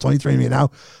God, yes, 23andMe.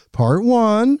 Now, part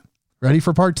one. Ready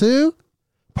for part two?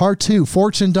 Part two,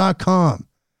 Fortune.com.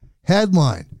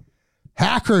 Headline,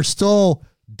 hacker stole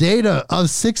data of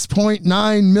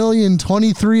 6.9 million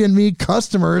 23andMe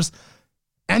customers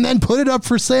and then put it up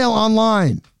for sale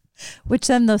online. Which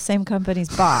then those same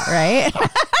companies bought, right?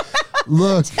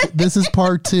 Look, this is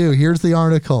part two. Here's the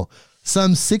article.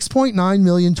 Some 6.9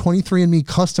 million 23andMe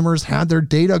customers had their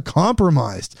data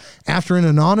compromised after an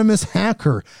anonymous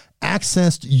hacker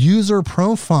accessed user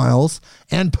profiles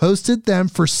and posted them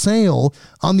for sale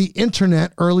on the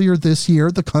internet earlier this year,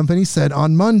 the company said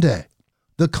on Monday.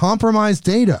 The compromised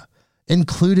data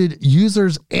included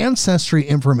users' ancestry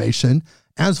information,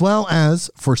 as well as,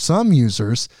 for some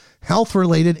users,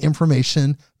 health-related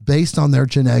information based on their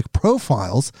genetic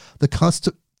profiles, the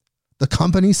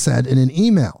company said in an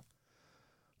email.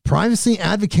 Privacy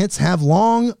advocates have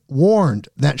long warned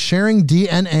that sharing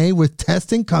DNA with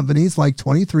testing companies like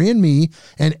 23andMe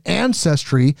and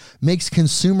Ancestry makes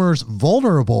consumers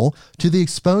vulnerable to the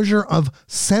exposure of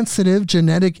sensitive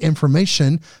genetic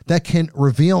information that can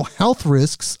reveal health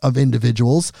risks of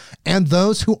individuals and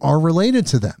those who are related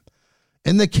to them.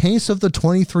 In the case of the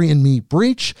 23andMe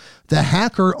breach, the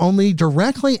hacker only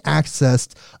directly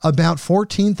accessed about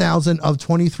 14,000 of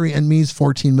 23andMe's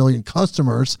 14 million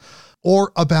customers,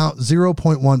 or about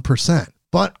 0.1%.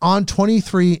 But on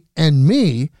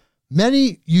 23andMe,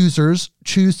 many users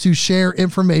choose to share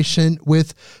information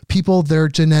with people they're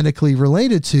genetically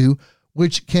related to,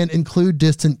 which can include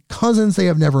distant cousins they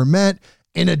have never met,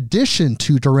 in addition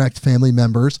to direct family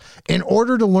members, in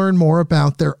order to learn more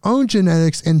about their own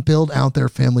genetics and build out their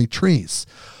family trees.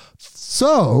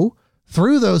 So,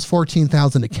 through those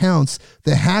 14,000 accounts,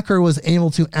 the hacker was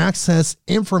able to access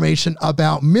information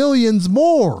about millions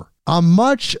more. A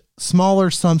much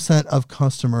smaller subset of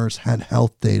customers had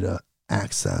health data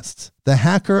accessed. The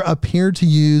hacker appeared to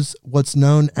use what's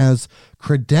known as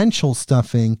credential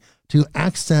stuffing to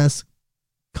access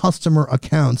customer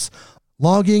accounts,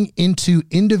 logging into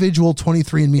individual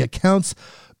 23andMe accounts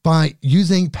by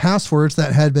using passwords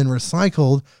that had been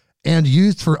recycled and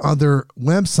used for other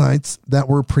websites that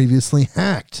were previously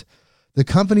hacked. The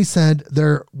company said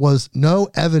there was no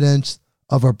evidence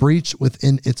of a breach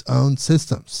within its own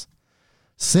systems.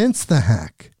 Since the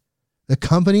hack, the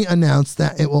company announced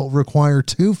that it will require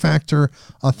two-factor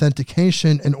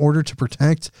authentication in order to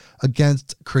protect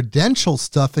against credential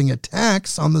stuffing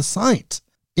attacks on the site.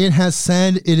 It has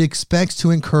said it expects to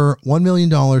incur $1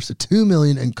 million to $2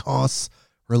 million in costs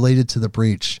related to the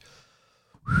breach.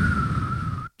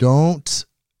 Don't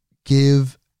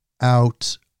give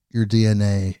out your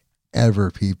DNA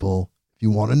ever, people. If you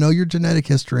want to know your genetic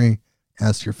history,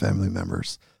 ask your family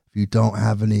members. If you don't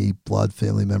have any blood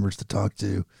family members to talk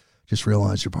to, just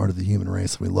realize you're part of the human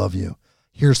race and we love you.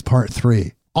 Here's part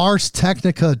three.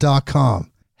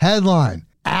 ArsTechnica.com. Headline,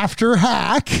 after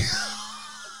hack,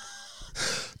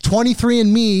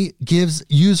 23andMe gives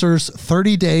users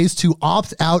 30 days to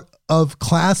opt out of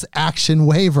class action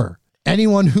waiver.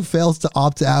 Anyone who fails to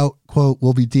opt out, quote,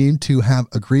 will be deemed to have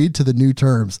agreed to the new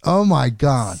terms. Oh my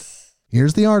God.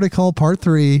 Here's the article, part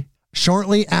three.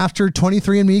 Shortly after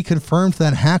 23andMe confirmed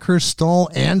that hackers stole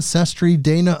ancestry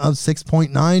data of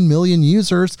 6.9 million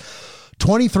users,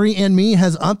 23andMe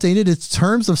has updated its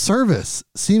terms of service,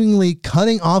 seemingly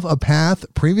cutting off a path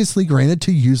previously granted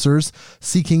to users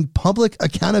seeking public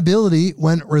accountability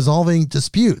when resolving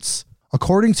disputes.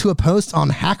 According to a post on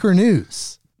Hacker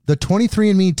News, the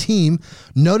 23andMe team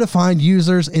notified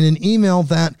users in an email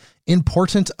that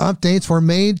important updates were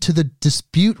made to the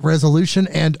dispute resolution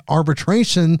and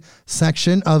arbitration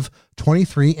section of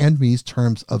 23andMe's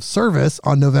terms of service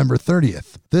on November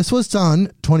 30th. This was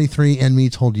done,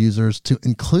 23andMe told users, to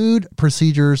include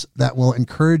procedures that will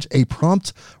encourage a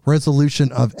prompt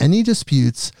resolution of any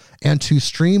disputes and to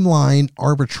streamline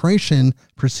arbitration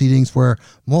proceedings where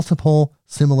multiple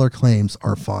similar claims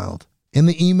are filed. In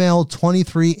the email,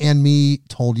 23andMe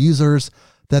told users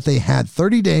that they had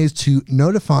 30 days to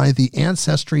notify the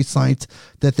Ancestry site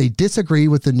that they disagree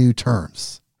with the new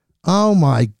terms. Oh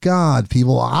my God,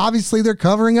 people. Obviously, they're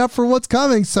covering up for what's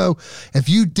coming. So if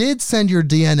you did send your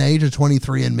DNA to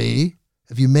 23andMe,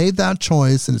 if you made that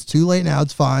choice and it's too late now,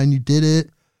 it's fine. You did it.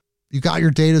 You got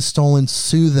your data stolen.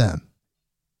 Sue them.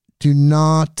 Do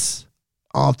not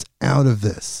opt out of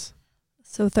this.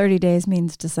 So 30 days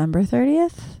means December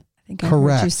 30th? I think I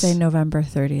Correct. heard you say November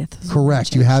 30th.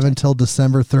 Correct. You have until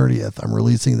December 30th. I'm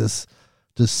releasing this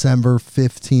December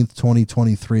 15th,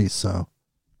 2023. So,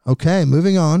 okay,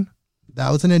 moving on.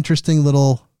 That was an interesting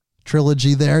little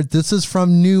trilogy there. This is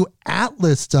from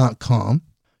newatlas.com.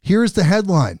 Here's the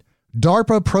headline.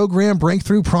 DARPA program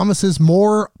breakthrough promises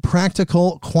more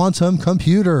practical quantum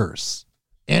computers.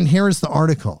 And here is the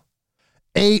article.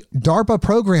 A DARPA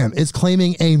program is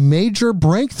claiming a major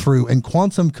breakthrough in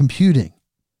quantum computing.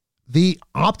 The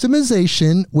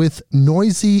Optimization with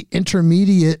Noisy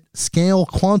Intermediate Scale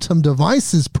Quantum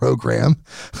Devices program,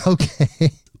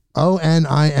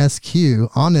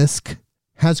 ONISQ,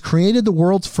 has created the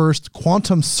world's first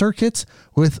quantum circuit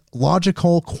with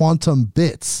logical quantum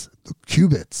bits,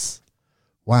 qubits.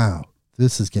 Wow,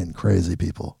 this is getting crazy,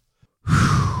 people.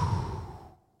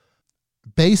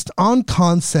 Based on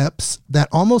concepts that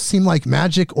almost seem like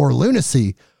magic or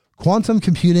lunacy, quantum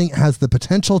computing has the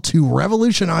potential to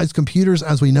revolutionize computers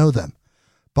as we know them.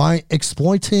 By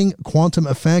exploiting quantum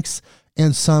effects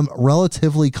and some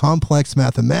relatively complex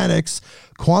mathematics,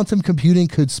 quantum computing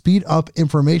could speed up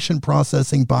information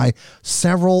processing by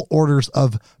several orders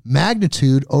of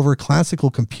magnitude over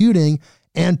classical computing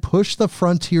and push the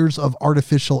frontiers of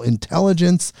artificial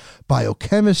intelligence,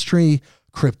 biochemistry,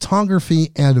 cryptography,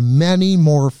 and many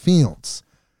more fields.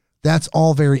 That's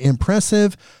all very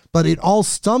impressive, but it all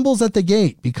stumbles at the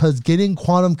gate because getting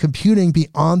quantum computing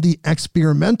beyond the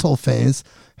experimental phase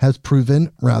has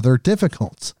proven rather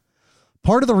difficult.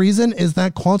 Part of the reason is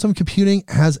that quantum computing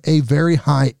has a very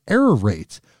high error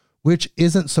rate, which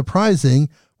isn't surprising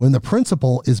when the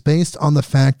principle is based on the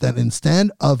fact that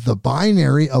instead of the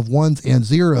binary of ones and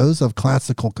zeros of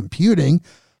classical computing,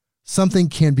 something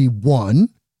can be 1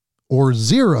 or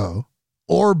 0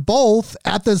 or both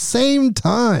at the same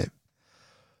time.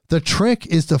 The trick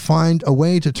is to find a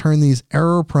way to turn these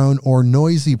error-prone or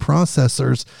noisy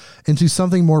processors into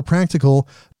something more practical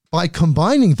by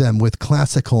combining them with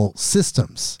classical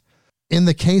systems. In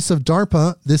the case of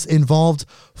DARPA, this involved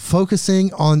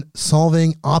focusing on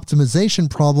solving optimization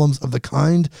problems of the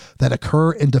kind that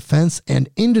occur in defense and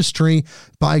industry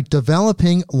by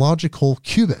developing logical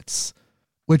qubits,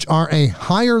 which are a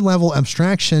higher level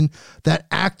abstraction that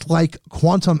act like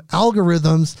quantum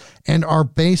algorithms and are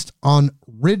based on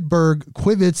Rydberg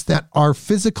qubits that are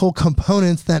physical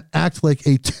components that act like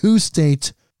a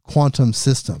two-state quantum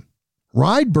system.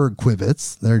 Rydberg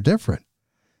qubits, they're different,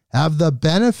 have the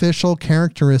beneficial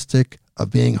characteristic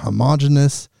of being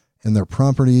homogeneous in their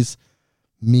properties,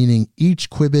 meaning each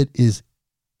qubit is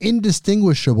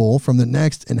indistinguishable from the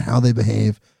next in how they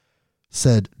behave,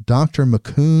 said Dr.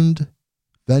 Mukund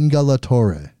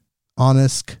Vengalatore,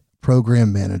 ONISQ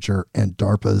program manager and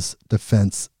DARPA's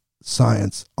Defense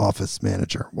Science Office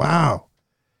manager. Wow.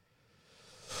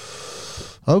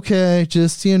 Okay,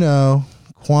 just,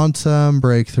 quantum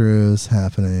breakthroughs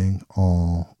happening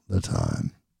all the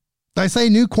time. Did I say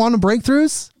new quantum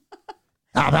breakthroughs?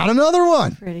 How about another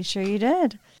one? Pretty sure you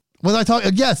did. Was I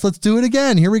talking? Yes, let's do it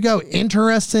again. Here we go.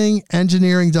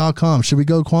 Interestingengineering.com. Should we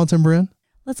go quantum, Bryn?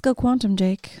 Let's go quantum,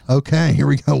 Jake. Okay, here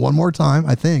we go. One more time,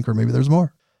 I think, or maybe there's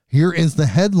more. Here is the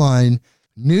headline.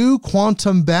 New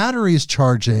quantum batteries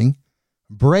charging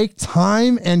break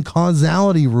time and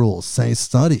causality rules, say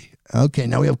study. Okay,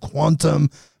 now we have quantum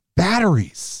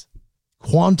batteries.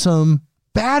 Quantum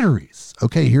batteries.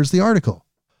 Okay, here's the article.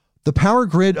 The power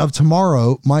grid of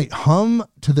tomorrow might hum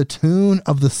to the tune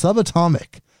of the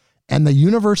subatomic, and the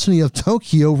University of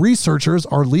Tokyo researchers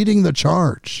are leading the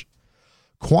charge.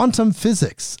 Quantum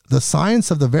physics, the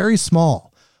science of the very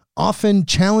small, often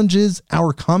challenges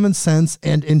our common sense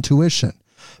and intuition,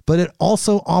 but it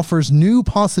also offers new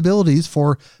possibilities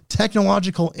for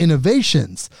technological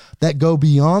innovations that go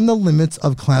beyond the limits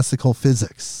of classical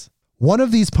physics. One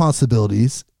of these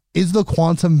possibilities is the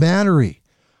quantum battery,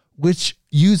 which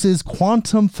uses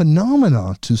quantum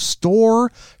phenomena to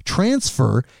store,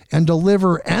 transfer, and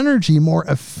deliver energy more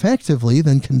effectively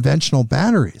than conventional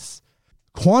batteries.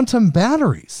 Quantum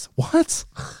batteries? What?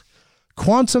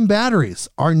 Quantum batteries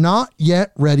are not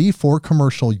yet ready for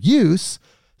commercial use.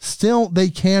 Still, they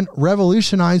can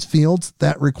revolutionize fields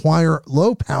that require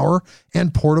low power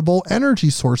and portable energy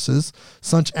sources,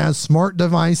 such as smart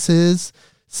devices,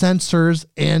 sensors,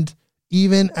 and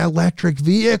even electric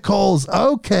vehicles.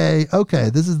 Okay.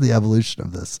 This is the evolution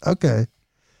of this. Okay.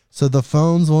 So the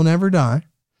phones will never die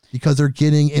because they're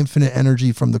getting infinite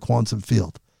energy from the quantum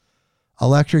field.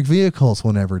 Electric vehicles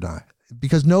will never die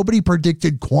because nobody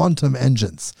predicted quantum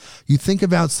engines. You think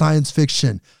about science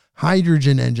fiction,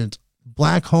 hydrogen engines,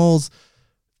 black holes,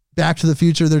 Back to the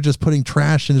Future, they're just putting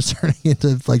trash and it's turning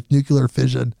into like nuclear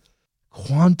fission.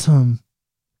 Quantum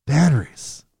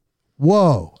batteries.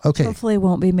 Whoa. Okay. Hopefully it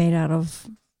won't be made out of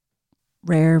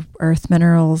rare earth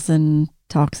minerals and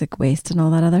toxic waste and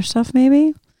all that other stuff,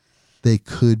 maybe. They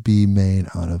could be made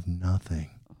out of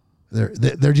nothing.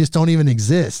 They just don't even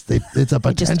exist. It's a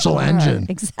potential engine.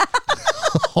 Exactly.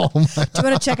 Oh my. Do you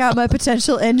want to check out my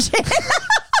potential engine?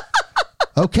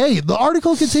 Okay, the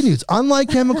article continues. Unlike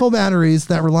chemical batteries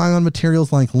that rely on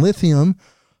materials like lithium,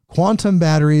 quantum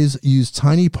batteries use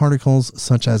tiny particles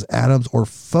such as atoms or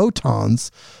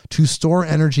photons to store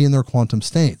energy in their quantum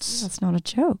states. That's not a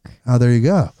joke. Oh, there you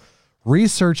go.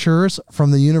 Researchers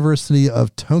from the University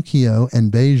of Tokyo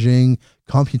and Beijing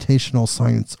Computational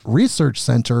Science Research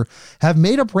Center have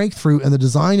made a breakthrough in the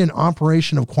design and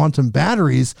operation of quantum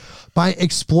batteries by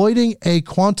exploiting a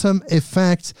quantum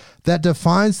effect that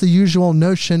defies the usual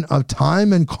notion of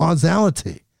time and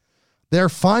causality. Their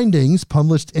findings,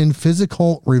 published in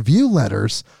Physical Review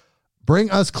Letters,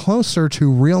 bring us closer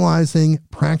to realizing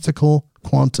practical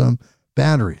quantum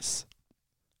batteries.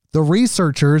 The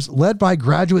researchers, led by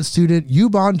graduate student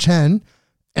Yubon Chen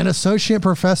and associate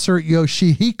professor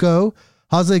Yoshihiko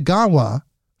Hasegawa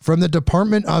from the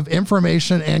Department of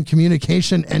Information and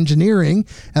Communication Engineering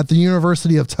at the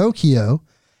University of Tokyo,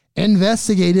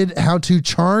 investigated how to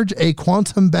charge a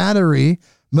quantum battery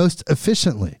most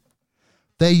efficiently.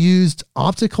 They used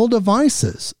optical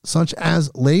devices such as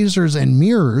lasers and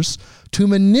mirrors to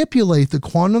manipulate the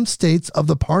quantum states of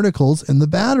the particles in the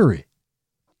battery.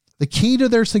 The key to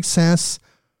their success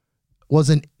was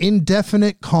an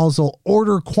indefinite causal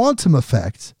order quantum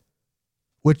effect,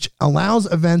 which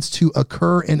allows events to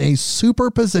occur in a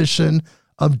superposition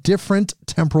of different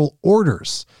temporal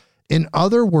orders. In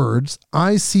other words,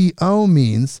 ICO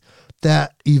means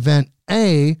that event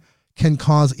A can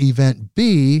cause event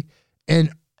B,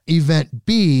 and event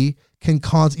B can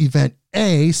cause event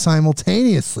A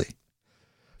simultaneously.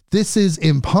 This is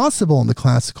impossible in the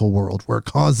classical world, where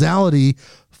causality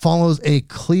follows a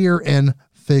clear and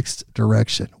fixed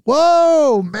direction.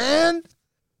 Whoa, man.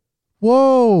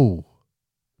 Whoa.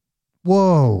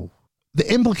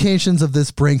 The implications of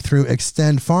this breakthrough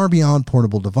extend far beyond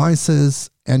portable devices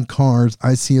and cars.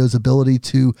 ICO's ability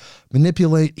to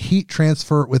manipulate heat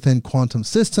transfer within quantum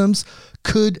systems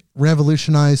could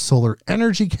revolutionize solar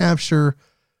energy capture.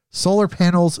 Solar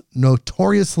panels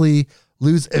notoriously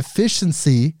lose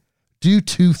efficiency due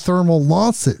to thermal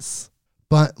losses,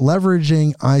 but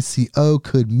leveraging ICO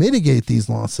could mitigate these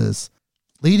losses,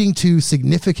 leading to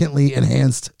significantly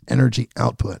enhanced energy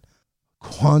output.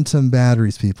 Quantum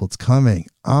batteries, people, it's coming.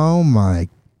 Oh my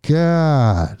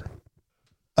God.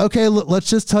 Okay, let's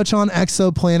just touch on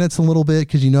exoplanets a little bit,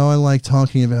 because you know I like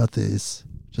talking about these.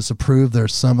 Just to prove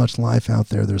there's so much life out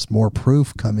there. There's more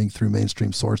proof coming through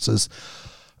mainstream sources.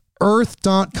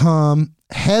 Earth.com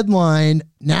headline: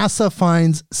 NASA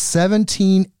finds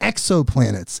 17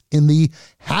 exoplanets in the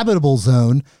habitable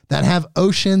zone that have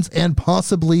oceans and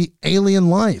possibly alien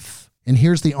life. And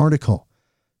here's the article.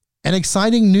 An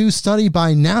exciting new study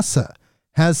by NASA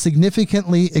has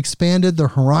significantly expanded the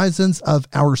horizons of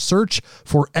our search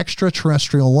for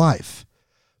extraterrestrial life.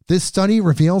 This study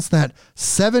reveals that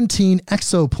 17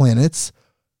 exoplanets,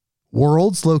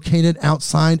 worlds located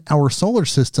outside our solar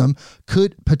system,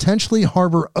 could potentially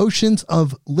harbor oceans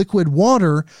of liquid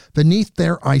water beneath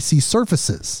their icy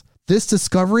surfaces. This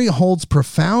discovery holds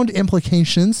profound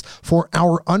implications for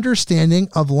our understanding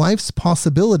of life's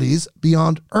possibilities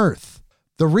beyond Earth.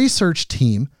 The research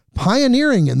team,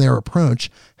 pioneering in their approach,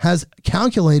 has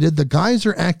calculated the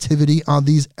geyser activity on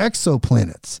these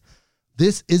exoplanets.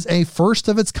 This is a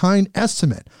first-of-its-kind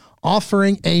estimate,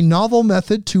 offering a novel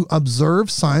method to observe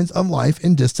signs of life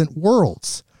in distant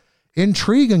worlds.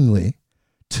 Intriguingly,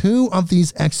 2 of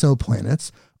these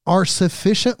exoplanets are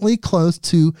sufficiently close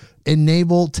to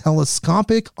enable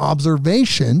telescopic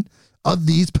observation of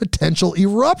these potential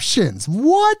eruptions.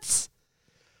 What?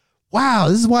 Wow,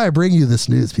 this is why I bring you this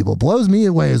news, people. It blows me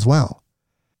away as well.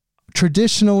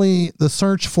 Traditionally, the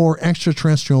search for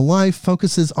extraterrestrial life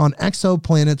focuses on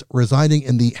exoplanets residing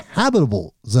in the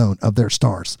habitable zone of their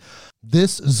stars.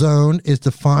 This zone is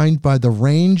defined by the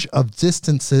range of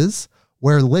distances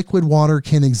where liquid water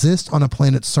can exist on a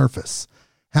planet's surface.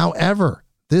 However,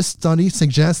 this study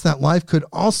suggests that life could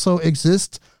also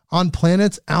exist on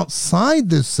planets outside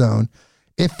this zone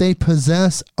if they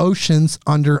possess oceans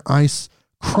under ice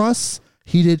crusts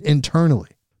heated internally.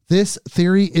 This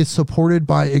theory is supported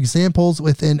by examples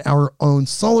within our own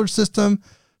solar system,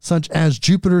 such as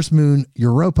Jupiter's moon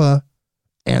Europa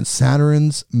and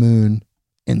Saturn's moon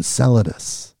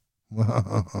Enceladus.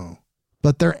 Whoa.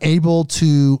 But they're able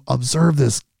to observe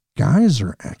this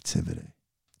geyser activity.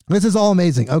 This is all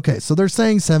amazing. Okay, so they're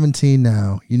saying 17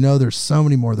 now. You know there's so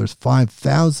many more. There's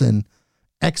 5,000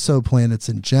 exoplanets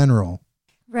in general.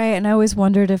 Right. And I always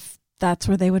wondered if that's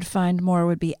where they would find more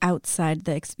would be outside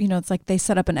it's like they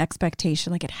set up an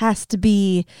expectation, like it has to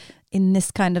be in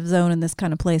this kind of zone, in this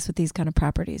kind of place with these kind of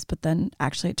properties. But then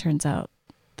actually it turns out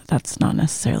that that's not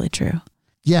necessarily true.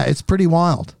 Yeah, it's pretty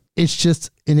wild. It's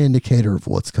just an indicator of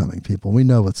what's coming, people. We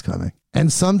know what's coming.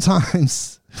 And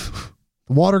sometimes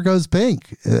the water goes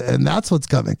pink, and that's what's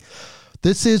coming.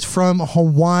 This is from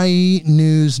Hawaii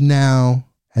News Now,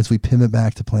 as we pivot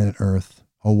back to planet Earth,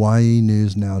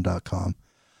 HawaiiNewsNow.com.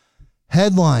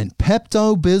 Headline,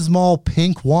 Pepto-Bismol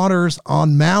pink waters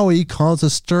on Maui cause a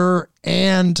stir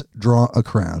and draw a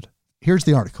crowd. Here's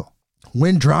the article.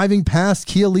 When driving past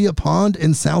Kealia Pond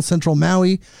in South Central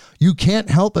Maui, you can't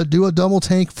help but do a double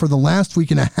take. For the last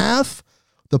week and a half,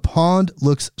 the pond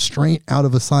looks straight out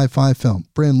of a sci-fi film.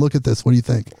 Bryn, look at this. What do you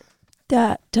think?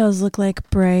 That does look like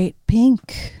bright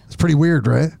pink. It's pretty weird,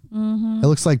 right? Mm-hmm. It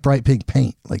looks like bright pink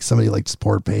paint, like somebody just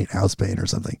poured paint, house paint or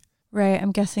something. Right.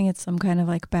 I'm guessing it's some kind of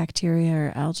like bacteria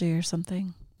or algae or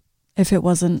something, if it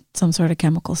wasn't some sort of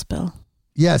chemical spill.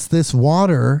 Yes, this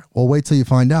water, well, wait till you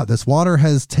find out. This water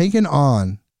has taken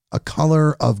on a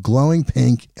color of glowing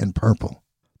pink and purple.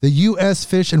 The U.S.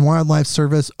 Fish and Wildlife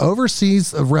Service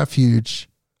oversees a refuge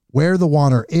where the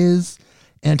water is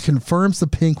and confirms the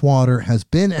pink water has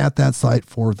been at that site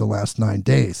for the last 9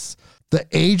 days. The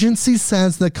agency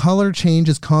says the color change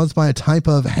is caused by a type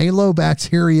of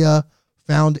halobacteria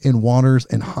found in waters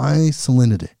in high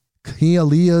salinity.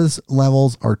 Kealia's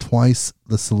levels are twice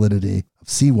the salinity of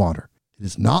seawater. It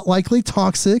is not likely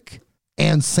toxic,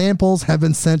 and samples have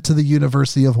been sent to the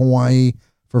University of Hawaii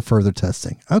for further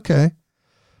testing. Okay.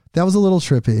 That was a little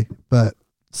trippy, but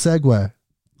segue.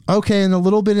 Okay, and a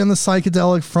little bit in the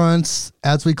psychedelic fronts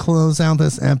as we close out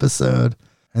this episode,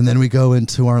 and then we go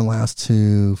into our last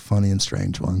two funny and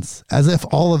strange ones. As if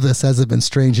all of this hasn't been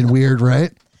strange and weird,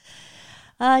 right?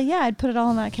 Yeah, I'd put it all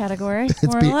in that category,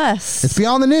 more or less. It's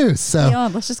beyond the news. So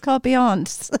beyond. Let's just call it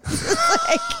beyond.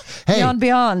 Hey,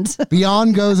 beyond.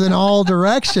 Beyond goes in all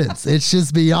directions. It's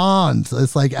just beyond.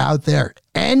 It's like out there.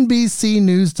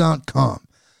 NBCnews.com.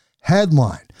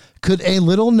 Headline, could a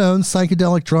little-known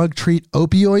psychedelic drug treat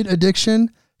opioid addiction?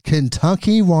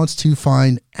 Kentucky wants to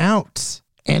find out.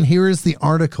 And here is the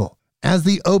article. As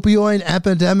the opioid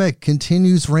epidemic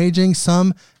continues raging,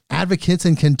 some advocates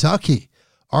in Kentucky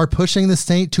are pushing the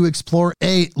state to explore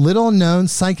a little-known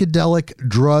psychedelic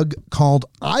drug called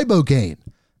Ibogaine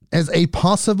as a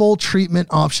possible treatment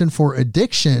option for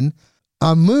addiction,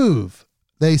 a move,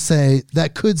 they say,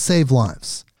 that could save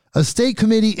lives. A state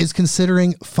committee is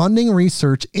considering funding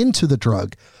research into the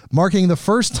drug, marking the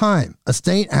first time a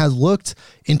state has looked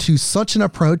into such an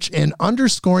approach and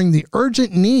underscoring the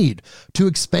urgent need to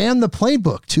expand the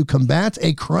playbook to combat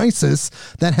a crisis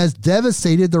that has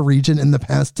devastated the region in the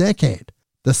past decade.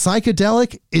 The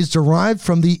psychedelic is derived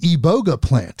from the iboga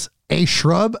plant, a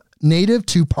shrub native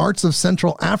to parts of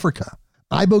Central Africa.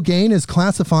 Ibogaine is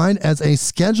classified as a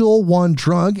Schedule I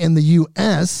drug in the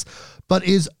U.S., but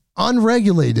is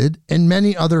unregulated in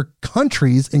many other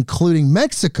countries, including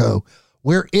Mexico,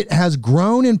 where it has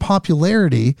grown in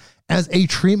popularity as a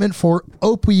treatment for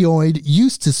opioid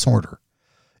use disorder.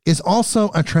 It's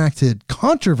also attracted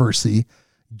controversy,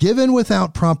 given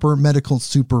without proper medical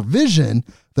supervision,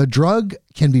 the drug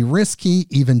can be risky,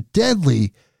 even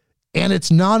deadly, and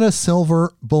it's not a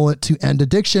silver bullet to end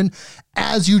addiction.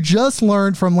 As you just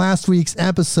learned from last week's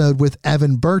episode with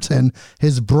Evan Burton,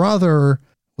 his brother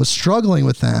was struggling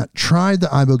with that, tried the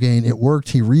Ibogaine, it worked,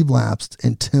 he relapsed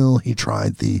until he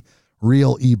tried the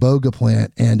real iboga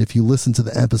plant, and if you listen to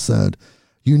the episode,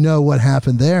 you know what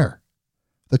happened there.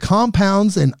 The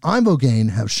compounds in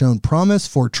Ibogaine have shown promise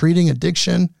for treating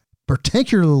addiction,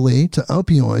 particularly to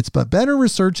opioids, but better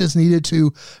research is needed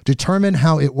to determine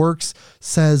how it works,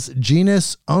 says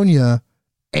Genus Onya,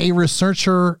 a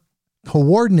researcher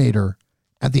coordinator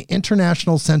at the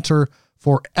International Center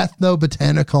for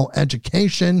Ethnobotanical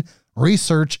Education,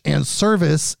 Research, and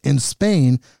Service in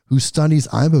Spain, who studies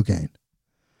Ibogaine.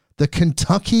 The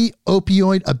Kentucky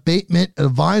Opioid Abatement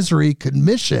Advisory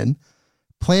Commission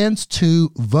plans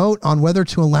to vote on whether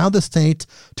to allow the state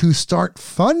to start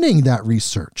funding that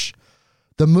research.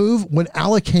 The move would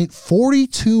allocate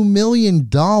 $42 million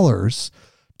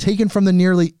taken from the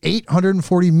nearly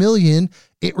 $840 million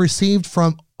it received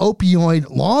from opioid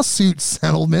lawsuit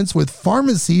settlements with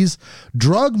pharmacies,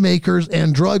 drug makers,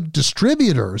 and drug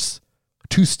distributors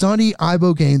to study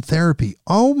Ibogaine therapy.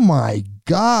 Oh my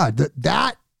God,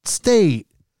 that state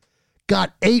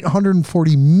got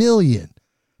 $840 million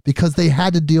because they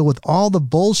had to deal with all the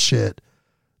bullshit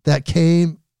that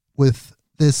came with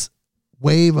this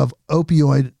wave of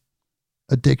opioid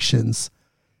addictions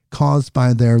caused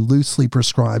by their loosely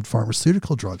prescribed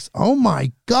pharmaceutical drugs. Oh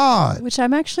my God. Which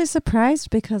I'm actually surprised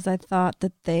because I thought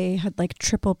that they had like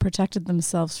triple protected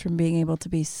themselves from being able to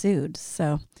be sued.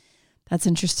 So that's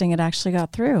interesting. It actually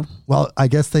got through. Well, I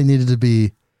guess they needed to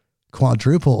be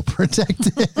quadruple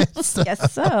protected.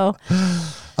 Guess so.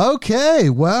 Okay,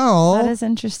 well. That is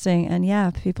interesting. And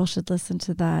yeah, people should listen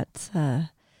to that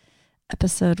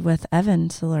episode with Evan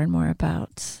to learn more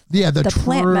about the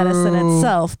plant medicine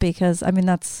itself, because I mean,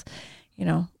 that's, you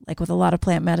know, like with a lot of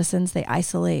plant medicines, they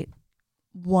isolate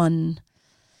one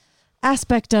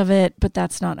aspect of it, but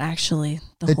that's not actually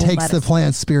the whole takes medicine. the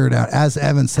plant spirit out. As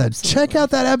Evan said, Absolutely. Check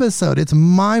out that episode. It's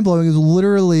mind-blowing. It was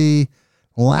literally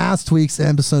last week's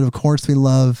episode. Of course, we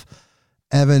love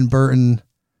Evan Burton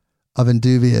of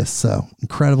Indubious. So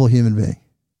incredible human being.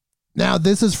 Now,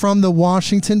 this is from the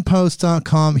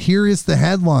WashingtonPost.com. Here is the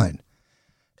headline.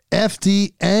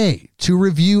 FDA to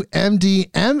review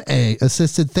MDMA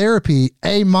assisted therapy,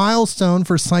 a milestone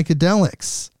for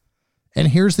psychedelics. And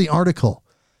here's the article.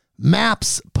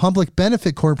 MAPS Public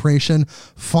Benefit Corporation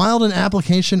filed an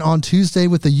application on Tuesday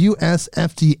with the U.S.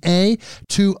 FDA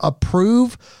to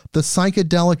approve the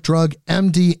psychedelic drug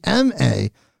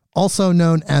MDMA, also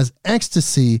known as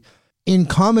ecstasy, in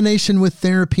combination with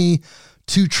therapy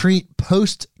to treat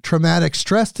post-traumatic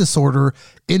stress disorder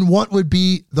in what would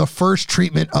be the first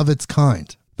treatment of its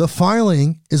kind. The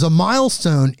filing is a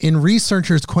milestone in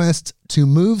researchers' quest to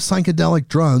move psychedelic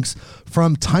drugs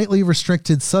from tightly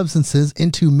restricted substances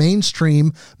into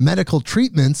mainstream medical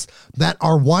treatments that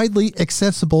are widely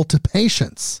accessible to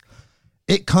patients.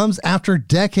 It comes after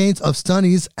decades of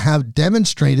studies have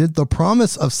demonstrated the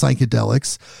promise of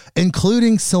psychedelics,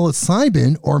 including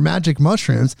psilocybin or magic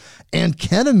mushrooms and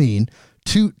ketamine,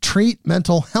 to treat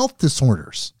mental health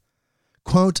disorders.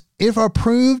 Quote, if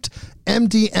approved,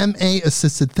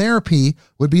 MDMA-assisted therapy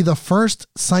would be the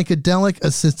first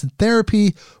psychedelic-assisted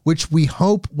therapy, which we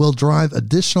hope will drive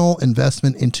additional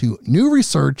investment into new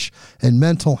research in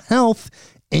mental health,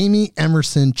 Amy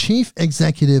Emerson, chief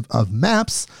executive of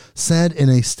MAPS, said in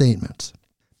a statement.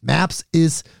 MAPS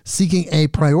is seeking a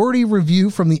priority review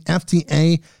from the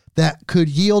FDA that could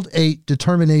yield a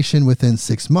determination within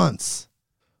 6 months.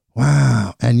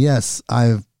 Wow. And yes,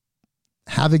 I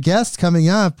have a guest coming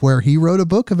up where he wrote a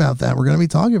book about that. We're going to be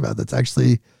talking about that's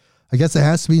actually, I guess it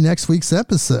has to be next week's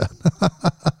episode.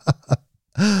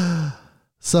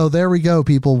 So there we go,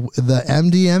 people. The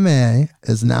MDMA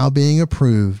is now being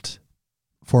approved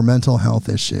for mental health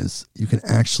issues. You can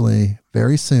actually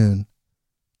very soon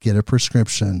get a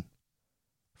prescription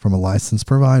from a licensed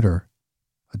provider,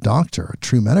 a doctor, a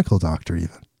true medical doctor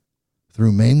even,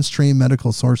 through mainstream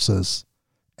medical sources,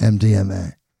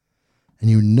 MDMA. And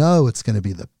you know it's going to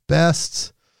be the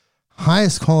best,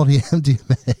 highest quality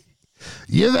MDMA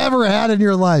you've ever had in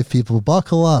your life, people.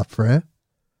 Buckle up, right?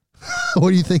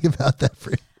 What do you think about that,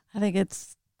 Free? I think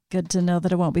it's good to know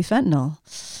that it won't be fentanyl.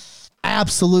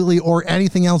 Absolutely. Or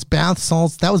anything else. Bath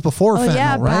salts. That was before fentanyl,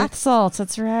 yeah, right? bath salts.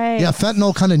 That's right. Yeah,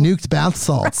 fentanyl kind of nuked bath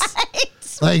salts.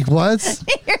 Right. Like what?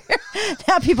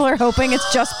 Now people are hoping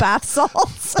it's just bath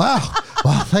salts. Wow.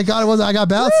 Well, thank God it wasn't. I got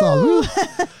bath salts.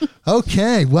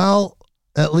 Okay. Well,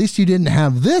 at least you didn't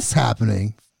have this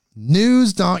happening.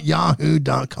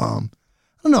 News.yahoo.com.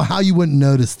 I don't know how you wouldn't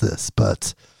notice this,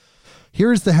 but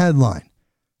here's the headline.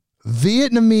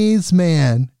 Vietnamese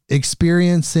man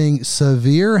experiencing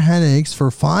severe headaches for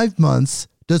 5 months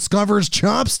discovers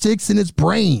chopsticks in his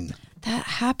brain. That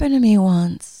happened to me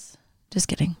once. Just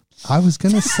kidding. I was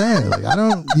going to say,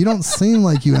 like, you don't seem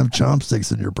like you have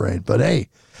chopsticks in your brain, but hey,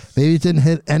 maybe it didn't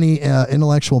hit any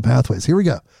intellectual pathways. Here we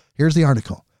go. Here's the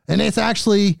article. And it's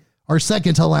actually our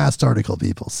second to last article,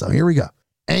 people. So here we go.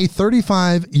 A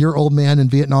 35-year-old man in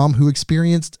Vietnam who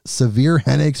experienced severe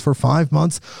headaches for 5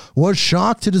 months was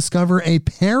shocked to discover a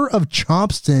pair of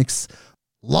chopsticks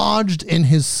lodged in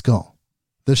his skull.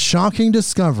 The shocking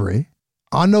discovery,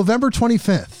 on November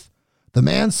 25th, the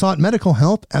man sought medical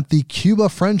help at the Cuba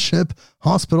Friendship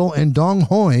Hospital in Dong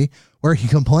Hoi, where he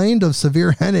complained of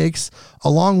severe headaches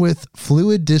along with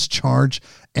fluid discharge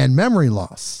and memory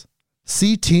loss.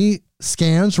 CT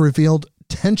scans revealed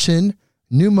tension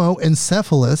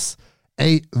pneumoencephalus,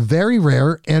 a very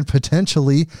rare and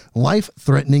potentially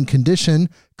life-threatening condition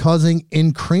causing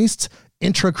increased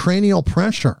intracranial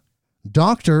pressure.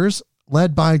 Doctors,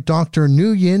 led by Dr.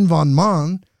 Nguyen Van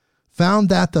Man, found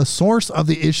that the source of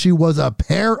the issue was a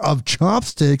pair of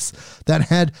chopsticks that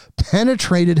had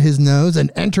penetrated his nose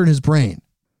and entered his brain.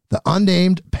 The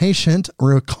unnamed patient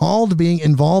recalled being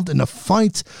involved in a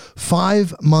fight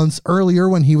 5 months earlier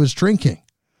when he was drinking.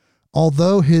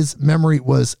 Although his memory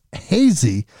was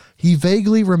hazy, he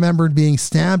vaguely remembered being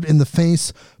stabbed in the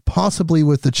face, possibly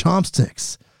with the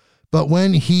chopsticks. But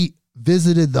when he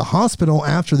visited the hospital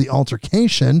after the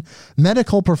altercation,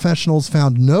 medical professionals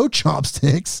found no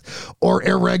chopsticks or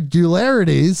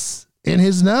irregularities in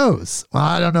his nose. Well,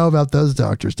 I don't know about those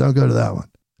doctors. Don't go to that one.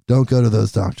 Don't go to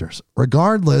those doctors.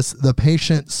 Regardless, the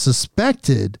patient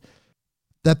suspected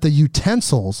that the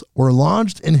utensils were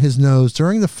lodged in his nose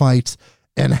during the fight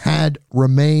and had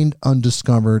remained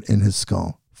undiscovered in his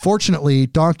skull. Fortunately,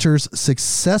 doctors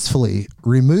successfully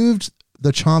removed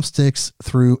the chopsticks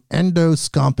through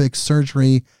endoscopic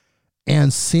surgery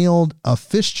and sealed a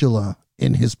fistula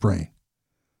in his brain.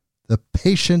 The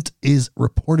patient is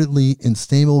reportedly in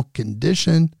stable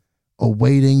condition,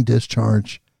 awaiting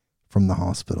discharge from the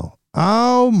hospital.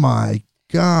 Oh my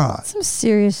God. Some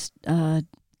serious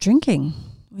drinking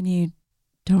when you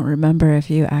don't remember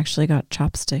if you actually got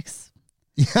chopsticks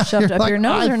shoved up your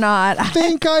nose or not. I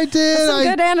think I did. That's some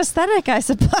good anesthetic, I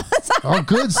suppose. Or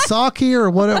good sake, or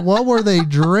what were they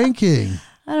drinking?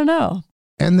 I don't know.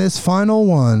 And this final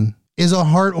one is a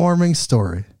heartwarming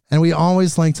story. And we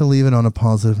always like to leave it on a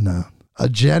positive note. A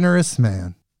generous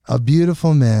man, a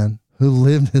beautiful man who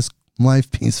lived his life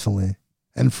peacefully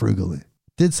and frugally,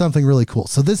 did something really cool.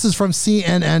 So this is from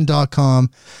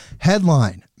CNN.com.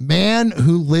 Headline, man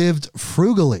who lived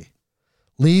frugally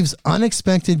leaves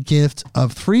unexpected gift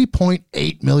of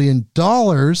 $3.8 million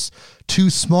to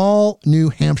small New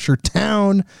Hampshire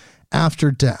town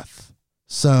after death.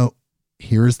 So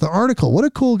here's the article. What a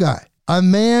cool guy. A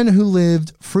man who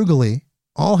lived frugally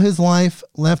all his life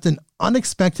left an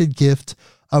unexpected gift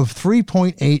of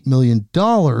 $3.8 million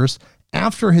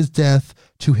after his death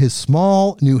to his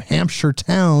small New Hampshire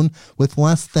town with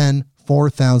less than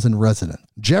 4,000 residents.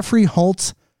 Jeffrey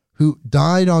Holtz, who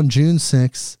died on June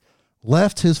 6,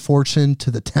 left his fortune to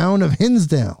the town of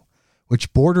Hinsdale,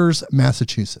 which borders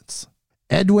Massachusetts.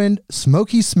 Edwin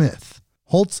Smokey Smith,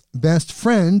 Holtz's best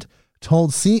friend,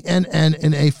 told CNN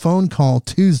in a phone call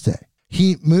Tuesday.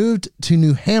 He moved to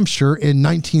New Hampshire in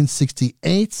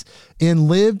 1968 and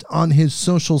lived on his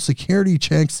Social Security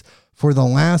checks for the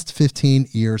last 15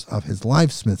 years of his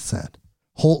life, Smith said.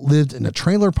 Holt lived in a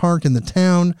trailer park in the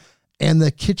town, and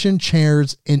the kitchen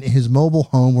chairs in his mobile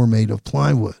home were made of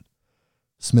plywood,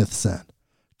 Smith said.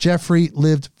 Jeffrey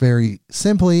lived very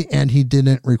simply, and he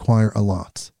didn't require a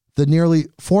lot. The nearly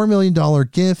 $4 million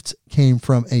gift came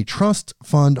from a trust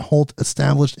fund Holt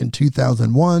established in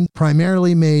 2001,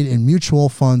 primarily made in mutual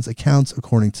funds accounts,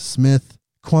 according to Smith.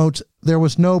 Quote, there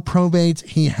was no probate.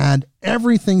 He had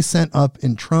everything set up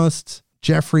in trust.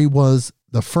 Jeffrey was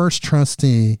the first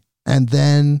trustee, and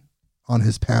then on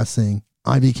his passing,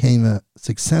 I became a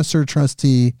successor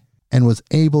trustee and was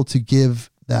able to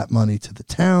give that money to the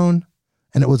town.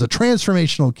 And it was a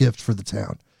transformational gift for the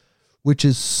town, which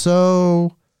is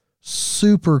so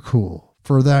super cool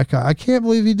for that guy. I can't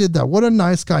believe he did that. What a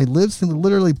nice guy. He lives in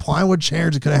literally plywood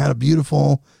chairs. He could have had a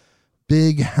beautiful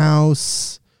big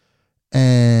house,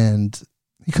 and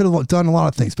he could have done a lot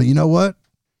of things. But you know what?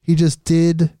 He just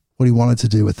did what he wanted to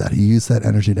do with that. He used that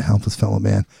energy to help his fellow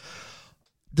man.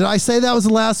 Did I say that was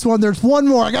the last one? There's one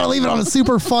more. I got to leave it on a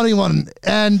super funny one.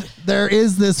 And there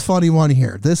is this funny one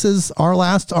here. This is our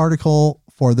last article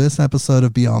for this episode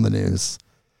of Beyond the News.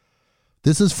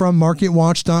 This is from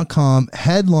MarketWatch.com.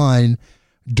 Headline,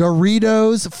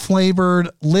 Doritos flavored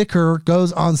liquor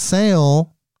goes on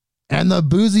sale and the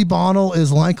boozy bottle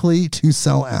is likely to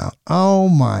sell out. Oh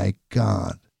my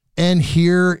God. And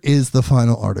here is the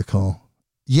final article.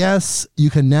 Yes, you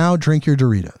can now drink your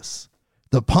Doritos.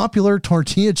 The popular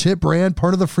tortilla chip brand,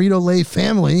 part of the Frito-Lay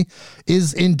family,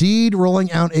 is indeed rolling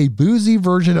out a boozy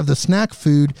version of the snack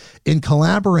food in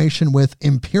collaboration with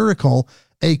Empirical,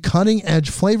 a cutting-edge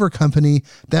flavor company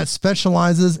that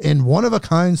specializes in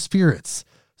one-of-a-kind spirits.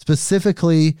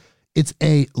 Specifically, it's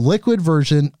a liquid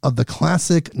version of the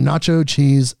classic nacho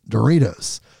cheese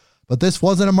Doritos. But this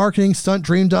wasn't a marketing stunt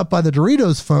dreamed up by the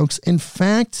Doritos folks. In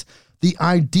fact, the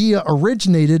idea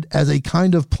originated as a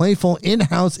kind of playful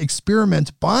in-house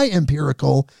experiment by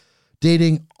Empirical,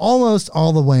 dating almost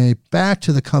all the way back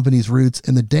to the company's roots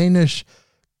in the Danish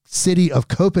city of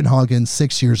Copenhagen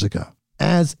 6 years ago.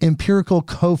 As Empirical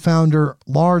co-founder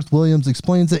Lars Williams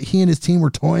explains that he and his team were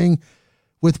toying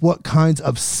with what kinds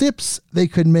of sips they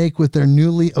could make with their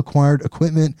newly acquired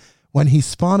equipment when he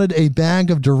spotted a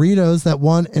bag of Doritos that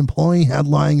one employee had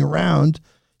lying around.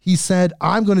 He said,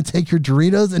 I'm going to take your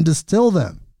Doritos and distill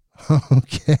them.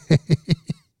 Okay.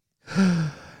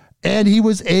 And he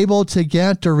was able to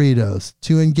get Doritos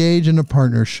to engage in a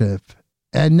partnership.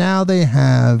 And now they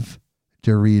have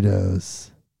Doritos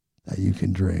that you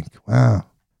can drink. Wow.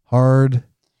 Hard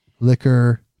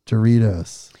liquor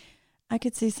Doritos. I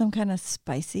could see some kind of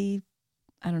spicy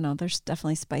I don't know. There's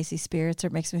definitely spicy spirits, or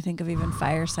it makes me think of even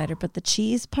fire cider. But the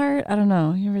cheese part, I don't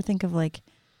know. You ever think of like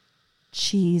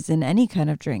cheese in any kind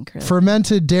of drink? Really?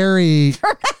 Fermented dairy.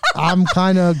 I'm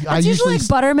kind of. It's usually like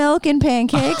buttermilk and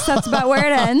pancakes. That's about where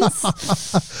it ends.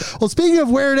 Well, speaking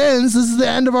of where it ends, this is the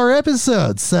end of our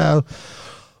episode. So,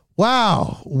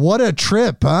 wow, what a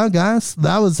trip, huh, guys?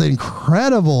 That was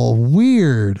incredible.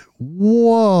 Weird.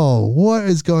 Whoa, what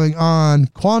is going on?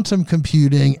 Quantum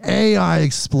computing, AI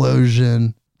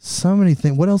explosion. So many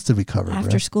things. What else did we cover?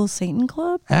 After School Satan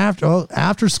Club?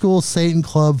 After School Satan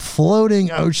Club,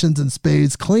 floating oceans and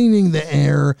space, cleaning the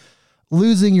air,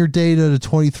 losing your data to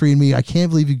 23andMe. I can't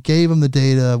believe you gave them the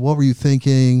data. What were you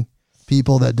thinking,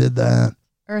 people that did that?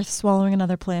 Earth swallowing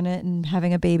another planet and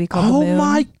having a baby called the moon. Oh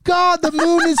my God, the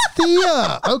moon is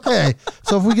Thea. Okay,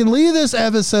 so if we can leave this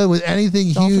episode with anything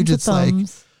huge, it's like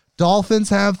dolphins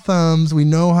have thumbs. We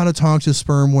know how to talk to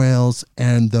sperm whales,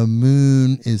 and the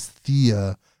moon is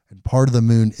Thea, and part of the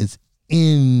moon is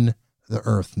in the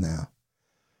Earth now.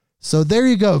 So there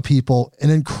you go, people. An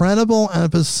incredible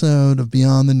episode of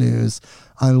Beyond the News.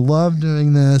 I love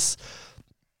doing this.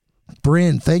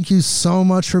 Bryn, thank you so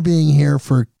much for being here,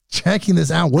 for checking this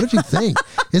out. What did you think?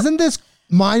 Isn't this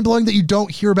mind-blowing that you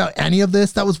don't hear about any of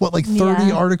this? That was what, like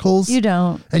 30 articles? You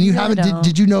don't. And you haven't,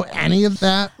 did you know any of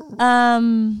that?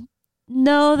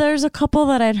 No, there's a couple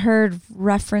that I'd heard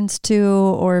reference to,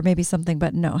 or maybe something,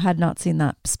 but no, had not seen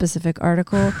that specific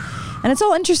article. And it's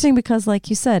all interesting because, like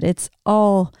you said, it's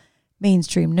all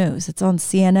mainstream news. It's on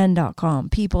CNN.com,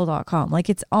 people.com. Like,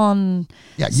 it's on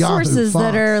sources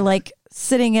that are like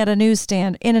sitting at a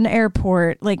newsstand in an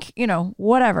airport, like, you know,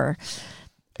 whatever.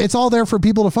 It's all there for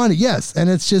people to find it. Yes. And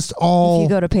it's just all, if you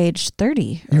go to page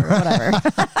 30 or whatever.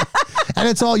 And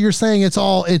it's all, you're saying it's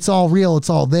all real. It's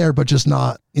all there, but just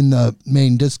not in the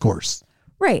main discourse.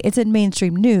 Right. It's in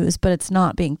mainstream news, but it's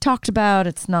not being talked about.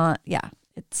 It's not. Yeah.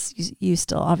 It's, you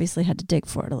still obviously had to dig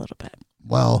for it a little bit.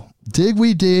 Well, dig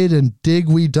we did and dig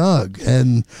we dug.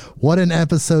 And what an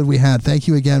episode we had. Thank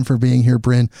you again for being here,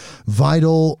 Bryn.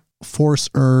 Vital Force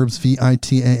Herbs,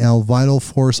 VITAL,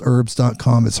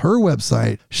 vitalforceherbs.com is her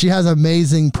website. She has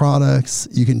amazing products.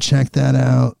 You can check that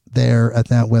out there at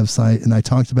that website. And I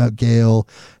talked about Gail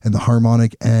and the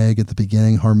harmonic egg at the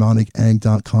beginning,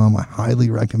 harmonicegg.com. I highly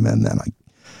recommend that. I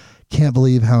can't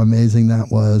believe how amazing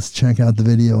that was. Check out the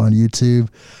video on YouTube.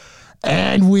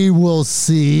 And we will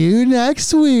see you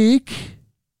next week.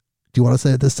 Do you want to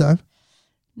say it this time?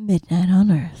 Midnight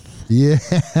on Earth. Yeah,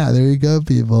 there you go,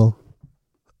 people.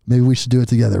 Maybe we should do it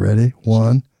together. Ready?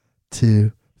 1,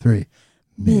 2, 3.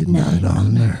 Midnight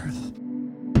on Earth.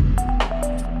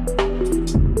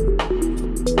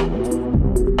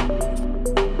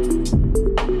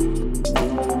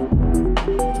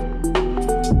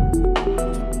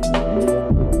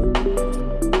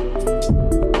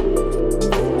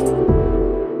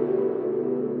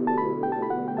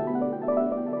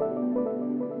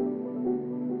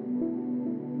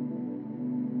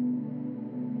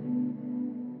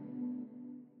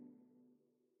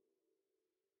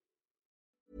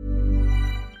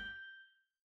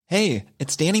 Hey,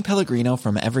 it's Danny Pellegrino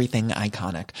from Everything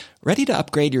Iconic. Ready to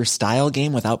upgrade your style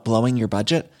game without blowing your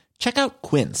budget? Check out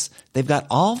Quince. They've got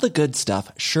all the good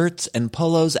stuff, shirts and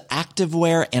polos,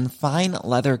 activewear, and fine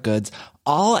leather goods,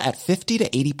 all at 50 to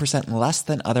 80% less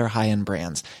than other high-end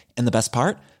brands. And the best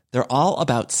part? They're all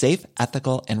about safe,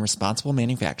 ethical, and responsible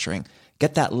manufacturing.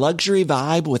 Get that luxury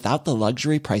vibe without the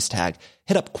luxury price tag.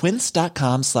 Hit up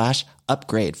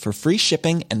quince.com/upgrade for free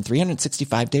shipping and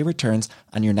 365-day returns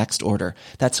on your next order.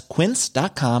 That's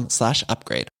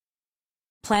quince.com/upgrade.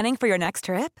 Planning for your next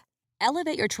trip?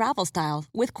 Elevate your travel style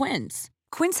with Quince.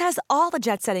 Quince has all the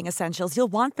jet-setting essentials you'll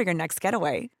want for your next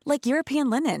getaway, like European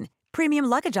linen, premium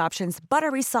luggage options,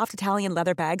 buttery soft Italian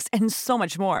leather bags, and so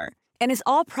much more. And is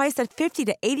all priced at 50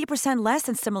 to 80% less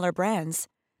than similar brands.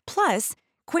 Plus,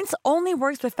 Quince only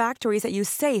works with factories that use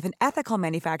safe and ethical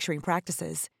manufacturing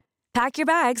practices. Pack your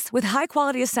bags with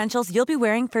high-quality essentials you'll be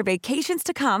wearing for vacations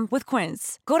to come with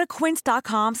Quince. Go to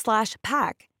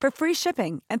quince.com/pack for free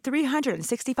shipping and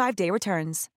 365-day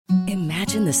returns.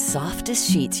 Imagine the softest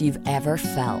sheets you've ever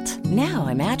felt. Now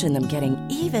imagine them getting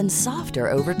even softer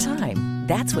over time.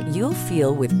 That's what you'll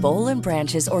feel with Boll &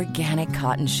 Branch's organic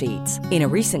cotton sheets. In a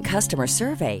recent customer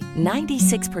survey,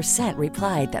 96%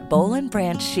 replied that Boll &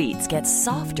 Branch sheets get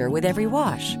softer with every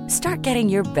wash. Start getting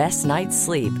your best night's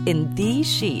sleep in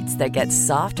these sheets that get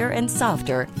softer and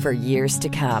softer for years to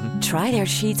come. Try their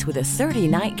sheets with a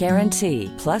 30-night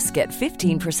guarantee. Plus, get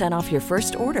 15% off your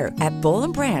first order at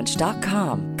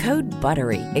bollandbranch.com. Code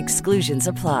BUTTERY. Exclusions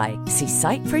apply. See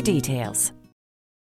site for details.